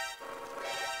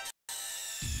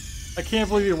 I can't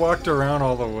believe you walked around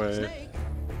all the way. Snake!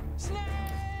 Snake!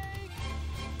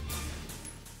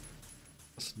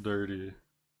 That's dirty.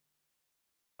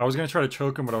 I was gonna try to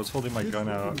choke him, but I was holding my gun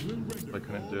out. I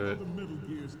couldn't do it. Metal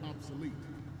Gears obsolete.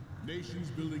 Nations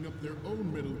building up their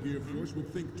own Metal Gear force will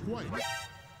think twice.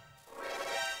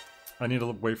 I need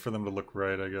to wait for them to look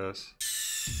right, I guess.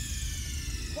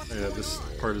 Yeah, this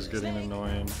part is getting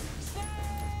annoying.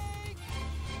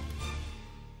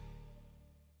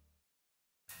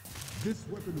 This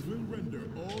weapon will render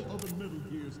all other Metal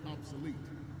Gears obsolete.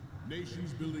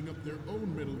 Nations building up their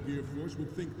own Metal Gear force will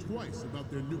think twice about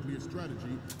their nuclear strategy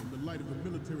in the light of the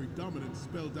military dominance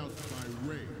spelled out by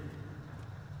Ray.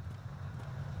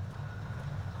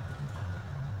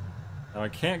 Now I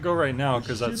can't go right now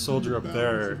because that soldier up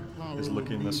there is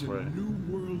looking this way. New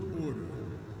world order.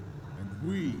 And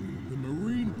we, the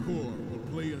Marine Corps, will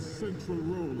play a central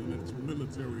role in its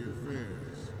military affairs.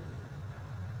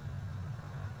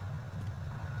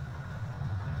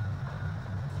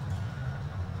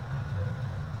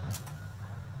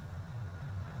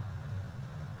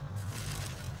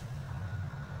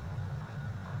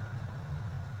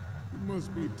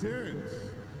 Must be tense.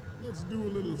 Let's do a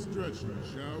little stretching,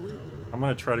 shall we? I'm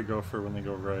gonna try to go for when they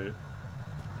go right.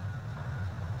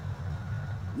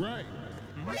 Right.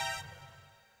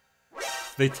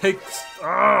 They take.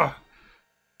 Ah!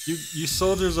 You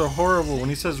soldiers are horrible. When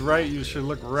he says right, you should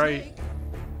look right.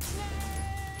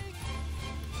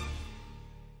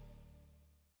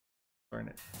 Darn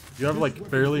it. You have like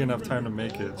barely enough time to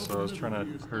make it, so I was trying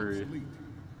to hurry.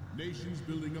 Nations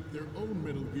building up their own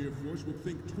Metal Gear force will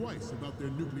think twice about their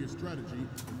nuclear strategy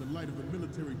in the light of the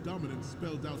military dominance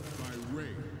spelled out by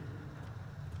Ray.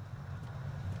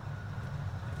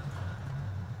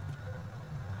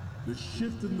 The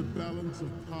shift in the balance of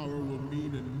power will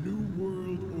mean a new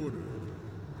world order.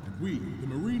 And we, the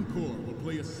Marine Corps, will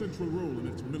play a central role in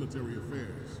its military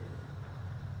affairs.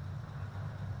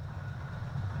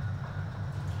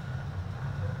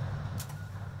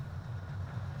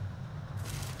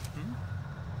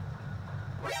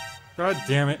 God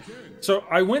damn it. So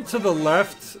I went to the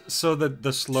left so that the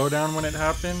slowdown when it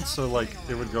happened, so like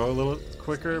it would go a little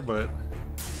quicker, but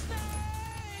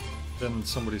then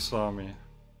somebody saw me.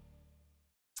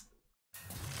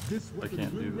 I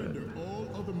can't do that. All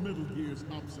other Metal Gears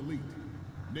obsolete.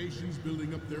 Nations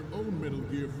building up their own Metal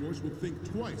Gear force will think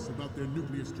twice about their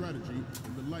nuclear strategy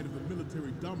in the light of the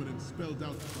military dominance spelled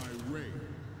out by Ray.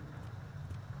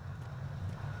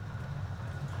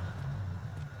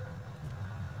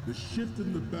 The shift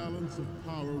in the balance of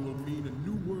power will mean a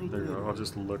new world order. There you go, I'll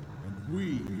just look. And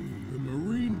we, the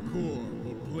Marine Corps,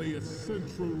 will play a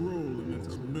central role in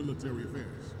its military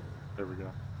affairs. There we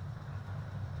go.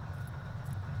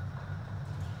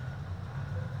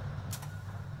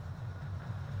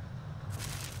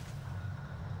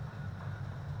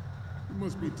 You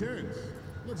must be tense.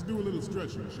 Let's do a little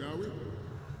stretching, shall we?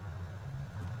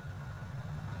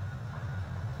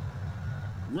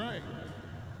 Right.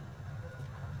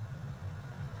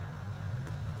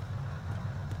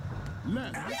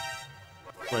 Left.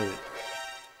 Wait.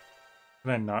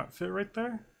 Can I not fit right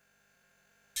there?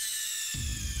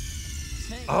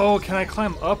 Oh, can I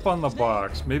climb up on the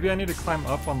box? Maybe I need to climb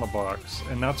up on the box,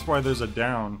 and that's why there's a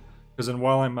down. Because then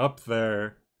while I'm up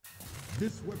there,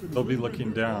 they'll be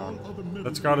looking down.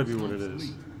 That's gotta be what it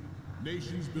is.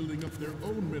 Nations building up their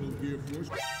own Metal Gear force.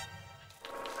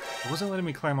 It wasn't letting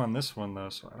me climb on this one though,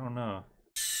 so I don't know.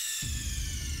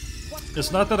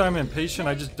 It's not that I'm impatient,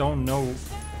 I just don't know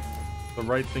the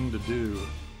right thing to do.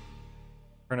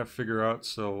 I'm trying to figure out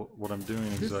what I'm doing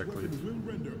exactly.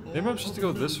 Maybe I'm supposed to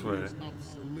go this way.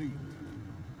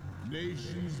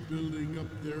 Nations building up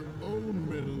their own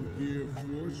Metal Gear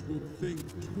force will think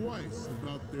twice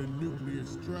about their nuclear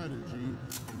strategy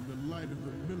in the light of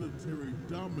the military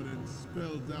dominance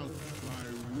spelled out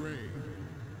by Ray.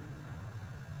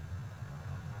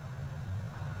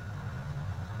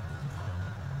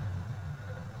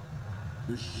 The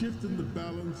The shift in the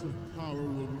balance of power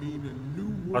will mean a new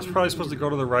world. I was probably supposed to go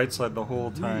to the right side the whole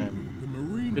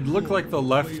time. It looked like the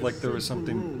left, like there was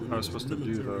something I was supposed to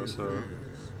do though, so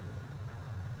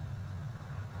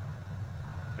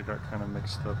I got kind of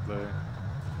mixed up there.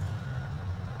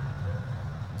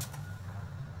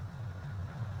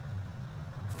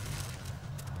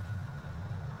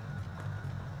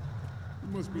 You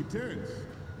must be tense.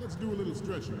 Let's do a little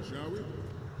stretching, shall we?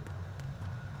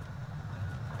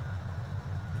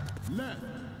 Left.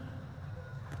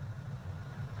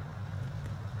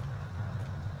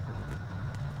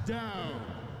 Down.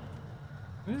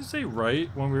 Did you say right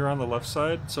when we were on the left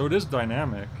side? So it is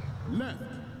dynamic. Left.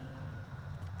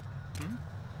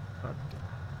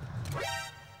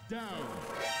 Down.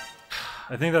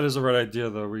 I think that is the right idea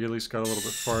though. We at least got a little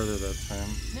bit farther that time.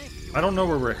 I don't know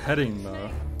where we're heading though.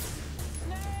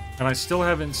 And I still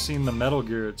haven't seen the Metal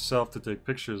Gear itself to take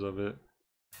pictures of it.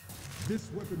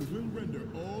 This weapon will render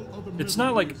all other It's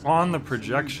not like on the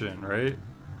projection, right?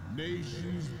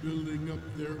 Nations building up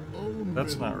their own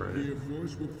That's not right. Air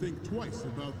Force will think twice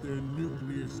about their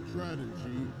nuclear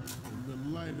strategy in the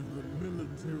light of the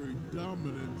military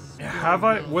dominance.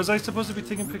 Was I supposed to be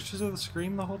taking pictures of the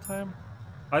screen the whole time?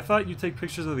 I thought you take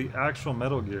pictures of the actual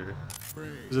Metal Gear.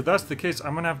 Because if that's the case,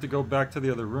 I'm gonna have to go back to the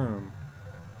other room.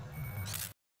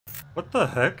 What the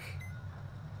heck?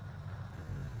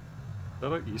 Is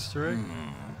that an Easter egg?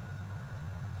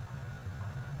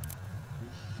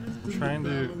 I'm trying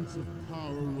to... balance of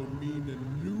power will mean a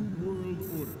new world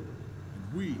order,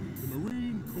 and we, the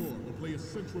Marine Corps, will play a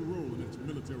central role in its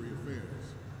military affairs.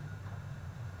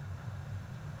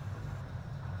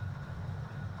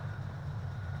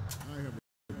 I have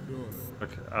a daughter.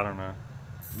 Okay, I don't know.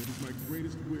 It is my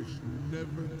greatest wish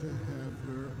never to have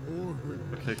her or her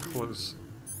Okay, close.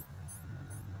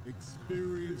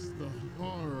 Experience the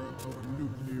horror of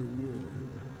nuclear war.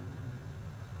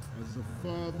 As a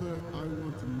father, I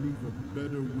want to leave a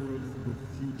better world for the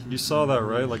future. You saw that,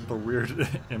 right? Like the weird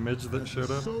image that showed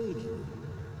up? As a soldier,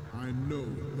 I know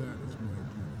that is my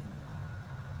duty.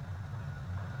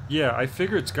 Yeah, I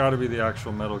figure it's gotta be the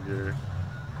actual Metal Gear.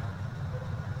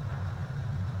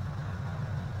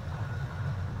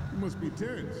 You must be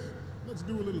tense. Let's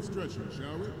do a little stretching,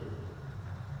 shall we?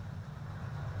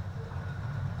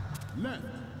 Left.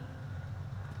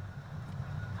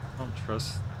 I don't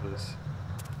trust this.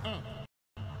 Up.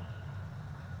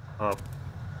 Up.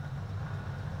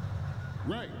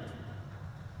 Right.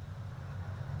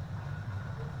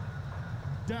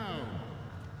 Down.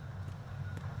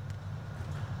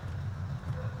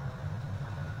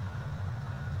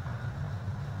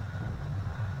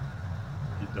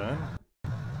 You done?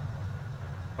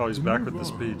 Oh, he's back with the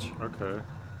speech. Okay.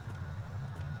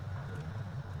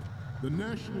 The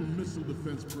National Missile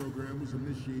Defense Program was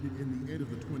initiated in the end of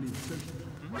the 20th century.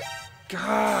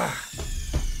 Gah!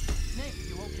 Snake,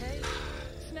 you okay?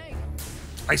 Snake!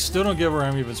 I still don't get where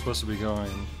I'm even supposed to be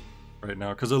going right now,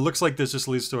 because it looks like this just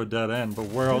leads to a dead end, but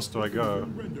where else do I go?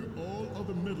 Render all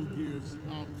other Metal Gears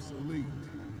obsolete.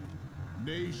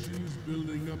 Nations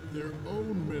building up their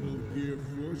own Metal Gear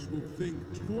force will think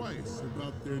twice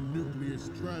about their nuclear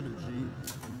strategy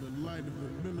in the light of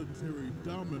the military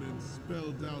dominance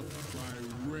spelled out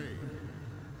by Ray.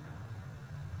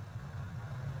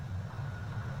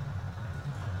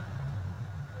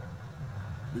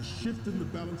 The shift in the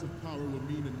balance of power will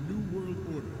mean a new world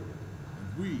order,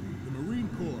 and we, the Marine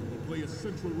Corps, will play a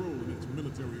central role in its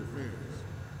military affairs.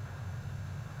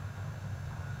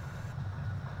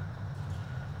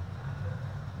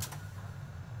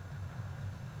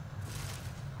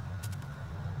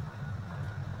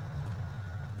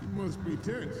 You must be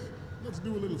tense. Let's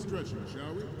do a little stretching,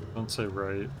 shall we? Don't say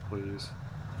right, please.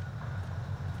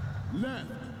 Left.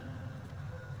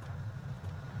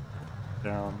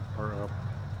 Down or up.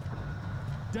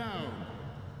 Down.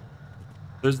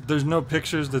 There's no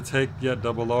pictures to take yet,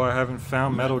 Double O. I haven't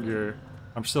found Metal Gear.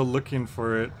 I'm still looking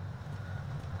for it.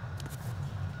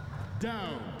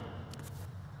 Down.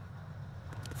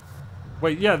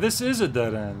 Wait, yeah, this is a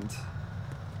dead end.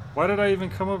 Why did I even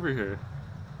come over here?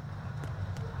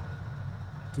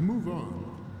 To move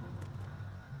on.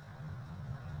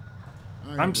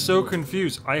 I'm so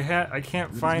confused. I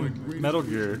can't find Metal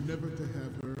Gear.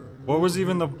 What was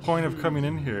even the point of coming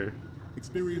in here?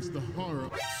 Experience the horror.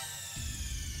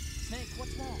 Snake,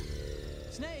 what's wrong?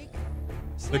 Snake?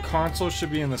 The console should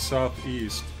be in the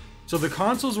southeast. So the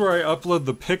console's where I upload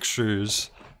the pictures,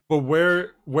 but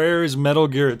where is Metal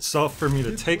Gear itself for me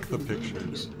to take the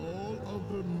pictures? All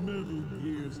other Metal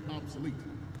Gears obsolete.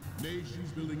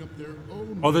 Nations building up their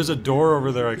own. Oh, there's a door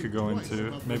over there I could go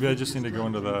into. Maybe I just need to go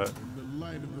into that. In the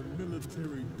light of the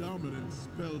military dominance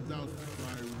spelled out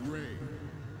by Ray.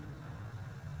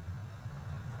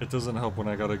 It doesn't help when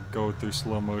I gotta go through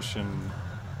slow motion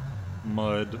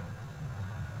mud.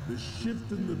 The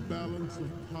shift in the balance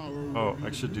of power. Oh, I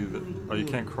should do that. Oh, you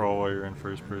can't crawl while you're in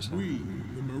first person. We,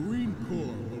 the Marine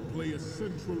Corps, will play a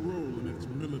central role in its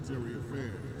military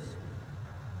affairs.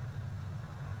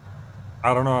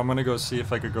 I don't know, I'm gonna go see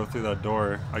if I could go through that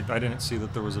door. I didn't see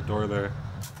that there was a door there.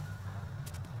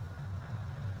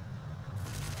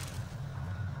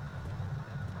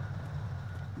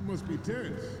 You must be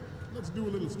tense. Let's do a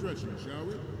little stretching, shall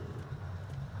we?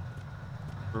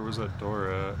 Where was that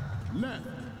door at? Left.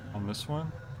 On this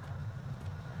one?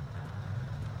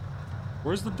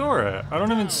 Where's the door at? I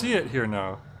don't even see it here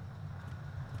now.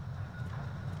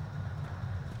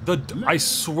 I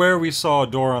swear we saw a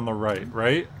door on the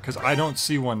right? Because I don't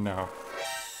see one now.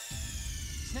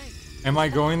 Snake. Am I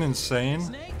going insane?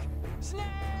 Snake. Snake.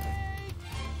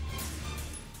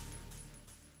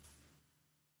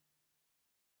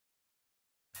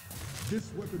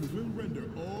 This weapon will render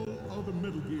all other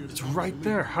Metal Gears. It's right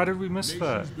there. How did we miss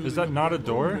that? Is that not a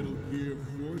door?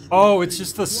 Oh, it's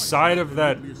just the side of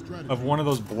that, of one of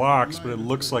those blocks, but it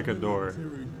looks like a door.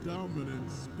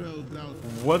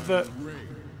 What the?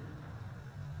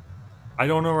 I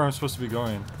don't know where I'm supposed to be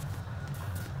going.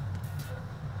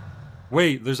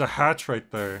 Wait, there's a hatch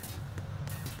right there.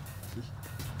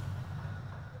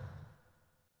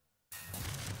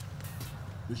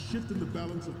 The shift in the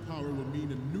balance of power will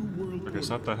mean a new world. Okay, it's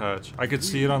not the hatch. I could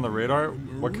see it on the radar.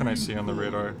 What can I see on the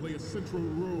radar?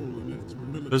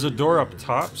 There's a door up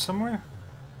top somewhere?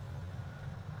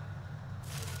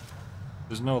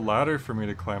 There's no ladder for me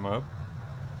to climb up.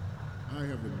 I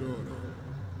have a daughter.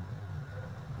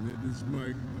 And it is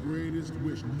my greatest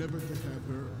wish never to have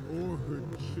her or her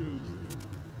children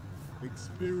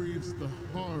experience the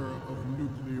horror of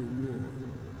nuclear war.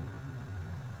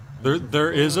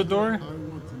 There is a door? I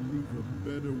want to leave a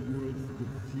better world for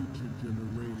the future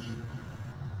generation.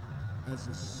 As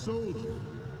a soldier,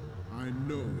 I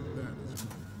know that is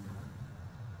my duty.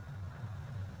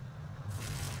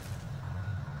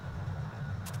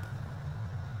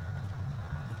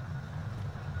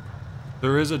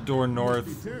 There is a door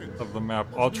north of the map.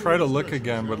 I'll try to look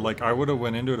again, but like I would have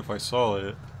went into it if I saw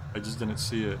it. I just didn't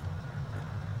see it.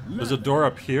 There's a door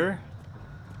up here?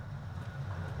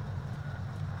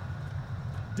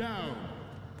 Down.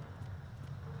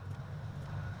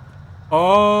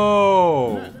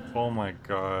 Oh! Oh my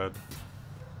god.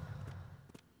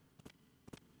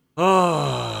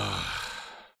 Ah.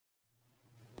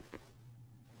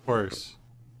 Of course.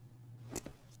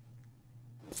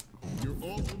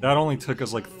 That only took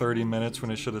us like 30 minutes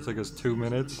when it should have took us 2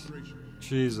 minutes.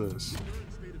 Jesus.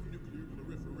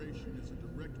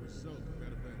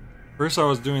 First I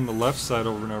was doing the left side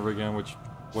over and over again, which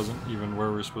wasn't even where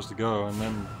we were supposed to go, and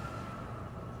then...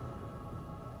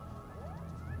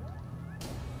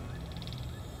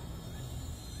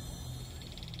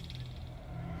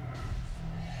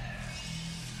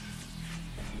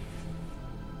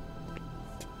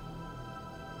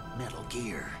 Metal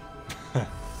Gear.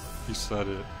 You said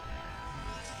it.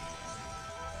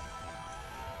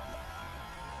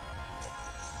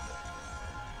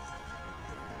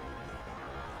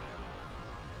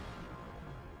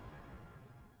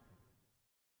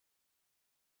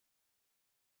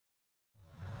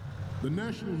 The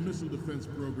National Missile Defense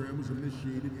Program was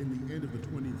initiated in the end of the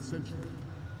 20th century,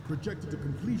 projected to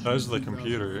completion. That was the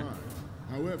computer.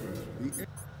 However, the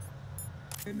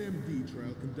NMD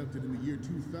trial conducted in the year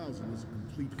 2000 was a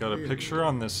complete Got a failure. picture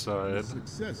on this side. The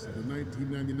success of the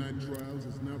 1999 trials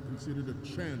is now considered a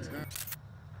chance.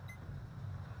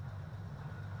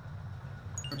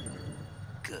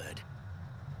 Good.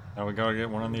 Now we gotta get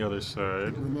one on the other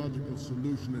side. Technological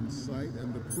solution in sight,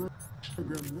 and the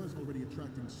program was already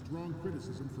attracting strong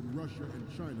criticism from Russia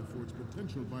and China for its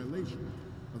potential violation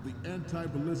of the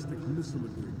anti-ballistic missile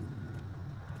agreement.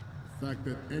 The fact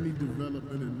that any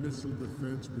development in missile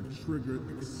defense would trigger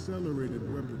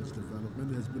accelerated weapons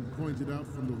development has been pointed out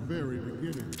from the very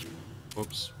beginning.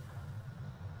 Whoops.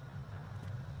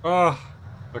 Ah!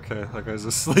 Okay, that guy's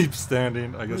asleep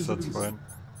standing. I guess that's fine.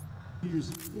 He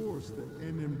has forced the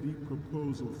NMD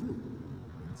proposal through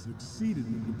and succeeded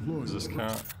in deploying. Does this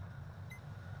count?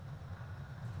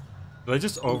 Did I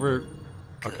just over...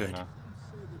 Okay, no.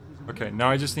 Okay, now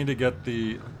I just need to get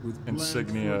the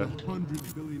insignia. With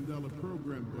 $100 billion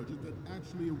program budget that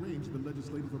actually arranged the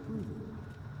legislative approval.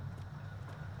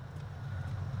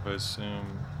 I assume...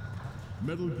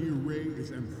 Metal Gear Ray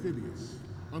is amphibious.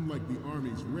 Unlike the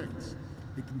Army's Rex,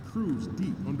 it can cruise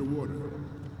deep underwater,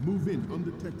 move in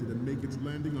undetected, and make its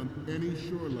landing on any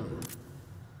shoreline.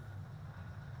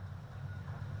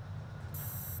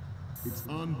 Its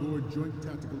onboard joint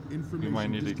tactical information You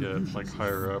might need to get like system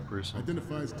higher up or something.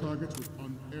 identifies targets with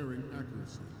unerring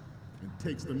accuracy and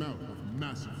takes them out with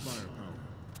massive firepower.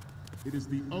 It is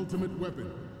the ultimate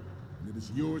weapon, and it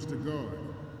is yours to guard.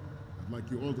 I'd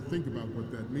like you all to think about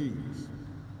what that means.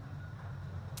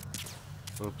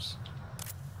 Oops.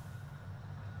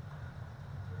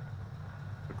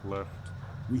 Click left.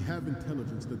 We have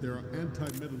intelligence that there are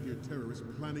anti-Metal Gear terrorists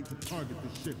planning to target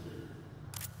the ship.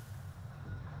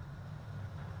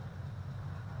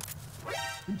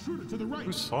 Intruder to the right!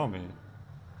 Who saw me?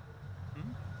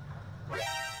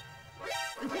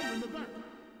 Intruder in the back!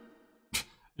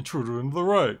 Intruder in the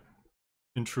right.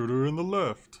 Intruder in the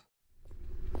left.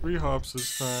 3 hops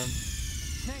this time.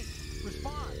 Snake,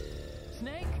 respond!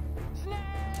 Snake! Snake!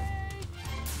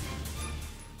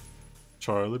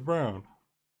 Charlie Brown.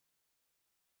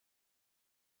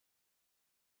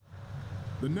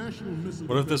 The National Missile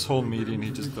What if this Defense whole Program meeting he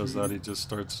was just does that? He initiated just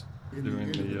starts in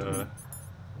doing the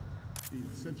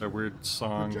that weird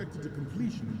song. projected to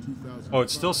completion in 2005. Oh, it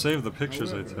still saved the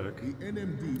pictures I However, took. the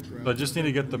NMD trial So I just need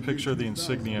to get the conducted in picture of the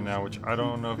 2000 insignia now, which I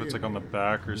don't know if it's like on the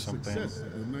back or The something. success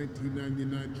of the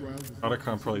 1999 trials is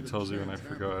Otacon probably considered a tells you and I chance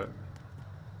forgot. happening.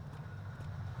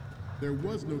 There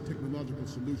was no technological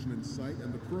solution in sight,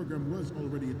 and the program was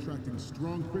already attracting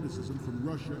strong criticism from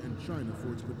Russia and China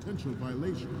for its potential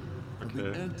violation of the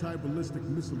Okay. anti-ballistic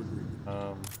missile agreement.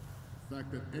 Um, The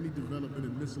fact that any development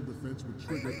in missile defense would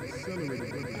trigger accelerated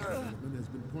weapons development has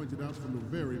been pointed out from the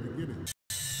very beginning.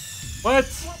 What?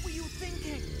 What were you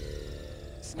thinking?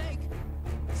 Snake!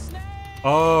 Snake!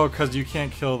 Oh, because you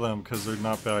can't kill them because they're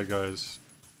not bad guys.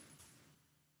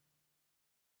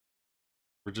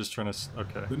 We're just trying to.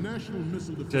 Okay. The National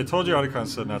Missile Defense See, I told you Program Otacon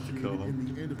was said not to kill initiated them.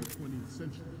 in the end of the 20th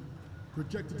century,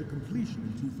 projected to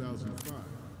completion in 2005.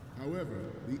 However,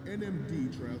 the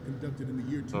NMD trial conducted in the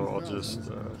year 2000 So I'll just, was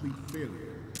a complete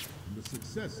failure. And the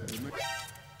success of the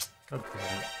God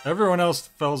damn it. Everyone else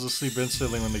falls asleep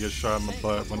instantly when they get shot in the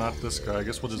butt, but not this guy. I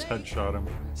guess we'll just headshot him.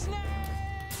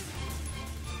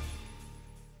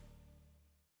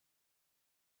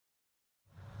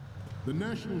 The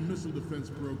National Missile Defense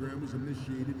Program was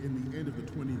initiated in the end of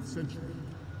the 20th century,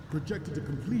 projected to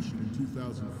completion in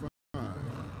 2005.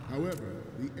 However,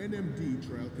 the NMD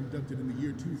trial conducted in the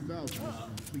year 2000 was a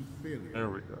complete failure. There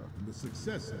we go. And the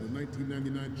success of the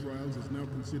 1999 trials is now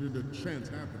considered a chance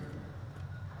happening.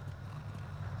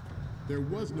 There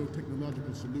was no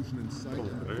technological solution in sight,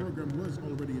 and the program was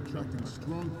already attracting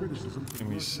strong criticism from Can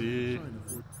we Russia see? and China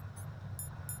for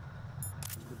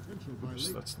its potential Oops,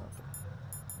 violation that's not that.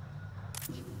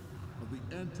 of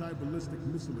the anti-ballistic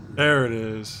missile agreement. There it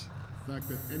is. The fact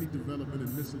that any development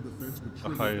in missile defense would The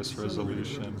trigger highest accelerated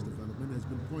resolution. weapons development has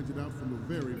been pointed out from the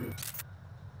very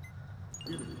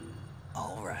beginning.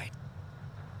 All right.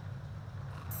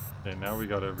 Okay, now we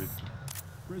got everything.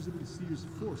 President Sears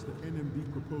forced the NMD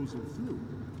proposal through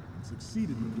and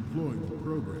succeeded in deploying the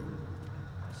program.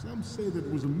 Some say that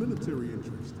it was a military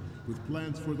interest, with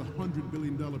plans for the $100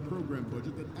 billion program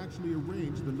budget that actually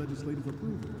arranged the legislative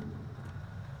approval.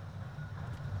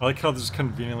 I like how there's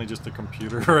conveniently just a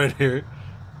computer right here.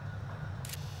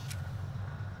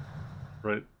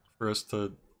 Right, for us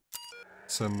to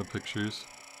send the pictures.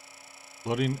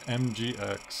 Loading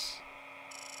MGX.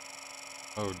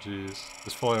 Oh geez.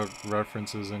 There's probably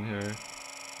references in here.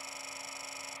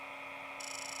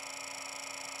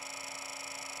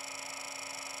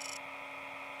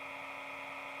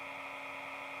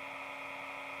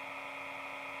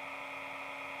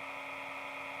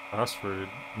 Password.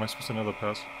 Am I supposed to know the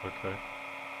password? Okay.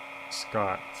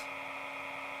 Scott.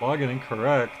 Login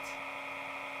incorrect.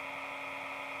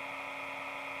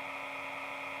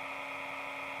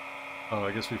 Oh,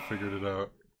 I guess we figured it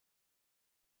out.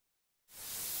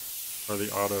 Or the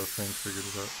auto thing figured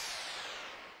it out.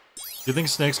 Do you think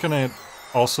Snake's gonna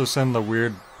also send the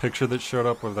weird picture that showed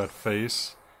up with that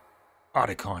face?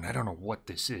 Otacon, I don't know what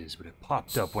this is, but it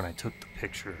popped up when I took the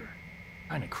picture.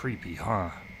 Kinda creepy, huh?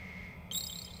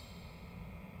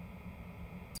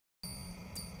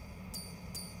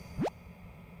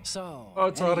 So, Oh,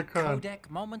 it's any Otacon. codec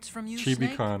moments from you, Snake?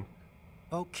 Chibi-Con.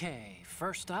 Okay,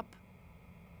 first up.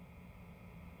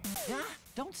 Yeah,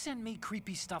 don't send me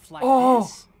creepy stuff like Oh!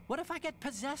 this. What if I get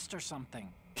possessed or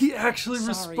something? He actually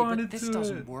Sorry, responded but this to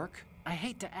doesn't it. work. I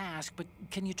hate to ask, but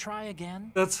can you try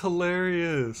again? That's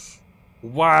hilarious.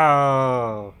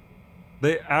 Wow.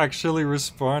 They actually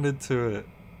responded to it.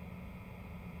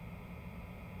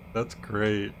 That's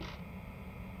great.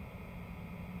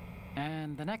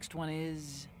 And the next one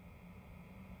is...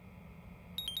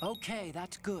 Okay,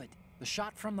 that's good. The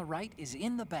shot from the right is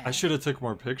in the bag. I should have took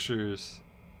more pictures.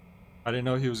 I didn't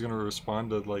know he was gonna respond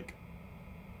to like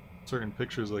certain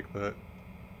pictures like that.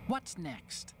 What's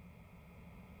next?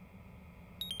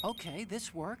 Okay,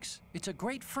 this works. It's a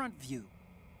great front view.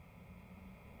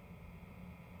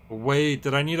 Wait,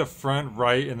 did I need a front,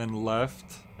 right, and then left?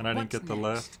 And I didn't What's get the next?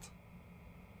 left.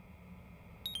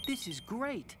 This is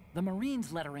great. The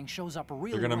Marines lettering shows up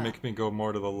really They're gonna well. make me go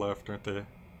more to the left, aren't they?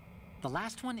 The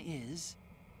last one is...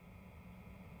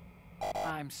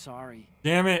 I'm sorry.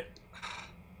 Damn it!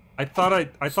 I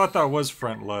thought that was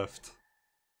front left.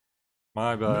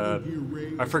 My bad.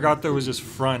 I forgot there was just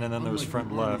front and then there was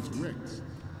front left.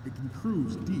 It can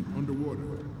cruise deep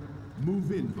underwater,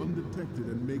 move in undetected,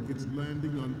 and make its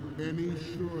landing on any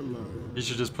shoreline. You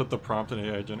should just put the prompt in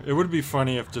AI gen. It would be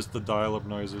funny if just the dial-up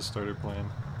noises started playing.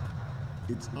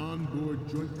 It's onboard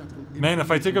joint tactical. Man,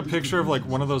 if I take a picture of like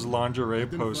one of those lingerie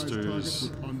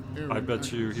posters, I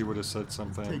bet you he would have said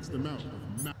something. Takes them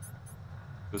out.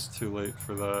 It's too late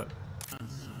for that.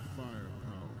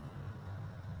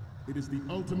 It is the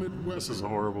ultimate weapon. This is a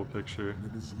horrible picture.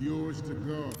 It is yours to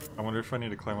guard. I wonder if I need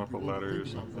to climb up a ladder or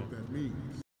something. What that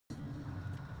means.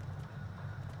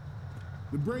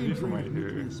 The brain Maybe from drain right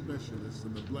nuclear here. specialists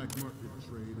in the black market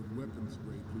trade in weapons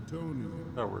grade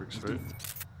plutonium. That works, right?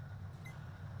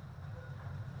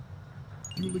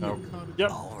 Fueling Nope. a cottage-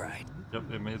 Yep. All right.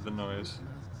 Yep, it made the noise.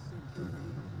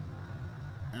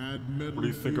 Add metal What do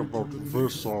you think gear about to the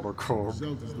this article?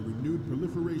 result is the renewed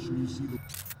proliferation you see the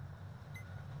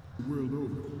world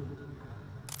over.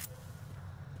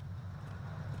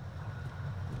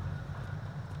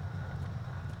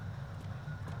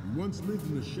 You once lived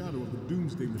in the shadow of the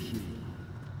Doomsday Machine.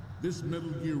 This Metal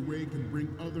Gear Ray can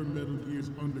bring other Metal Gears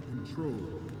under control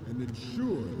and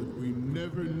ensure that we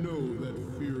never know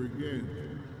that fear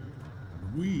again.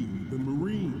 We, the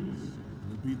Marines,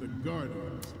 will be the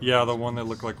guardians. Yeah, the one that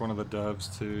looked like one of the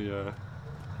devs too, yeah.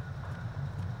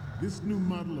 This new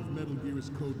model of Metal Gear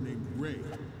is codenamed Ray.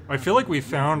 I feel like we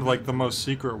found like the most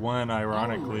secret one,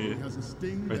 ironically,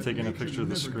 by taking a picture of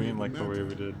the screen like the way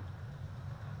we did.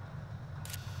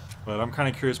 But I'm kind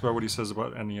of curious about what he says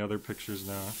about any other pictures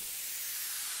now.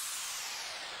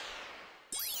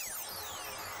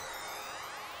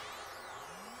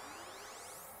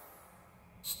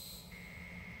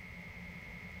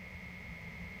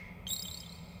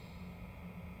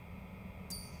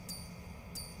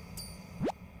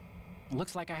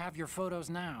 Looks like I have your photos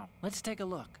now. Let's take a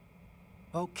look.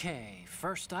 Okay,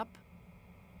 first up.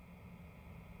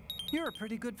 You're a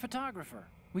pretty good photographer.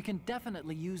 We can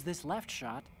definitely use this left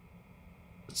shot.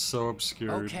 It's so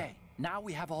obscured. Okay, now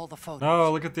we have all the photos. No,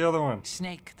 look at the other one.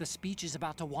 Snake, the speech is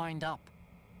about to wind up.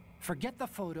 Forget the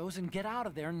photos and get out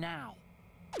of there now.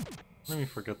 Let me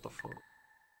forget the photo.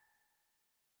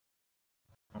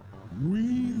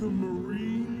 We, the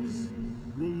Marines,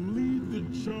 will lead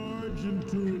the charge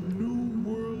into a new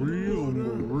world We the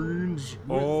order. Marines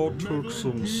all took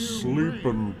some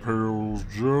sleeping pills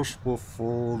just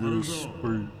before this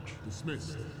speech.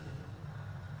 Dismissed.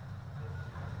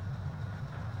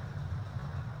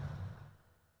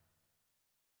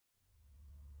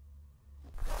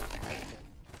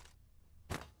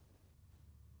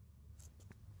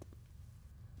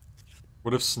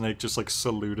 What if Snake just like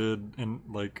saluted and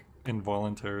like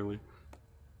involuntarily?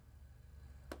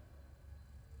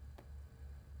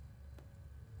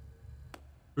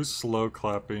 Who's slow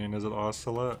clapping? Is it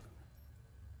Ocelot?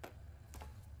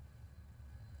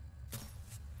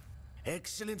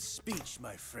 Excellent speech,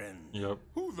 my friend. Yep.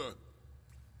 Who the?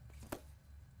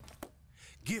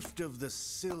 Gift of the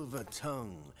silver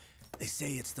tongue. They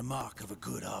say it's the mark of a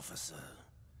good officer.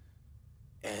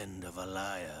 And of a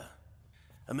liar.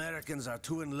 Americans are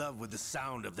too in love with the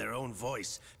sound of their own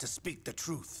voice to speak the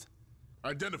truth.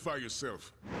 Identify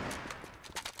yourself.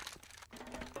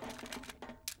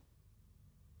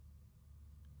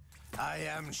 I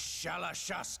am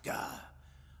Shalashaska,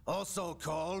 also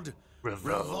called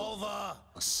Revolver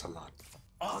Ocelot.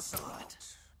 Alright.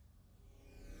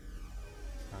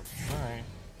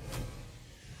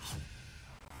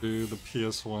 Do the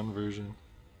PS1 version.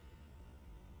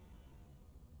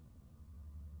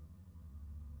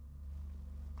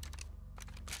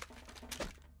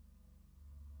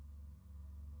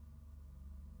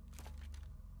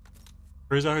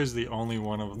 Crazy how he's the only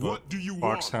one of the What do you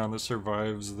Foxhound that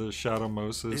survives the Shadow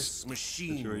Moses This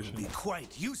machine situation. will be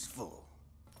quite useful.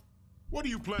 What are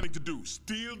you planning to do?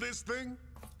 Steal this thing?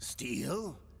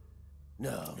 Steal?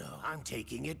 No, I'm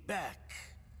taking it back.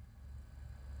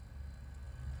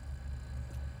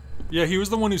 Yeah, he was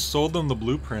the one who sold them the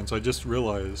blueprints, I just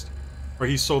realized. Or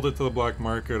he sold it to the black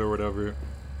market or whatever.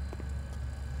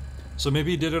 So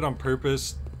maybe he did it on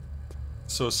purpose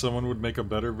so someone would make a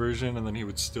better version and then he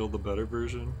would steal the better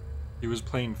version. He was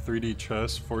playing 3D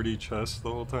chess, 4D chess the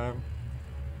whole time.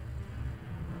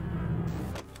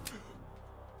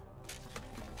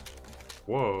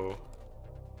 Whoa.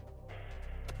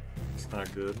 It's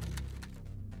not good.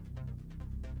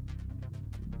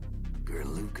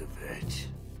 Gerlukovich.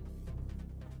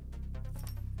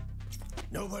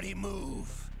 Nobody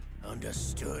move.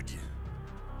 Understood?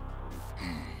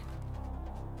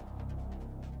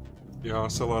 Yeah,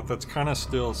 Ocelot, that's kind of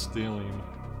still stealing.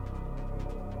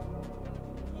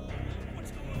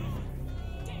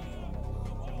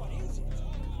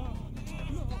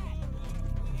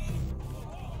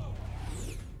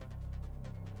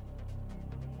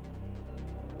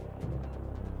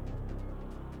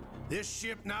 This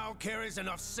ship now carries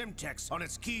enough Simtex on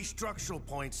its key structural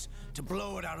points to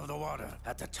blow it out of the water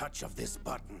at the touch of this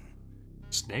button.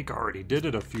 Snake already did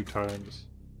it a few times.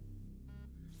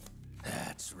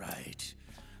 That's right.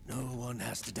 No one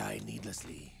has to die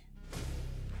needlessly.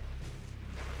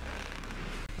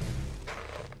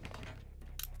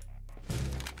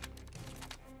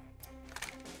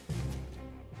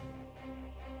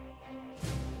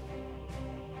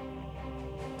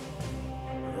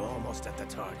 We're almost at the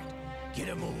target. Get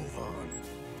a move on.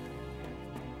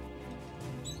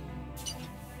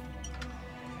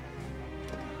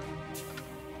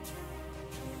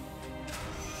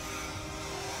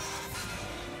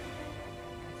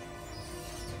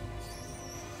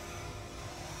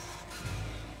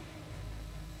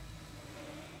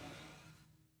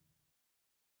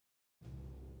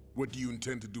 What do you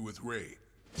intend to do with Ray?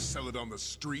 Sell it on the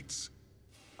streets?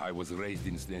 I was raised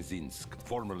in Snezinsk,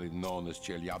 formerly known as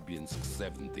Chelyabinsk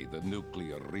 70, the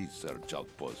nuclear research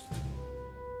outpost.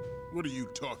 What are you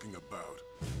talking about?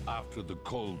 After the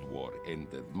Cold War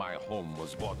ended, my home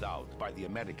was bought out by the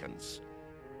Americans.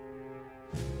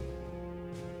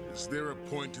 Is there a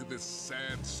point to this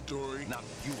sad story? Not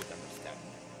you would understand.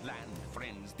 Land,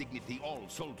 friends, dignity, all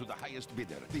sold to the highest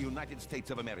bidder, the United States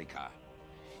of America.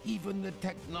 Even the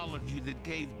technology that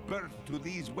gave birth to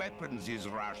these weapons is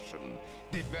Russian,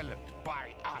 developed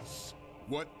by us.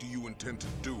 What do you intend to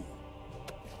do?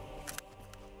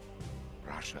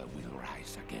 Russia will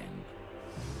rise again.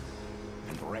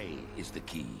 And Ray is the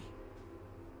key.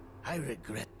 I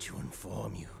regret to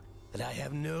inform you that I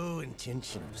have no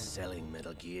intention of selling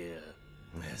Metal Gear.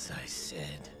 As I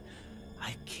said,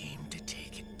 I came to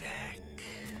take it back.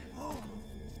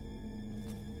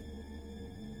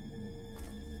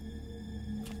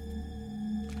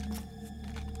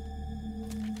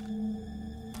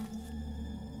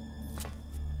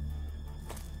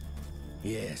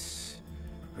 Yes,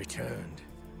 returned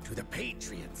to the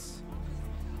Patriots.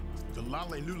 The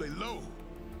Lale Lule Lo.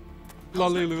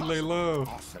 Lale Lule Lo.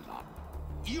 Ocelot,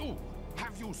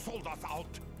 have you sold us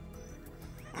out?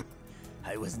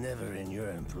 I was never in your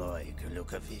employ,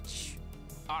 Gerlukovich.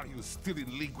 Are you still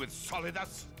in league with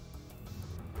Solidus?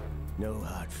 No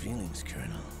hard feelings,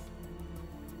 Colonel.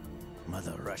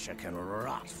 Mother Russia can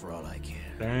rot for all I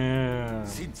care. Damn.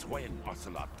 Since when,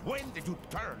 Ocelot? When did you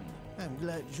turn? I'm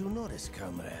glad you noticed,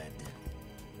 comrade.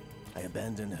 I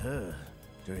abandoned her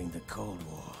during the Cold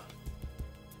War.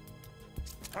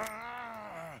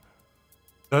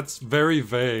 That's very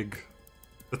vague.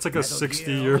 That's like a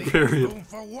 60-year period.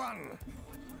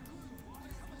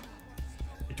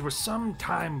 It was some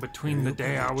time between the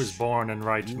day I was born and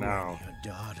right now.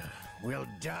 Your daughter will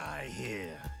die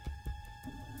here.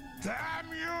 Damn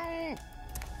you!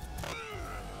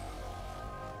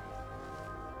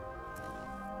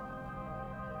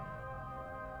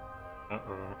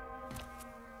 Uh-oh.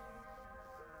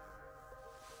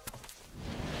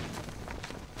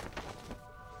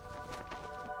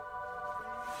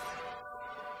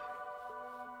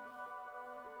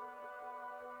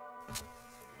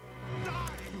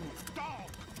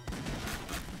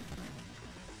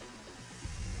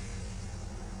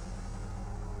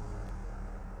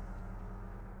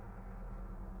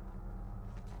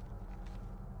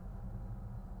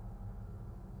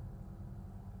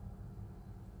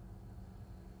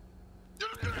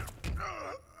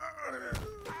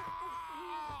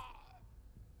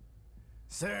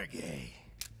 Sergei,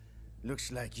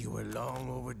 looks like you were long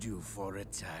overdue for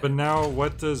retirement. But now,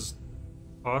 what does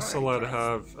Ocelot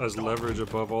have as leverage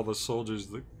above all the soldiers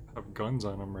that have guns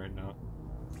on him right now?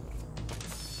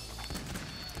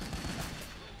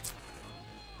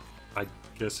 I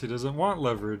guess he doesn't want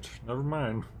leverage. Never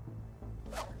mind.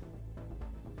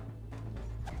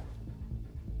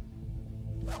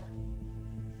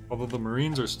 Although the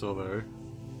Marines are still there.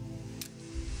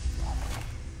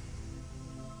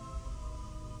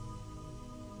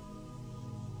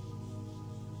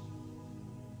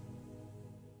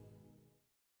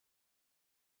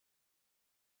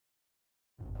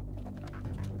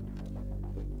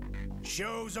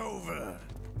 Show's over.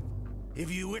 If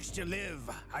you wish to live,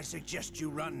 I suggest you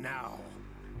run now.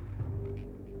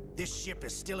 This ship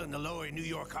is still in the lower New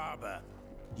York harbor.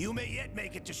 You may yet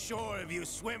make it to shore if you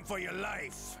swim for your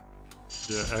life.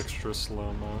 Yeah, extra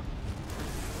slow-mo.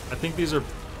 I think these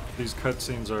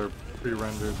cutscenes are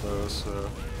pre-rendered though, so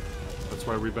that's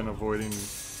why we've been avoiding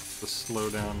the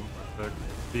slowdown effect.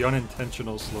 The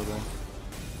unintentional slowdown.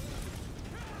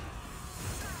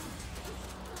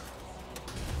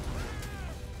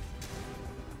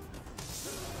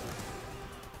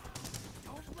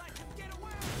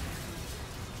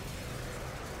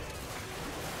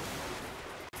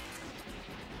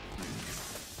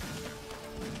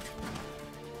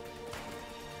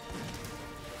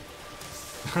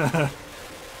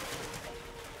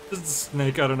 Just a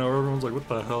snake out of nowhere. Everyone's like, what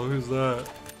the hell? Who's that?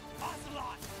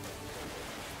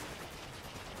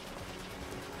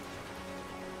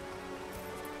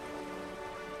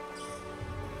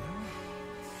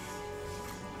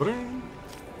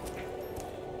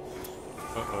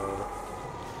 Uh-oh.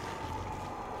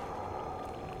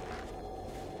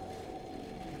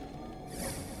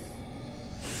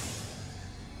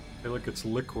 Hey, look, it's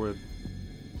liquid.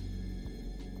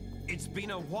 It's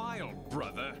been a while,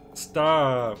 brother.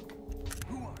 Stop.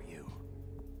 Who are you?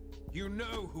 You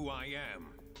know who I am.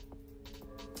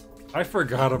 I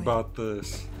forgot about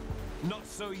this. Not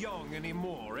so young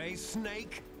anymore, eh,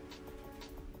 Snake?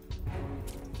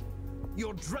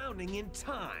 You're drowning in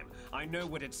time. I know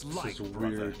what it's like,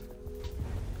 brother. Weird.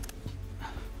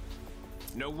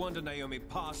 No wonder Naomi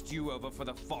passed you over for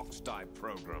the Fox Die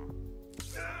program.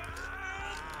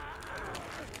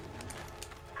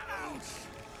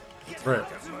 Right.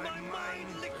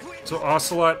 So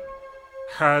Ocelot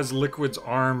has Liquid's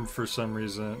arm for some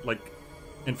reason,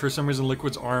 and for some reason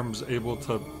Liquid's arm's able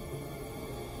to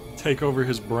take over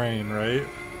his brain, right?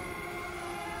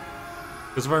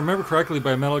 Because if I remember correctly,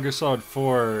 by Metal Gear Solid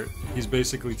 4, he's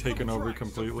basically taken over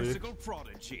completely. Physical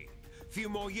prodigy. Few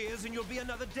more years and you'll be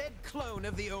another dead clone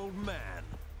of the old man.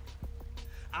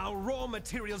 Our raw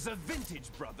materials are vintage,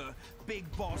 brother. Big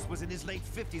Boss was in his late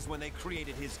 50s when they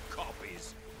created his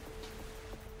copies.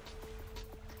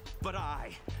 But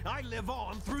I live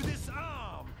on through this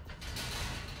arm.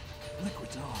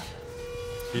 Liquid's on.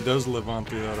 He does live on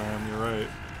through that arm, you're right.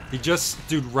 He just,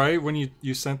 dude, right when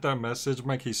you sent that message,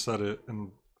 Mike, he said it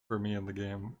for me in the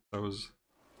game. That was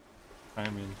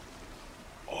timing.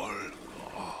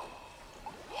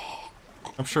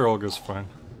 I'm sure Olga's fine.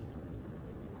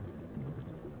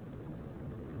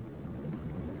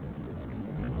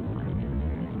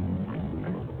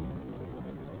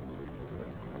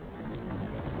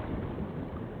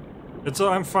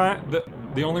 I'm fine.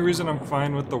 The only reason I'm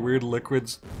fine with the weird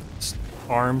Liquid's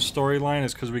arm storyline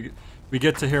is because we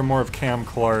get to hear more of Cam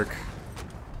Clark,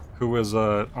 who was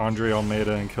Andre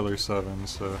Almeida in Killer 7,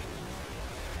 so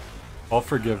I'll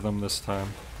forgive them this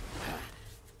time.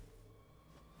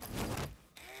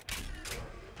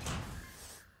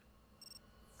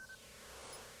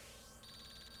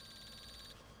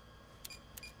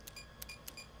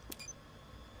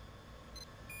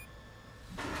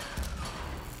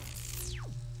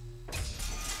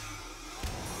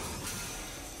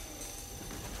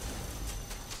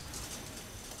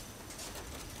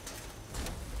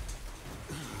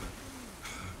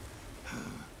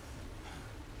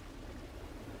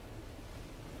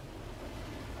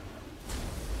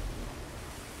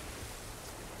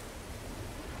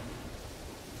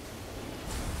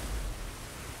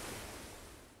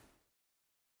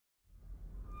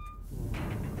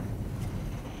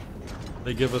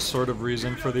 They give a sort of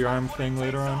reason for the arm thing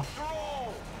later on.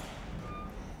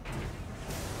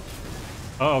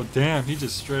 Oh damn, he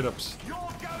just straight up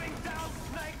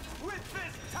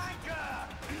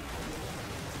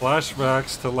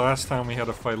flashbacks to last time we had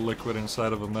to fight Liquid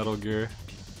inside of a Metal Gear.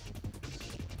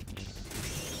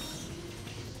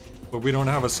 But we don't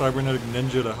have a cybernetic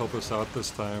ninja to help us out this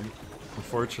time,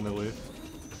 unfortunately.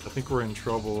 I think we're in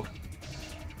trouble.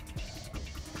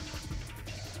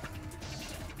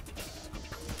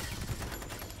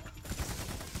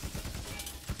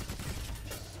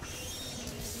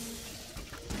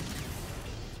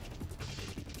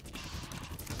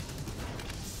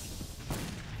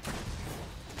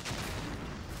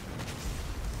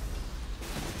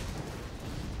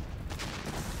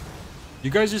 You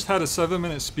guys just had a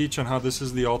 7-minute speech on how this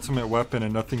is the ultimate weapon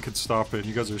and nothing could stop it.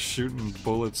 You guys are shooting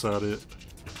bullets at it.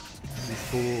 You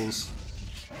fools.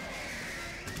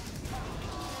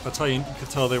 That's how you could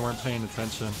tell they weren't paying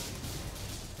attention.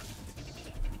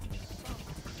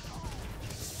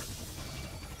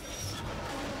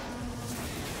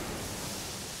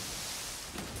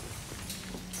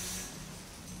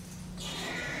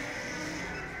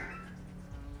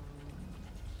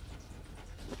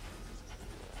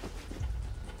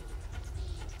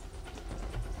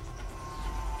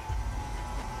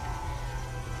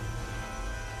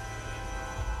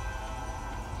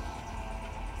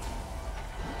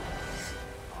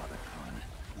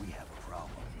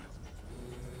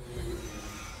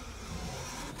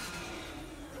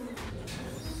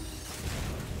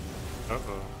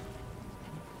 Uh-oh.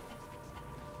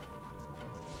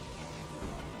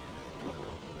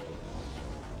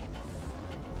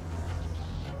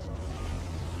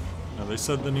 Now they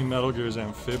said the new Metal Gear is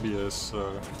amphibious,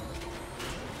 so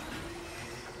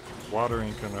water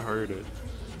ain't gonna hurt it.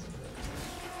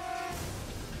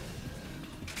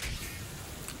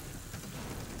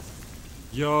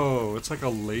 Yo, it's like a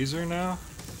laser now?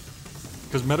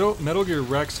 Because Metal Gear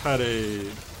Rex had a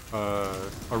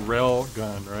rail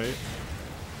gun, right?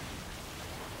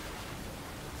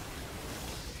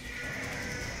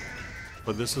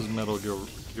 But this is Metal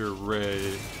Gear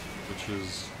Ray, which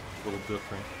is a little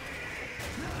different.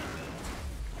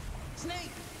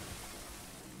 Snake!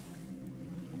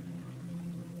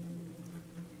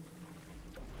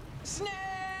 Snake!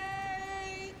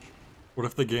 What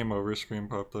if the game over screen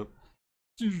popped up?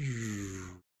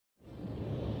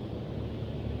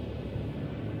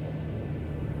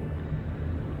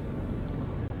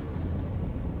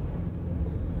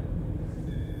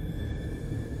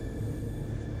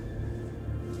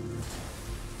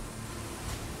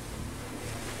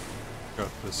 Got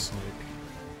this snake.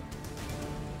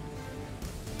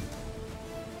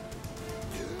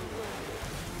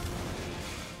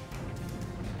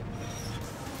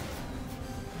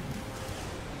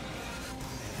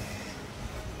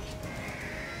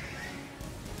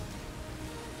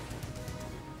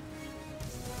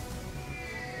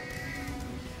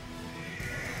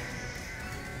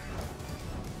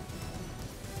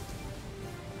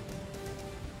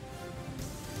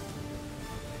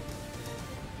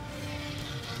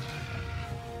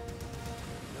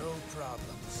 No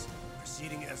problems.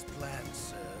 Proceeding as planned,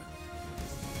 sir.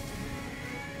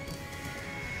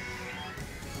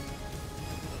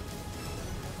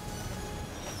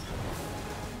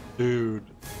 Dude.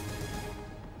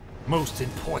 Most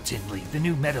importantly, the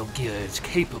new Metal Gear is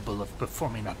capable of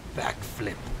performing a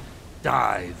backflip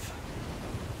dive.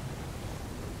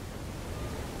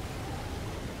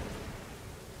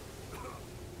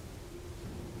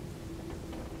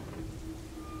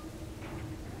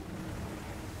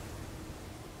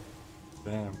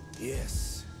 Damn.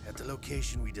 Yes, at the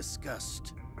location we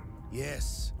discussed.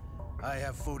 Yes, I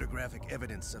have photographic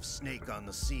evidence of Snake on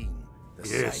the scene. The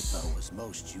cipher was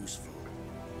most useful.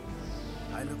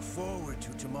 I look forward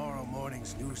to tomorrow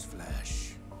morning's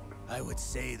newsflash. I would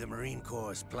say the Marine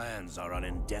Corps' plans are on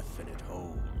indefinite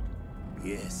hold.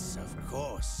 Yes, of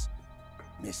course,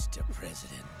 Mr.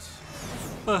 President.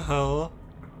 What the hell?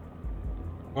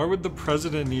 Why would the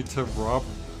president need to rob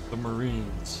the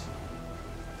Marines?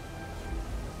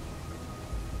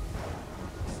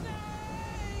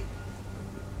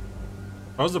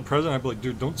 If I was the president, I'd be like,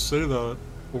 dude, don't say that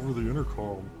over the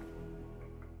intercom.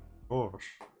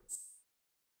 Gosh.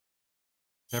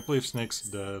 Can't believe Snake's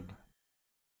dead.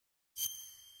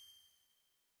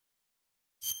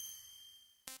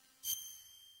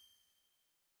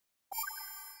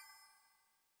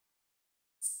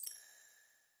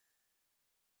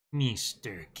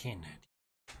 Mr. Kennedy.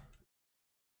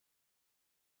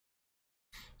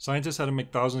 Scientists had to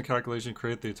make thousands of calculations to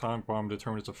create the atomic bomb and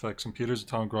determine its effects. Computers,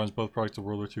 atomic bombs, both products of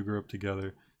World War II grew up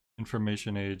together.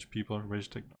 Information age, people,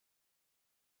 information technology.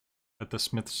 At the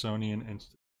Smithsonian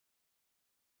Institute.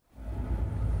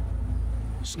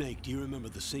 Snake, do you remember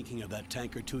the sinking of that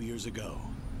tanker 2 years ago?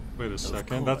 Wait a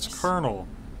second, that's Colonel.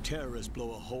 Terrorists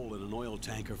blow a hole in an oil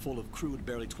tanker full of crude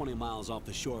barely 20 miles off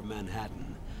the shore of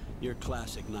Manhattan. Your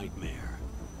classic nightmare.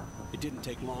 It didn't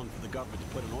take long for the government to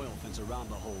put an oil fence around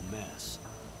the whole mess.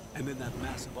 And then that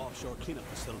massive offshore cleanup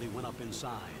facility went up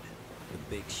inside. The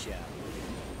big shell.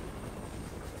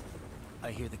 I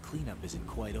hear the cleanup isn't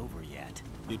quite over yet.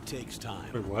 It takes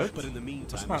time. Wait, what? But in the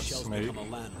meantime, the shell's become a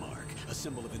landmark, a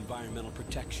symbol of environmental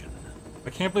protection. I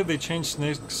can't believe they changed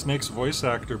Snake's voice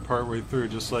actor partway through,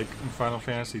 just like in Final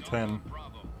Fantasy X.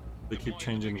 They keep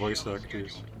changing voice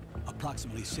actors.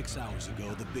 Approximately 6 hours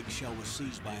ago, the big shell was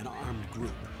seized by an armed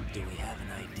group. Do we have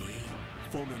an ID?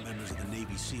 Former members of the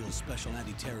Navy SEALs Special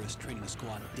Anti-Terrorist Training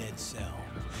Squad Dead Cell.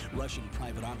 Russian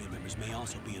private army members may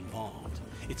also be involved.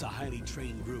 It's a highly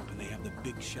trained group and they have the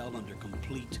big shell under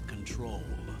complete control.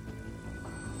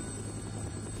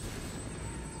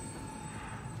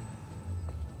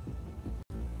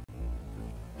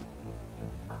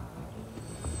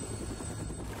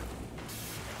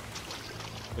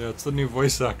 Yeah, it's the new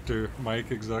voice actor, Mike,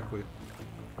 exactly.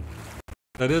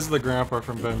 That is the grandpa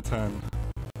from Ben 10.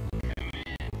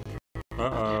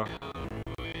 Uh-oh.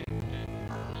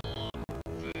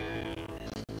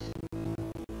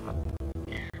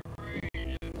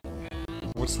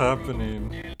 What's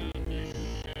happening?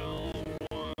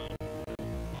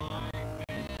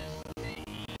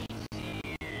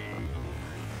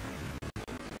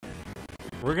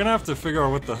 we're gonna have to figure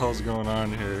out what the hell's going on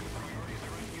here.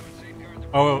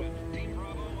 Oh,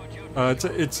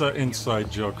 it's an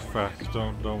inside joke fact.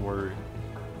 Don't worry.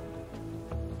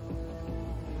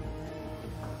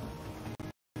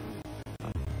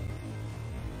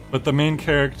 But the main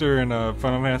character in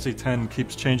Final Fantasy X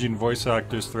keeps changing voice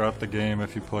actors throughout the game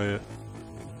if you play it.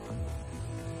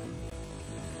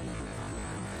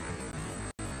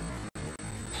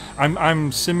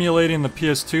 I'm simulating the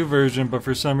PS2 version, but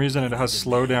for some reason it has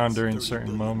slowdown during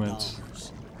certain moments.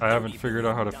 I haven't figured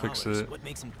out how to fix it. What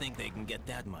makes them think they can get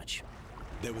that much?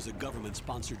 There was a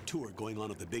government-sponsored tour going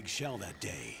on at the Big Shell that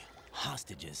day.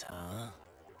 Hostages, huh?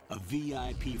 A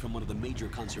VIP from one of the major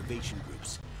conservation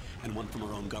groups, and one from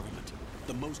our own government.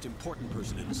 The most important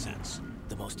person in a sense.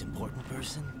 The most important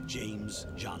person? James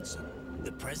Johnson.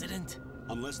 The president?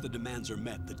 Unless the demands are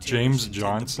met, the James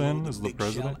Johnson is the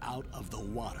president? Out of the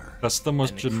water. That's the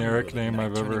most generic name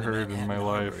I've ever heard in my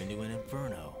life. Into an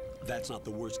inferno. That's not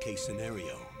the worst case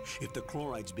scenario. If the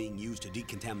chlorides being used to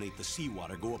decontaminate the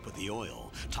seawater go up with the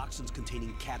oil, toxins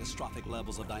containing catastrophic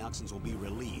levels of dioxins will be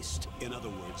released. In other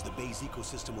words, the bay's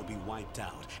ecosystem will be wiped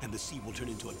out, and the sea will turn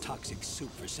into a toxic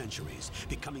soup for centuries,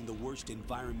 becoming the worst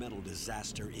environmental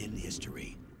disaster in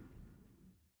history.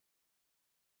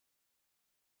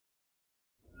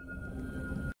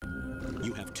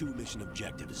 You have two mission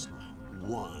objectives.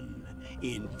 One,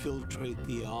 infiltrate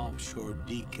the offshore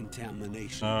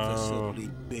decontamination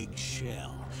facility Big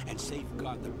Shell and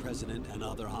safeguard the president and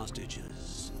other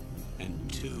hostages.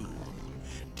 And two,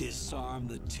 disarm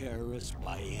the terrorists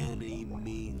by any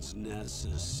means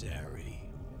necessary.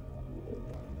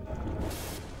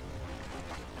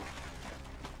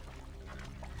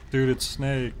 Dude, it's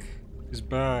Snake. He's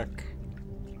back.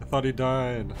 I thought he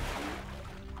died.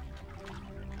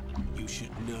 You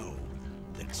should know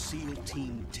that SEAL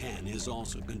Team 10 is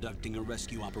also conducting a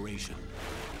rescue operation.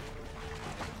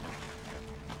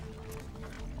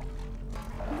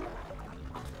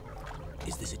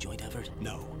 Is this a joint effort?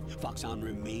 No. Foxhound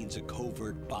remains a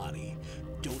covert body.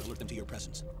 Don't alert them to your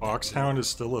presence. Foxhound is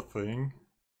still a thing?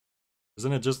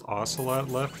 Isn't it just Ocelot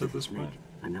left at this point?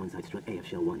 I'm now inside strut A of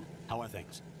Shell 1. How are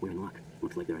things? We're in luck.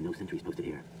 Looks like there are no sentries posted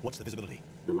here. What's the visibility?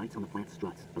 The lights on the plant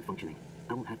struts are functioning.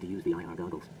 I won't have to use the IR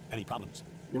goggles. Any problems?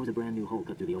 There was a brand new hole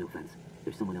cut through the oil fence.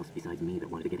 There's someone else besides me that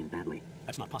wanted to get in badly.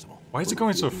 That's not possible. Why is it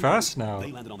going so fast now?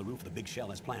 They landed on the roof of the Big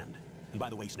Shell as planned. And by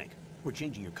the way, Snake, we're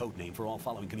changing your code name for all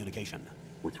following communication.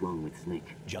 What's wrong with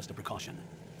Snake? Just a precaution.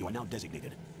 You are now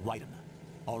designated Raiden.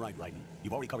 All right, Raiden.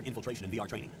 You've already covered infiltration and VR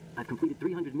training. I've completed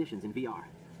 300 missions in VR.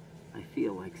 I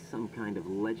feel like some kind of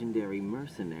legendary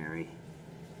mercenary.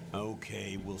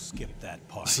 Okay, we'll skip that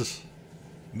part.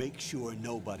 Make sure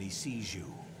nobody sees you.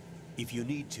 If you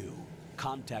need to,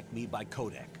 contact me by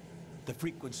codec. The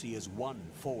frequency is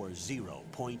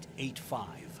 140.85.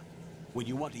 When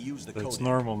you want to use the codec, it's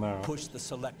normal now. Push the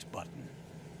select button.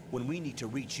 When we need to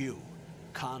reach you,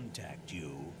 contact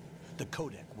you, the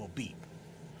codec will beep.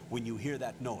 When you hear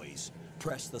that noise,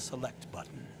 press the select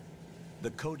button.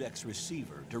 The codec's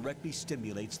receiver directly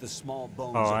stimulates the small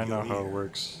bones of your ear. Oh, I know how it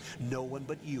works. No one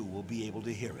but you will be able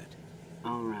to hear it.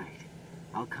 All right.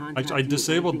 I'll contact I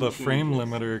disabled the frame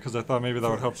limiter because I thought maybe that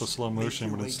would help the slow motion,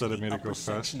 but instead it made it go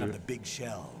faster. Of the Big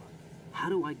Shell. How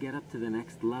do I get up to the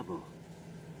next level?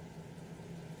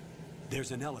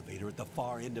 There's an elevator at the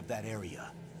far end of that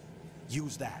area.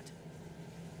 Use that.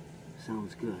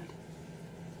 Sounds good.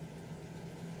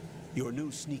 Your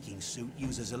new sneaking suit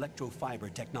uses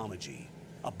electrofiber technology,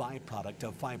 a byproduct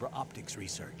of fiber optics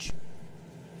research.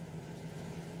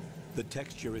 The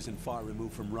texture isn't far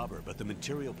removed from rubber, but the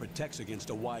material protects against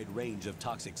a wide range of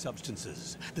toxic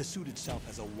substances. The suit itself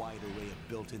has a wide array of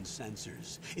built-in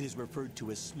sensors. It is referred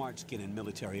to as smart skin in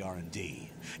military R&D.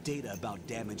 Data about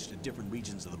damage to different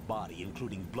regions of the body,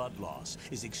 including blood loss,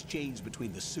 is exchanged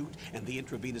between the suit and the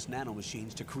intravenous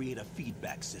nanomachines to create a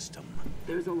feedback system.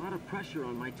 There's a lot of pressure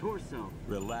on my torso.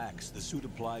 Relax. The suit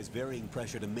applies varying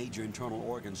pressure to major internal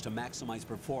organs to maximize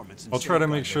performance. I'll try to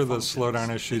make sure the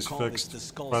slowdown issue's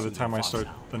fixed by the time I start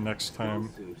the next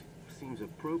time. Lawsuit seems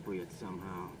appropriate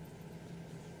somehow.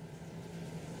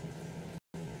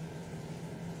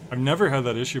 I've never had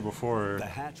that issue before The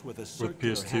hatch with a with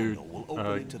PS2 PS2 will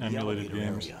open into the emulated elevator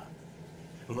games. area.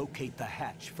 Locate the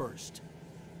hatch first.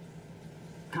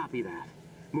 Copy that.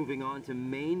 Moving on to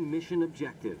main mission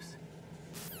objectives.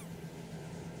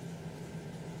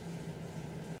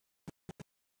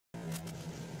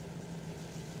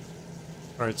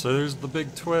 Alright, so there's the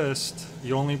big twist.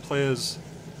 You only play as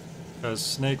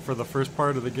Snake for the first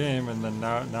part of the game, and then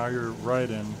now you're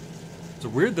Raiden. It's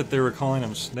weird that they were calling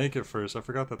him Snake at first. I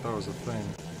forgot that that was a thing.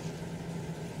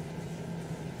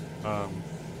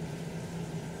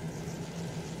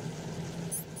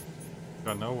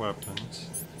 Got no weapons.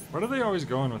 Why are they always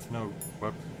going with no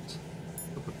weapons?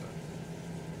 Look at that.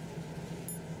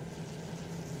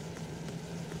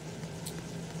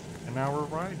 And now we're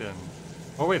riding.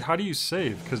 Oh wait, how do you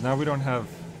save? Because now we don't have...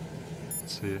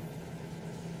 Let's see.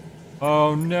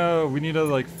 Oh no, we need to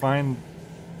like find...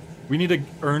 We need to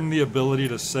earn the ability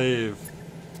to save.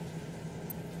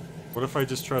 What if I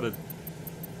just try to...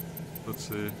 Let's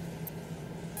see.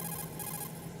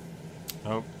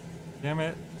 Nope. Damn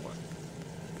it.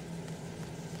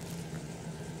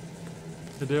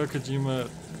 Hideo Kojima,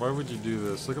 why would you do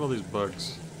this? Look at all these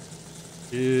bugs.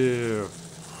 Ew.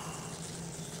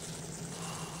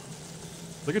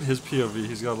 Look at his POV,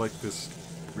 he's got like this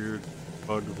weird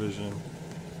bug vision.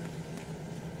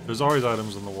 There's always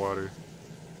items in the water.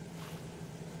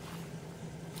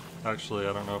 Actually,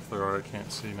 I don't know if there are, I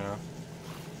can't see now.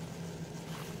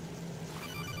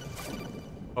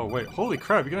 Oh wait, holy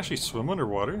crap, you can actually swim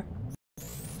underwater?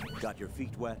 Got your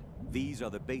feet wet? These are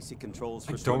the basic controls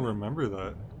for I don't swimming. remember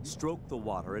that. Stroke the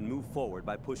water and move forward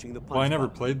by pushing the punch Well, I never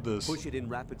button. played this. Push it in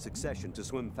rapid succession to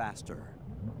swim faster.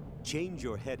 Change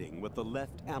your heading with the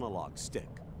left analog stick.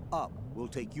 Up will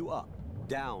take you up.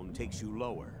 Down takes you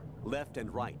lower. Left and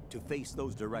right to face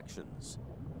those directions.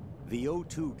 The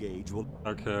O2 gauge will...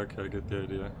 Okay, I get the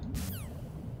idea.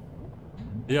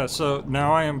 Yeah, so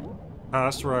now I am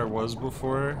past where I was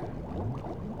before.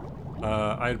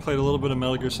 I had played a little bit of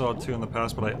Metal Gear Solid 2 in the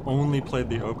past, but I only played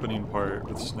the opening part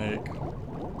with Snake.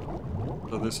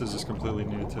 So this is just completely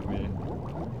new to me.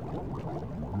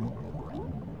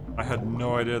 I had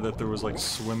no idea that there was like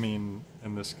swimming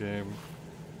in this game.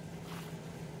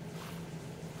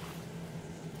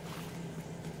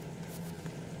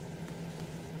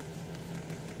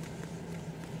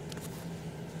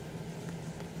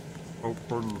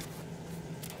 Open.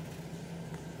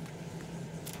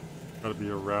 Gotta be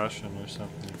a ration or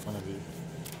something in front of you.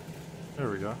 There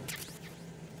we go.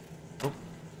 Oh.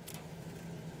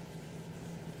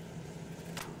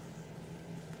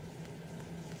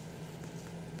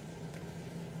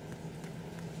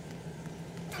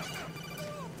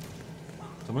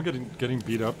 Someone getting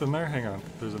beat up in there? Hang on,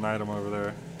 there's an item over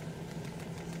there.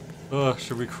 Ugh,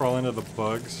 should we crawl into the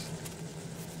bugs?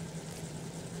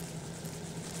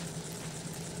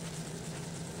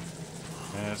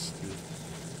 Nasty.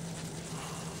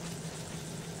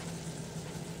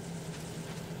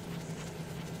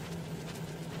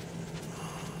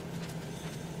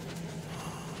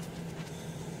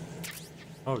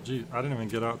 Oh gee, I didn't even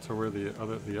get out to where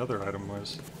the other item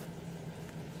was.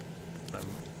 I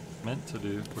meant to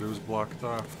do, but it was blocked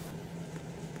off.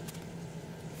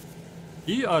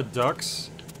 He ducks.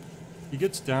 He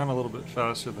gets down a little bit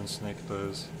faster than Snake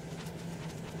does.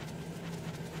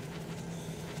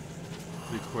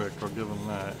 Pretty quick, I'll give him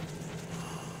that.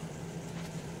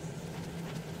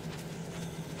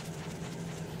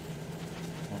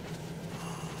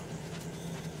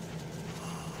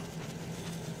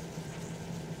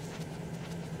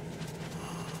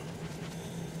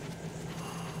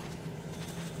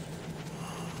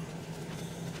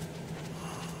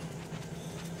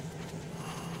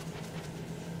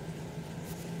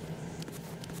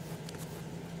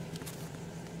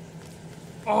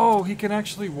 Oh, he can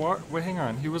actually walk. Wait, hang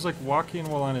on. He was like walking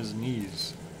while on his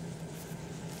knees.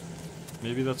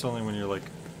 Maybe that's only when you're like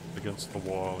against the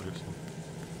wall or something.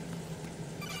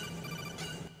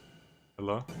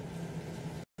 Hello?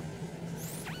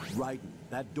 Raiden,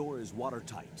 that door is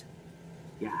watertight.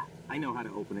 Yeah, I know how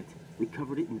to open it. We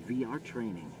covered it in VR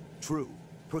training. True.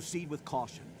 Proceed with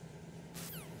caution.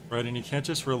 Right, and you can't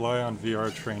just rely on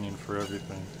VR training for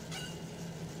everything.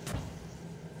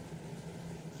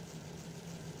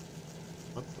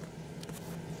 What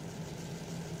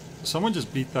the? Someone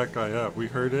just beat that guy up. We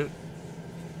heard it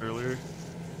earlier.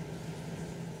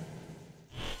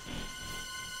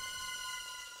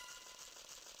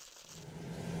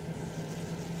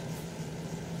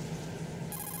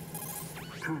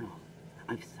 Colonel,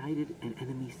 I've sighted an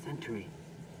enemy sentry.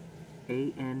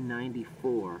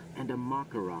 AN-94 and a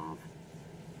Makarov.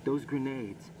 Those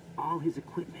grenades, all his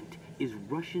equipment, is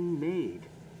Russian-made.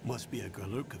 Must be a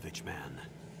Gorlukovich man.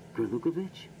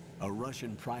 Gorlukovich? A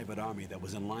Russian private army that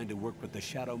was in line to work with the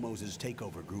Shadow Moses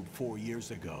takeover group 4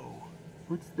 years ago.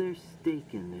 What's their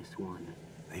stake in this one?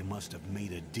 They must have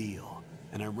made a deal,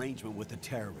 an arrangement with the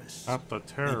terrorists. Not the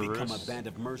terrorists. They become a band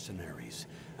of mercenaries,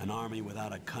 an army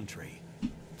without a country.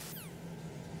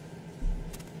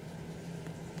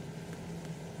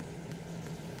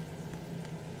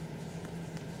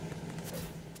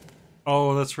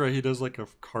 Oh, that's right. He does like a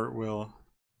cartwheel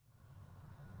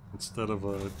instead of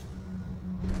a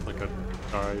like a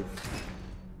dive.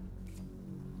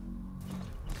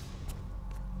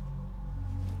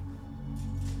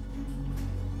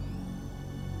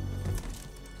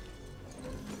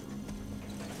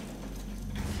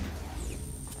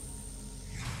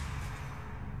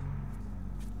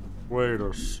 Wait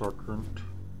a second.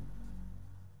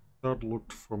 That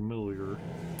looked familiar.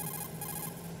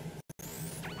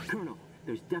 Colonel,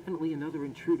 there's definitely another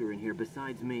intruder in here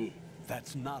besides me.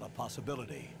 That's not a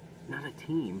possibility. Not a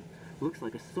team. Looks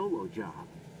like a solo job.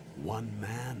 One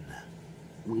man.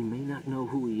 We may not know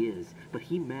who he is, but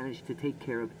he managed to take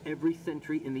care of every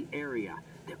sentry in the area.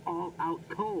 They're all out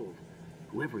cold.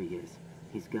 Whoever he is,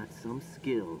 he's got some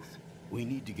skills. We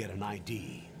need to get an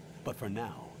ID. But for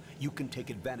now, you can take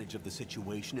advantage of the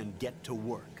situation and get to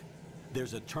work.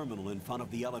 There's a terminal in front of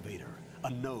the elevator.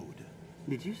 A node.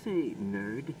 Did you say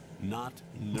nerd? Not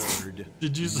nerd.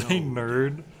 Did you say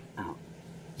nerd? Oh.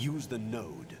 Use the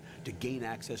node to gain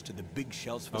access to the Big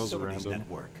Shell's facilities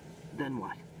network. Then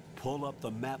what? Pull up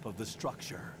the map of the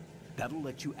structure. That'll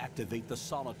let you activate the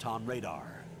Soliton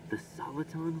radar. The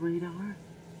Soliton radar?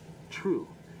 True.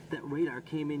 That radar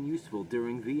came in useful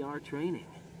during VR training.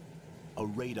 A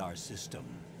radar system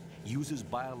uses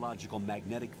biological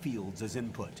magnetic fields as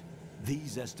input.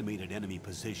 These estimated enemy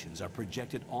positions are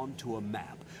projected onto a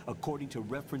map according to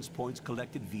reference points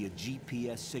collected via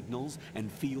GPS signals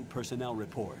and field personnel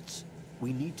reports.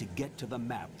 We need to get to the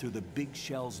map through the Big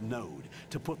Shell's node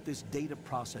to put this data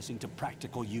processing to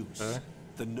practical use.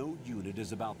 The node unit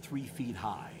is about 3 feet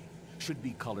high. Should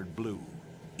be colored blue.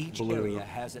 Each area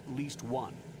has at least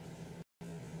one.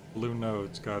 Blue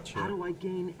nodes, gotcha. How do I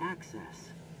gain access?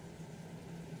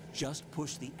 Just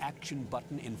push the action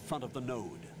button in front of the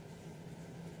node.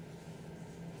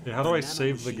 Yeah, how do I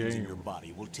save the game? In your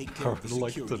body will take care of the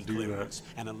security clearance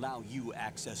and allow you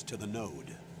access to the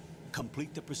node.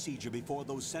 Complete the procedure before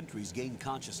those sentries gain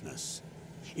consciousness.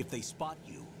 If they spot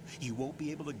you, you won't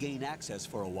be able to gain access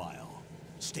for a while.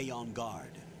 Stay on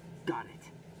guard. Got it.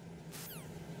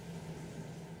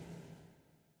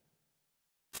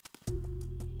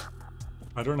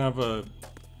 I don't have a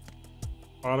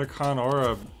Otacon or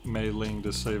a Mei-Ling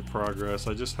to save progress.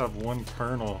 I just have one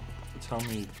kernel to tell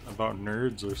me about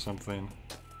nerds or something.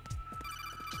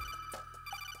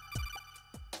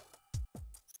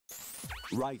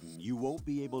 Raiden, you won't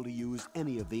be able to use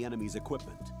any of the enemy's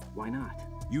equipment. Why not?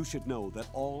 You should know that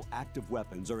all active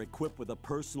weapons are equipped with a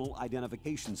personal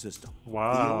identification system.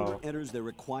 Wow. The owner enters their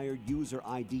required user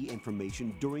ID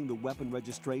information during the weapon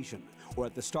registration or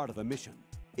at the start of a mission.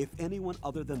 If anyone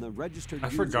other than the registered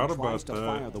user tries to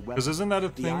fire the weapon, because isn't that a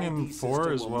thing in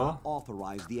 4 as well? Not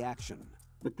authorize the action.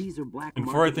 But these are black in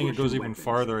 4 I think it goes even weapons.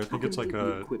 farther. I think it's like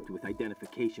a equipped with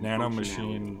identification nano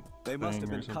machine. They must have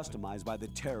been customized by the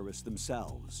terrorists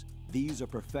themselves. These are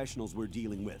professionals we're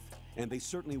dealing with, and they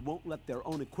certainly won't let their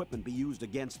own equipment be used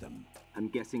against them. I'm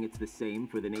guessing it's the same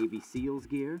for the Navy SEALs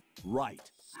gear? Right.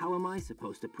 How am I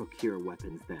supposed to procure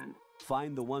weapons then?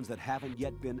 Find the ones that haven't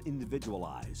yet been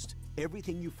individualized.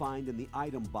 Everything you find in the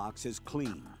item box is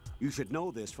clean. You should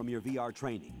know this from your VR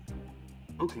training.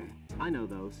 Okay, I know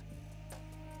those.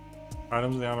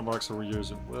 Items in the item box are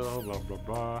yours as well, blah blah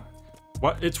blah.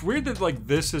 What? It's weird that like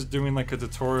this is doing like a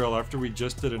tutorial after we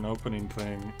just did an opening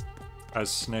thing as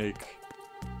Snake,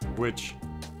 which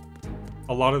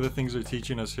a lot of the things they're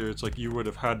teaching us here, it's like you would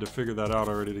have had to figure that out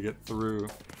already to get through.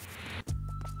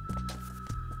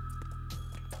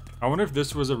 I wonder if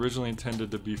this was originally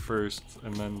intended to be first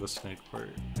and then the Snake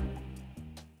part.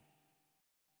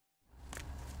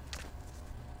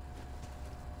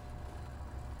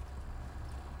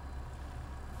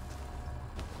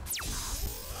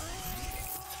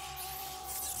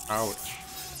 Ouch.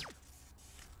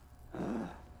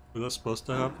 Was that supposed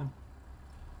to happen?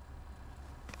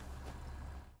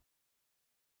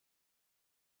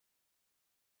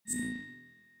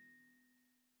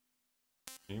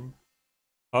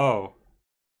 Oh.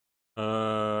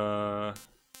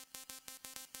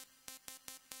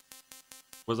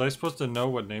 Was I supposed to know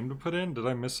what name to put in? Did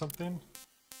I miss something?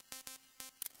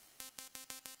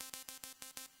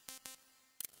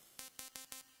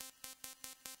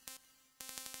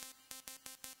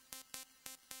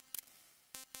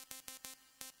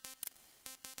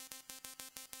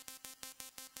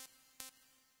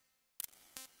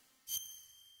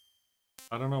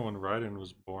 I don't know when Raiden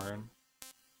was born.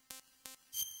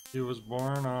 He was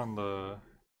born on the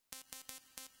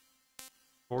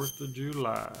 4th of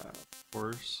July, of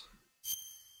course.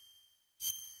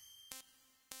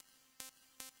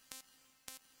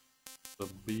 The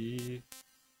B.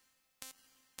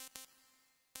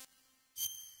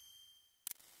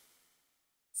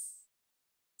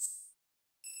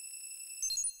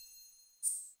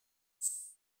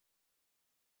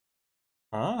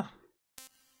 Huh?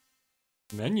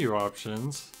 Menu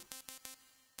options.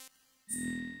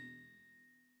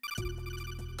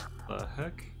 The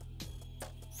heck?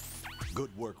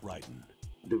 Good work, Raiden.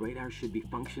 The radar should be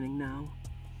functioning now?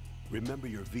 Remember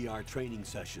your VR training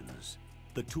sessions.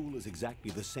 The tool is exactly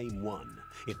the same one.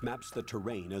 It maps the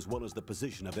terrain as well as the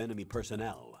position of enemy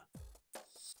personnel.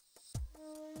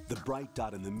 The bright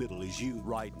dot in the middle is you,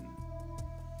 Raiden.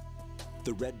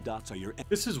 The red dots are your...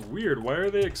 This is weird. Why are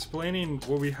they explaining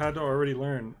what we had to already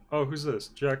learn? Oh, who's this?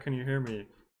 Jack, can you hear me?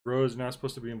 Rose, you're not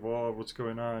supposed to be involved. What's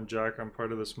going on? Jack, I'm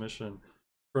part of this mission.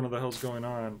 What the hell's going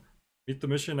on? Meet the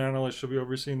mission analyst. She'll be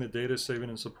overseeing the data saving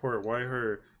and support. Why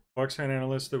her? Foxhound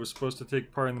analyst that was supposed to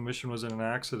take part in the mission was in an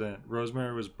accident.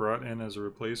 Rosemary was brought in as a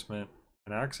replacement.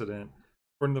 An accident?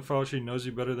 According to the file, she knows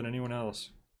you better than anyone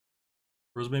else.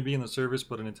 Rose may be in the service,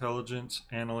 but an intelligence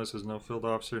analyst is no field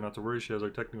officer. Not to worry, she has our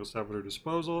technical staff at her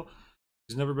disposal.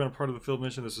 She's never been a part of the field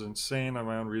mission. This is insane. I have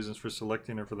my own reasons for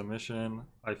selecting her for the mission.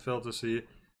 I fail to see.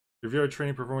 Your VR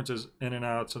training performance is in and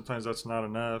out. Sometimes that's not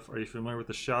enough. Are you familiar with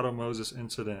the Shadow Moses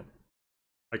incident?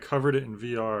 I covered it in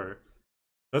VR.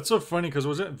 That's so funny, because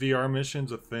wasn't VR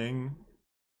missions a thing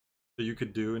that you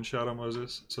could do in Shadow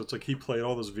Moses? So it's like he played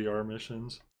all those VR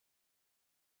missions.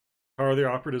 How are the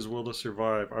operatives' will to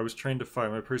survive? I was trained to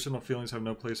fight. My personal feelings have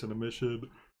no place in a mission.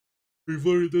 We've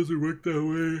learned it doesn't work that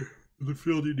way. In the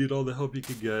field, you need all the help you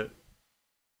could get.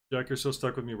 Jack, you're so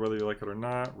stuck with me whether you like it or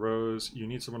not. Rose, you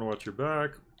need someone to watch your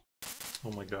back.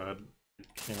 Oh my god. I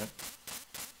can't.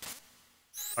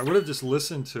 I would have just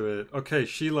listened to it. Okay,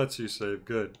 she lets you save.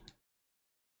 Good.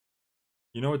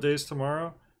 You know what day is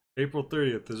tomorrow? April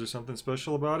 30th. Is there something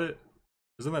special about it?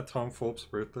 Isn't that Tom Fulp's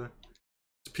birthday?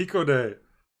 It's Pico Day.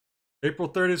 April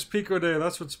 30th is Pico Day.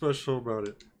 That's what's special about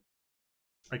it.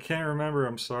 I can't remember.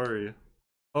 I'm sorry.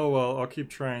 Oh well, I'll keep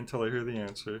trying until I hear the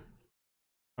answer.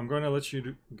 I'm going to let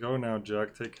you go now,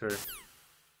 Jack. Take care.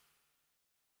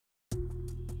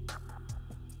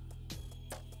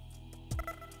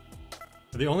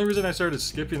 The only reason I started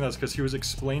skipping that is because he was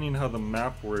explaining how the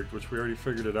map worked, which we already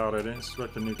figured it out. I didn't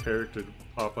expect a new character to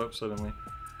pop up suddenly.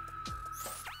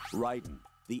 Raiden,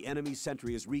 the enemy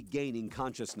sentry is regaining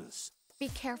consciousness. Be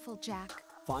careful, Jack.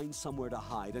 Find somewhere to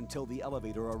hide until the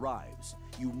elevator arrives.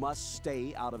 You must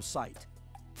stay out of sight.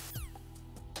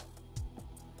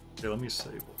 Okay, let me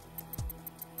save.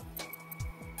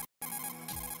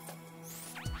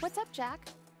 What's up, Jack?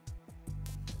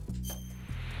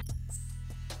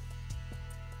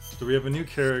 So we have a new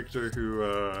character who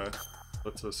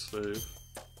lets us save.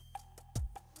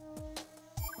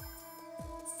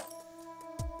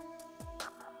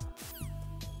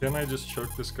 Can I just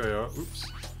choke this guy out? Oops.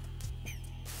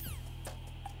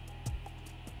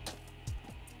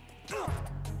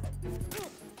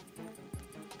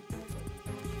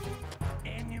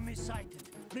 Enemy sighted.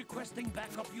 Requesting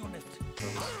backup unit.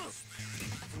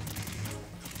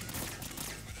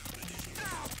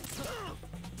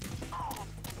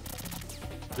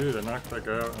 Dude, I knocked that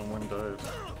guy out in one dive.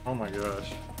 Oh my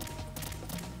gosh.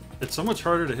 It's so much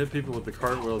harder to hit people with the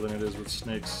cartwheel than it is with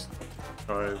Snake's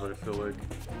dive, I feel like.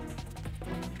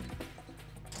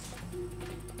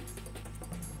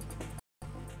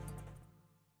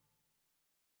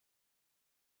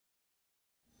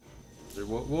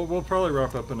 We'll probably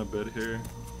wrap up in a bit here.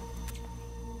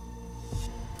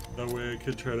 That way I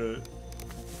could try to...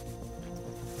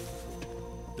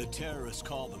 The terrorists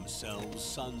call themselves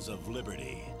Sons of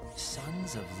Liberty.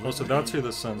 Sons of Liberty? Oh, so that's who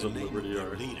the Sons of Liberty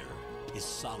are. Their leader is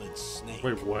Solid Snake.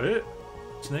 Wait, what?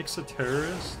 Snake's a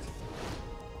terrorist?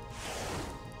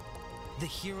 The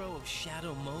hero of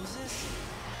Shadow Moses?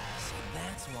 So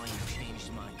that's why you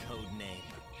changed my code name.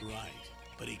 Right,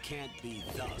 but he can't be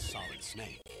the Solid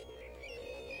Snake.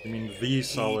 You mean the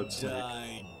Solid Snake? He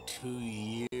died 2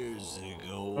 years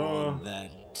ago on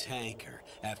that tanker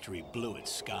after he blew it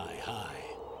sky high.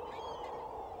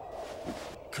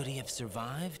 Could he have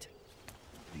survived?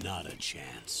 Not a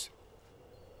chance.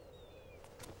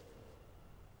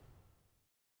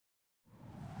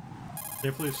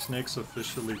 Can't believe Snake's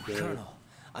officially dead. Colonel,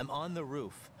 I'm on the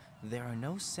roof. There are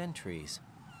no sentries,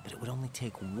 but it would only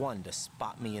take one to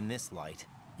spot me in this light.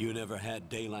 You never had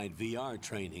daylight VR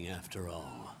training after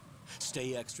all.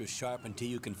 Stay extra sharp until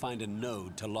you can find a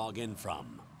node to log in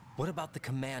from. What about the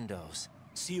commandos?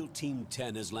 SEAL Team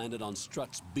 10 has landed on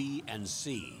struts B and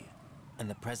C. And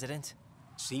the President?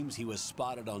 Seems he was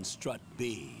spotted on strut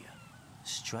B.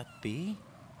 Strut B?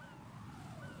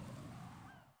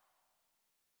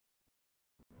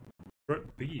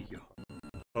 Strut B.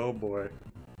 Oh boy.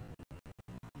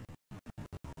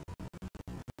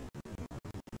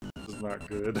 This is not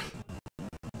good.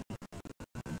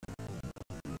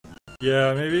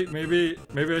 Yeah, maybe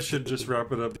I should just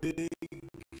wrap it up.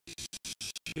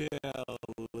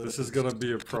 This is gonna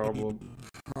be a problem.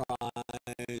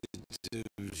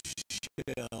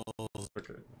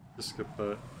 Okay, just skip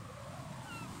that.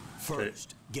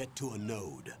 First, get to a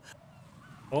node.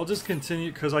 I'll just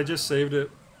continue because I just saved it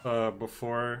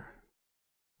before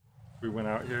we went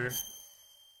out here.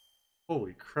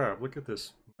 Holy crap, look at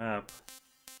this map.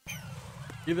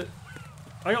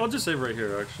 I'll just save right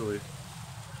here actually.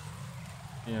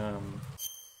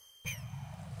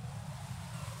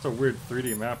 It's a weird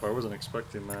 3D map, I wasn't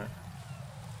expecting that.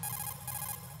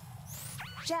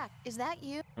 Jack, is that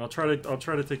you? And I'll try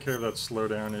to take care of that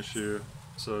slowdown issue.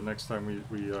 So next time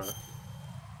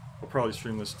I'll probably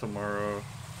stream this tomorrow.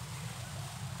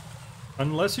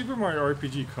 Unless Super Mario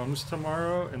RPG comes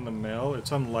tomorrow in the mail,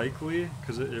 it's unlikely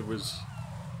because it was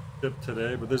shipped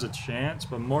today, but there's a chance,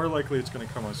 but more likely it's going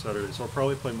to come on Saturday. So I'll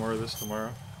probably play more of this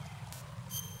tomorrow.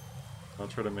 I'll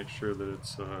try to make sure that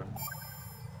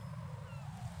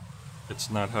it's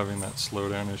not having that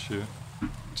slowdown issue.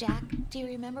 Jack, do you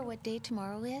remember what day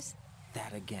tomorrow is?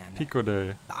 That again. Pico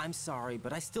Day. I'm sorry,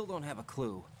 but I still don't have a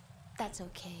clue. That's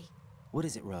okay. What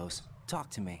is it, Rose?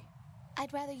 Talk to me.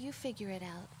 I'd rather you figure it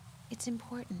out. It's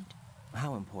important.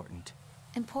 How important?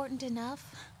 Important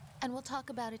enough, and we'll talk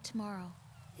about it tomorrow.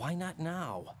 Why not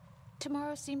now?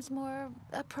 Tomorrow seems more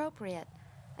appropriate.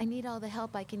 I need all the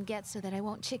help I can get so that I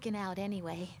won't chicken out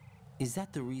anyway. Is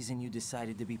that the reason you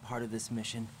decided to be part of this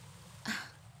mission?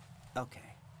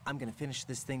 Okay, I'm gonna finish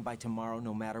this thing by tomorrow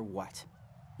no matter what.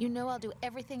 You know I'll do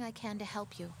everything I can to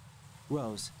help you.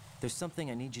 Rose, there's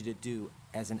something I need you to do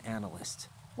as an analyst.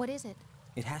 What is it?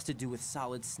 It has to do with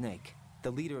Solid Snake. The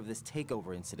leader of this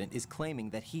takeover incident is claiming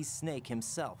that he's Snake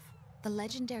himself. The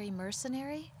legendary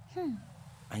mercenary?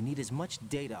 I need as much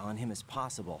data on him as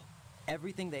possible.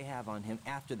 Everything they have on him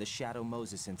after the Shadow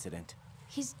Moses incident.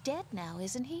 He's dead now,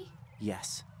 isn't he?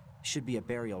 Yes. Should be a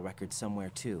burial record somewhere,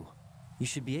 too. You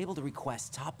should be able to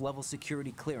request top-level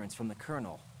security clearance from the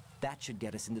Colonel. That should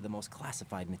get us into the most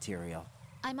classified material.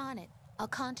 I'm on it. I'll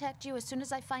contact you as soon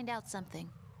as I find out something.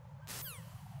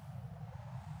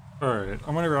 Alright,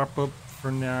 I'm gonna wrap up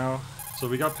for now. So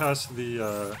we got past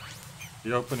the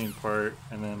opening part,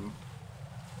 and then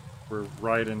we're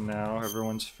Raiden now,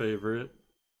 everyone's favorite.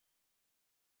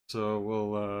 So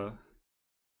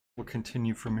we'll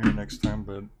continue from here next time,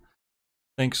 but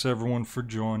thanks everyone for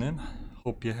joining.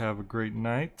 Hope you have a great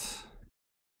night.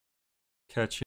 Catch you